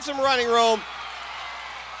 finds some running room,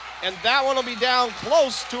 and that one will be down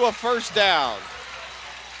close to a first down.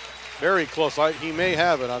 Very close. He may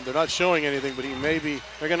have it. They're not showing anything, but he may be.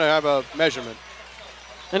 They're going to have a measurement.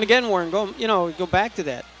 And again, Warren, go back to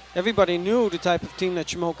that. Everybody knew the type of team that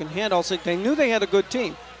Shamokin had. Also, they knew they had a good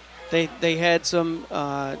team. They had some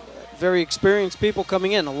very experienced people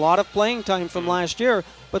coming in, a lot of playing time from last year,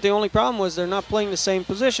 but the only problem was they're not playing the same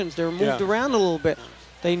positions. They were moved around a little bit.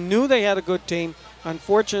 They knew they had a good team.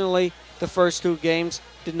 Unfortunately, the first two games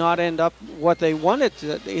did not end up what they wanted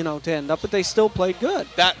to end up, but they still played good.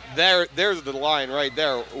 There's the line right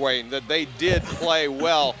there, Wayne, that they did play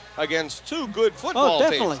well against two good football teams.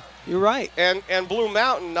 Oh, definitely. You're right. And Blue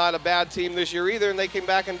Mountain, not a bad team this year either, and they came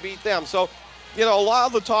back and beat them. So, a lot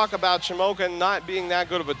of the talk about Shamokin not being that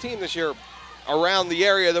good of a team this year around the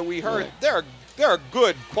area that we heard, they're a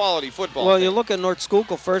good quality football team. You look at North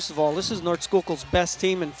Schuylkill, first of all, this is North Schuylkill's best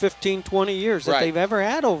team in 15, 20 years that they've ever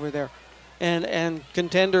had over there. And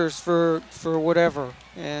contenders for whatever.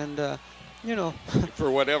 And, for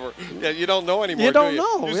whatever. Yeah, you don't know anymore, You don't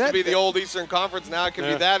know. It used to be the old Eastern Conference. Now it can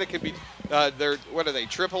be that. It can be, what are they,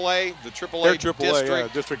 AAA? The AAA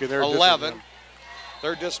district. District in their 11. District,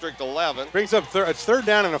 Third District 11. Brings up it's third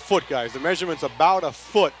down and a foot, guys. The measurement's about a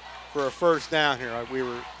foot for a first down here.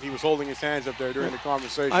 He was holding his hands up there during the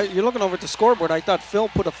conversation. You're looking over at the scoreboard. I thought Phil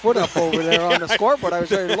put a foot up over there on the scoreboard. I was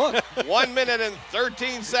ready to look. 1 minute and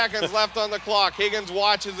 13 seconds left on the clock. Higgins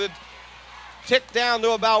watches it tick down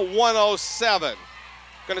to about 107.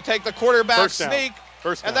 Going to take the quarterback sneak.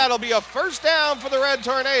 And that'll be a first down for the Red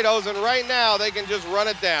Tornadoes, and right now they can just run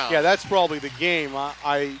it down. Yeah, that's probably the game.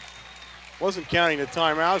 I wasn't counting the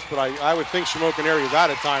timeouts, but I would think Shamokin area is out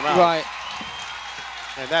of timeout. Right.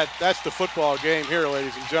 And that's the football game here,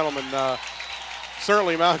 ladies and gentlemen.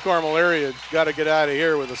 Certainly Mount Carmel area got to get out of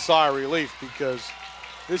here with a sigh of relief, because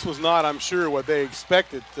this was not, I'm sure, what they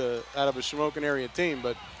expected out of a Shamokin area team.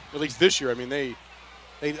 But at least this year, I mean,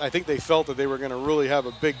 I think they felt that they were going to really have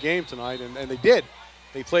a big game tonight, and they did.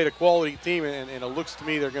 They played a quality team, and it looks to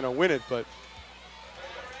me they're going to win it. But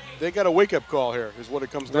they got a wake-up call here is what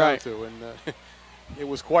it comes down to, and it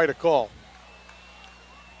was quite a call.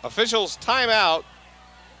 Officials timeout.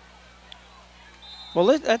 Well,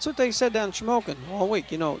 that's what they said down in Shamokin all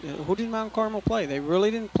week. You know, who did Mount Carmel play? They really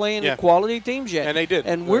didn't play any quality teams yet. And they did.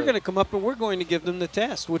 And we're going to come up and we're going to give them the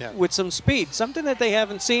test with some speed, something that they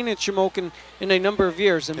haven't seen at Shamokin in a number of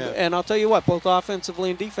years. And I'll tell you what, both offensively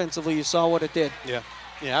and defensively, you saw what it did. Yeah,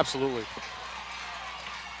 absolutely.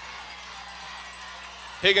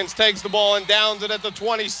 Higgins takes the ball and downs it at the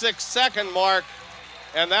 26-second mark.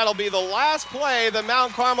 And that'll be the last play the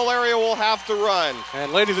Mount Carmel area will have to run.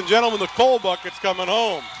 And ladies and gentlemen, the coal bucket's coming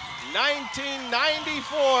home.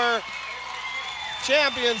 1994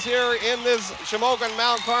 champions here in this Shamokin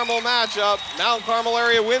Mount Carmel matchup. Mount Carmel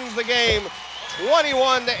area wins the game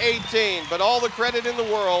 21-18. But all the credit in the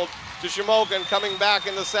world to Shamokin coming back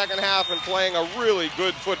in the second half and playing a really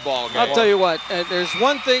good football game. I'll tell you what, there's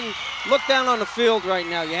one thing, look down on the field right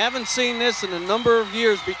now. You haven't seen this in a number of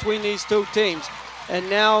years between these two teams. And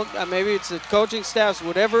now, maybe it's the coaching staffs,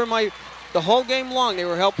 whatever it might, the whole game long, they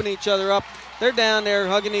were helping each other up. They're down there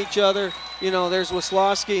hugging each other. You know, there's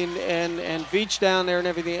Wislowski and Veach down there and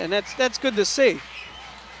everything, and that's good to see.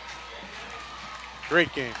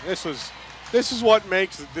 Great game. This is what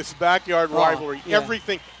makes this backyard rivalry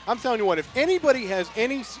everything. I'm telling you what, if anybody has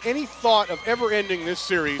any thought of ever ending this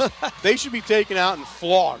series, they should be taken out and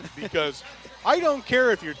flogged, because I don't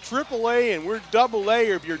care if you're AAA and we're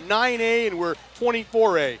AA, or if you're 9A and we're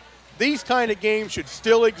 24A. These kind of games should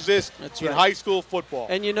still exist in high school football.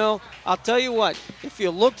 And, you know, I'll tell you what, if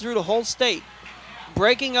you look through the whole state,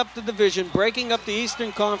 breaking up the division, breaking up the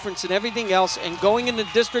Eastern Conference and everything else, and going into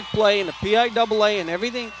district play and the PIAA and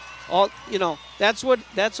everything, you know, that's what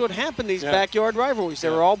happened, these backyard rivalries.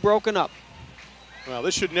 They were all broken up. Well,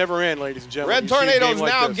 this should never end, ladies and gentlemen. Red Tornadoes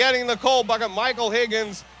now getting the coal bucket. Michael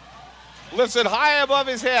Higgins lifts it high above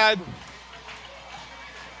his head.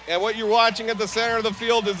 And what you're watching at the center of the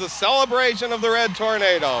field is the celebration of the Red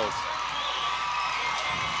Tornadoes.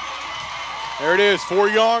 There it is, 4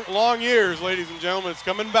 long years, ladies and gentlemen. It's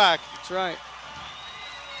coming back. That's right.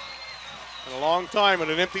 And a long time with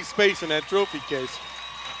an empty space in that trophy case.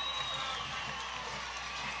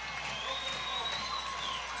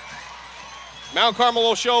 Mount Carmel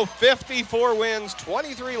will show 54 wins,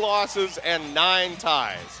 23 losses, and 9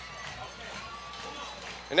 ties.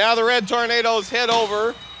 And now the Red Tornadoes head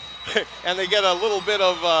over, and they get a little bit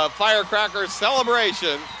of firecracker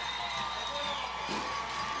celebration.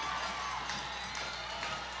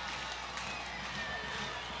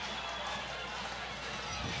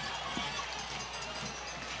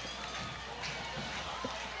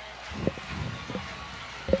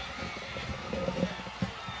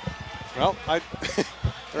 Well,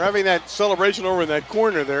 they're having that celebration over in that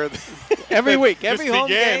corner there. Every week, every home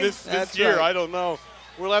game. This year, right. I don't know.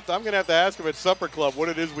 I'm going to have to ask them at Supper Club what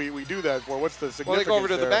it is we do that for. What's the significance? Well, they go over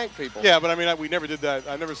to there? the bank people. Yeah, but I mean, we never did that.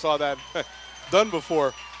 I never saw that done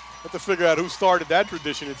before. Have to figure out who started that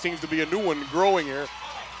tradition. It seems to be a new one growing here.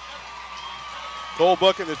 Cole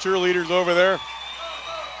Buck and the cheerleaders over there.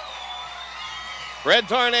 Red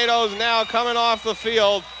Tornadoes now coming off the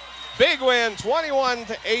field. Big win,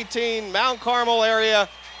 21-18, Mount Carmel area.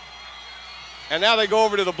 And now they go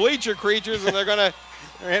over to the bleacher creatures, and they're going to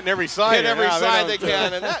hitting every side. Hit every side they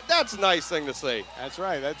can, and that's a nice thing to see. That's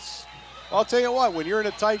right. I'll tell you what, when you're in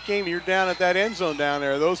a tight game, you're down at that end zone down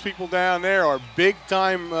there. Those people down there are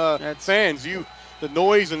big-time fans. The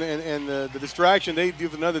noise and the distraction they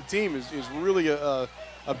give another team is really a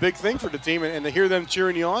a big thing for the team, and to hear them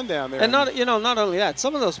cheering you on down there. And not only that,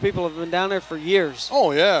 some of those people have been down there for years.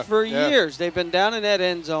 Oh yeah, for years they've been down in that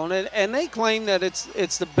end zone, and they claim that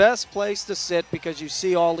it's the best place to sit because you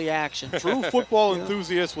see all the action. True football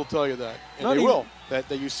enthusiasts will tell you that, and they will. That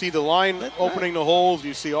you see the line opening the holes,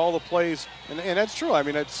 you see all the plays, and that's true. I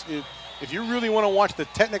mean, if you really want to watch the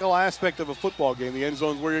technical aspect of a football game, the end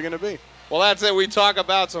zone's where you're going to be. Well, that's it. We talk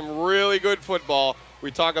about some really good football.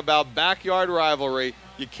 We talk about backyard rivalry.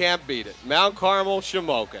 You can't beat it. Mount Carmel,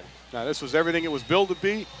 Shamokin. Now, this was everything it was billed to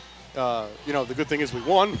be. The good thing is we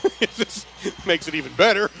won. It just makes it even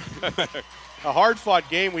better. A hard-fought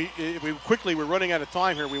game. We're running out of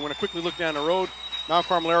time here. We want to quickly look down the road. Mount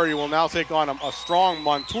Carmel area will now take on a strong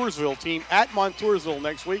Montoursville team at Montoursville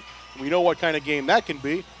next week. We know what kind of game that can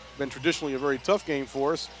be. Been traditionally a very tough game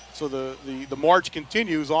for us. So the march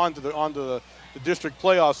continues on to the district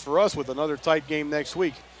playoffs for us with another tight game next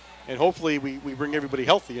week. And hopefully we bring everybody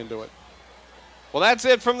healthy into it. Well, that's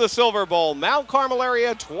it from the Silver Bowl. Mount Carmel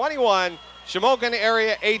area 21, Shamokin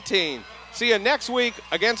area 18. See you next week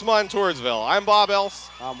against Montoursville. I'm Bob Else.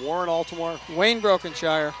 I'm Warren Altamar. Wayne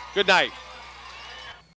Brokenshire. Good night.